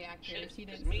go into reactors. He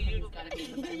didn't see him. He's gotta be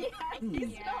in the van.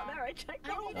 He's not there. I checked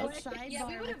out. Yeah,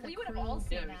 we would have all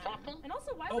seen that. And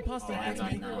also, why would Pasta,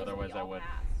 otherwise I would.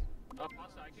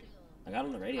 I got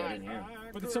on the radio, I didn't hear him.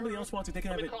 But if somebody else wants it, they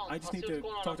can have it. I just need to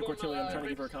talk to Cortilli. I'm trying to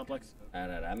give her a complex.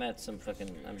 Alright, I'm at some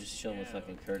fucking. I'm just chilling with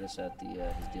fucking Curtis at the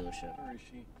his dealership. Where is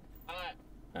she?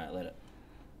 Alright, let it.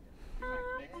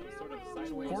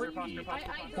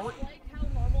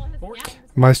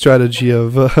 My strategy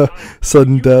of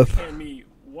sudden death. Me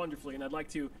wonderfully, and I'd like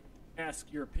to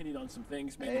ask your opinion on some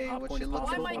things. Maybe hey, popcorn. I'm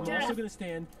also going to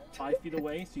stand 5 feet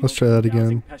away. So let's try that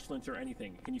again. Pestilence or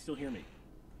anything. Can you still hear me?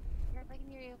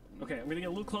 Okay, I'm going to get a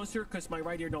little closer because my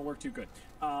right ear don't work too good.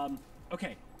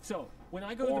 Okay, so when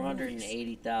I go to the movies,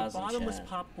 the bottomless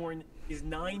popcorn is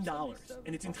 $9,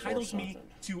 and it entitles me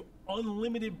to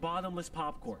unlimited bottomless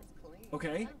popcorn.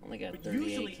 Okay? But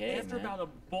usually after about a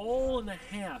bowl and a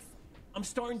half, I'm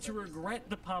starting to regret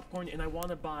the popcorn and I want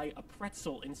to buy a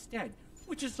pretzel instead,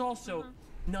 which is also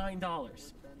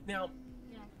 $9. Now,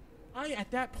 at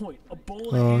that point, a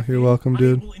bowl and a half, you're welcome,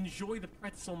 dude. I will enjoy the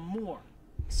pretzel more.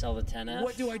 Sell the 10F.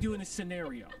 What do I do in this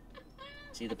scenario?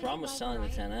 See, the problem with selling the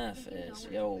 10F is,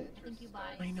 yo.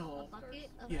 I know.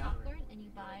 Yeah. And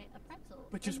you buy a pretzel.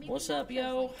 But just what's up,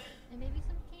 yo? And maybe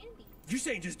some candy. You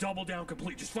saying just double down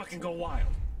complete, just fucking go wild.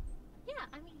 Yeah,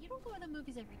 I mean, you don't go to the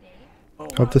movies every day.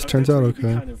 Hope this turns out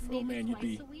okay. Kind of, oh man, you'd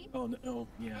be. Oh no,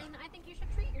 yeah. And I think you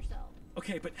should treat yourself.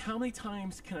 Okay, but how many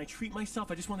times can I treat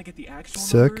myself? I just want to get the actual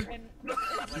Sick. number.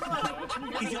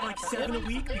 Is it like 7 a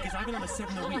week? Because I've been on a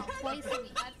 7 a week. Twice a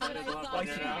week. Twice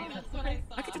a week.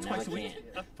 I could do twice a week.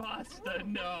 A pasta,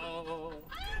 no.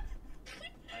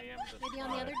 Maybe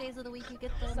on the other days of the week you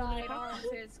get the Sidearms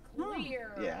is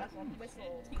clear. Yeah.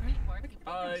 Whistle.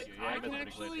 I can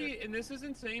actually, and this is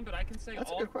insane, but I can say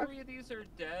all 3 of these are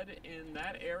dead in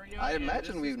that area. I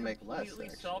imagine we'd make less.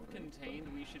 Completely self-contained.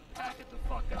 We should pack it the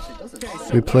fuck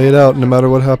up. We play it out no matter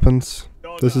what happens.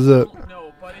 This is it.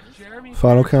 No, but if Jeremy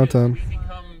Final countdown. we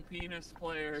become penis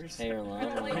players. Hey,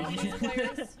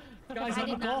 Guys, I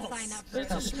did not sign up for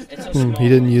that. He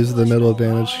didn't use the middle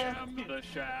advantage. The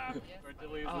shaft.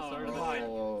 I'm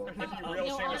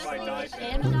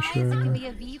sure. It can be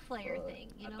a V player thing,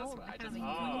 you know? Kind of a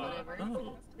whatever.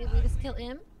 We just kill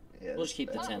him? We'll just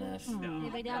keep the 10F.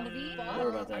 Anybody down to V? What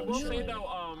about that? I will say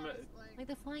though, like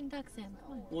the flying duck, Sam.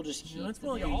 Come on. We'll just keep.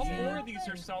 All 4 of these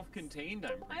are self-contained.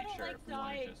 I'm pretty sure. If we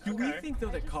want to just. Do we think though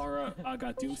that Kara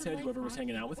got doomsaid, whoever was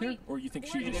hanging out with her, or you think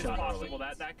she just shot early? Possible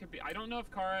that could be. I don't know if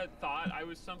Kara thought I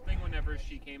was something whenever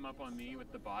she came up on me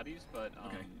with the bodies, but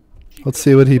Let's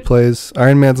see what he plays.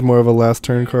 Iron Man's more of a last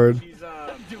turn card.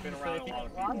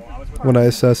 When I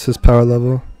assess his power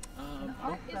level.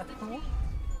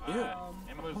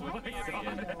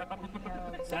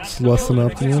 It's less than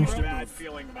optimum.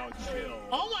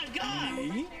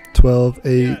 12,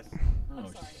 8.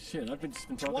 Oh shit! I've been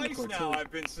talking Twice now.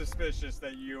 I've been suspicious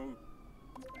that you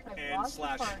and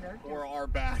 / or are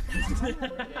back.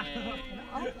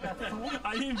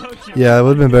 Yeah, it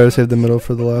would have been better to save the middle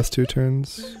for the last 2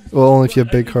 turns. Well, only if you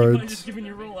have big cards. Just giving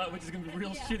your rollout, which is gonna be real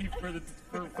shitty for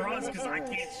us because I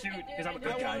can't shoot because I'm a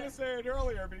good guy. I wanted to say it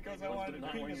earlier because I wanted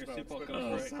penis votes, but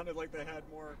it sounded like they had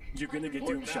more. You're gonna get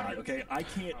doom shot, okay? I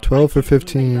can't. 12 for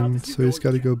 15, so he's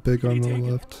got to go big on the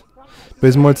left. But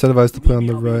he's more incentivized to play on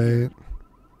the right.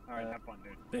 Alright, have fun,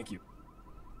 dude. Thank you.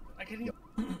 I can. And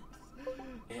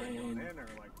I'm a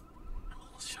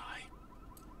little shy.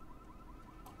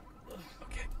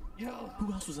 Okay.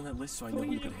 Who else was on that list so I know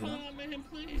who could hit up?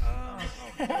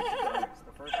 The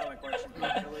first time I questioned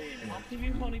Billy, and I'll give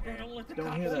you money, bro. Don't let the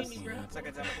cops see me, bro.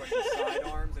 Second time I questioned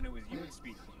sidearms, and it was you and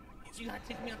Speed. You gotta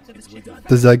take me up to this kid.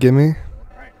 Does that get me?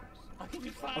 Alright. I'll give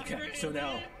you 5 Okay, so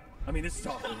now, I mean, this is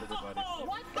awful.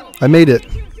 I made it.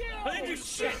 I didn't do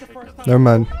shit the first time. Never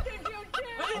mind. I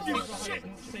didn't do shit.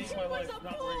 Saved my life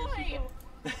not wearing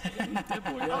a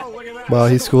seatbelt. Wow,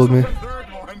 he schooled me.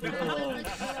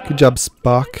 Good job,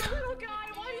 Spock.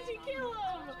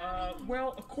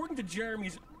 Well, according to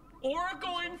Jeremy's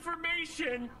Oracle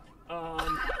information,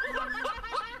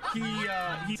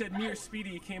 he said me or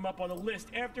Speedy came up on the list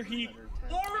after he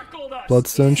oracled us.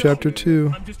 Bloodstone Chapter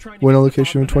 2. Win a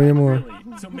location of 20 or more.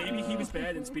 So maybe he was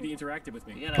bad and Speedy interacted with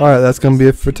me. Alright, that's going to be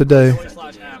it for today.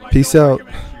 Peace out.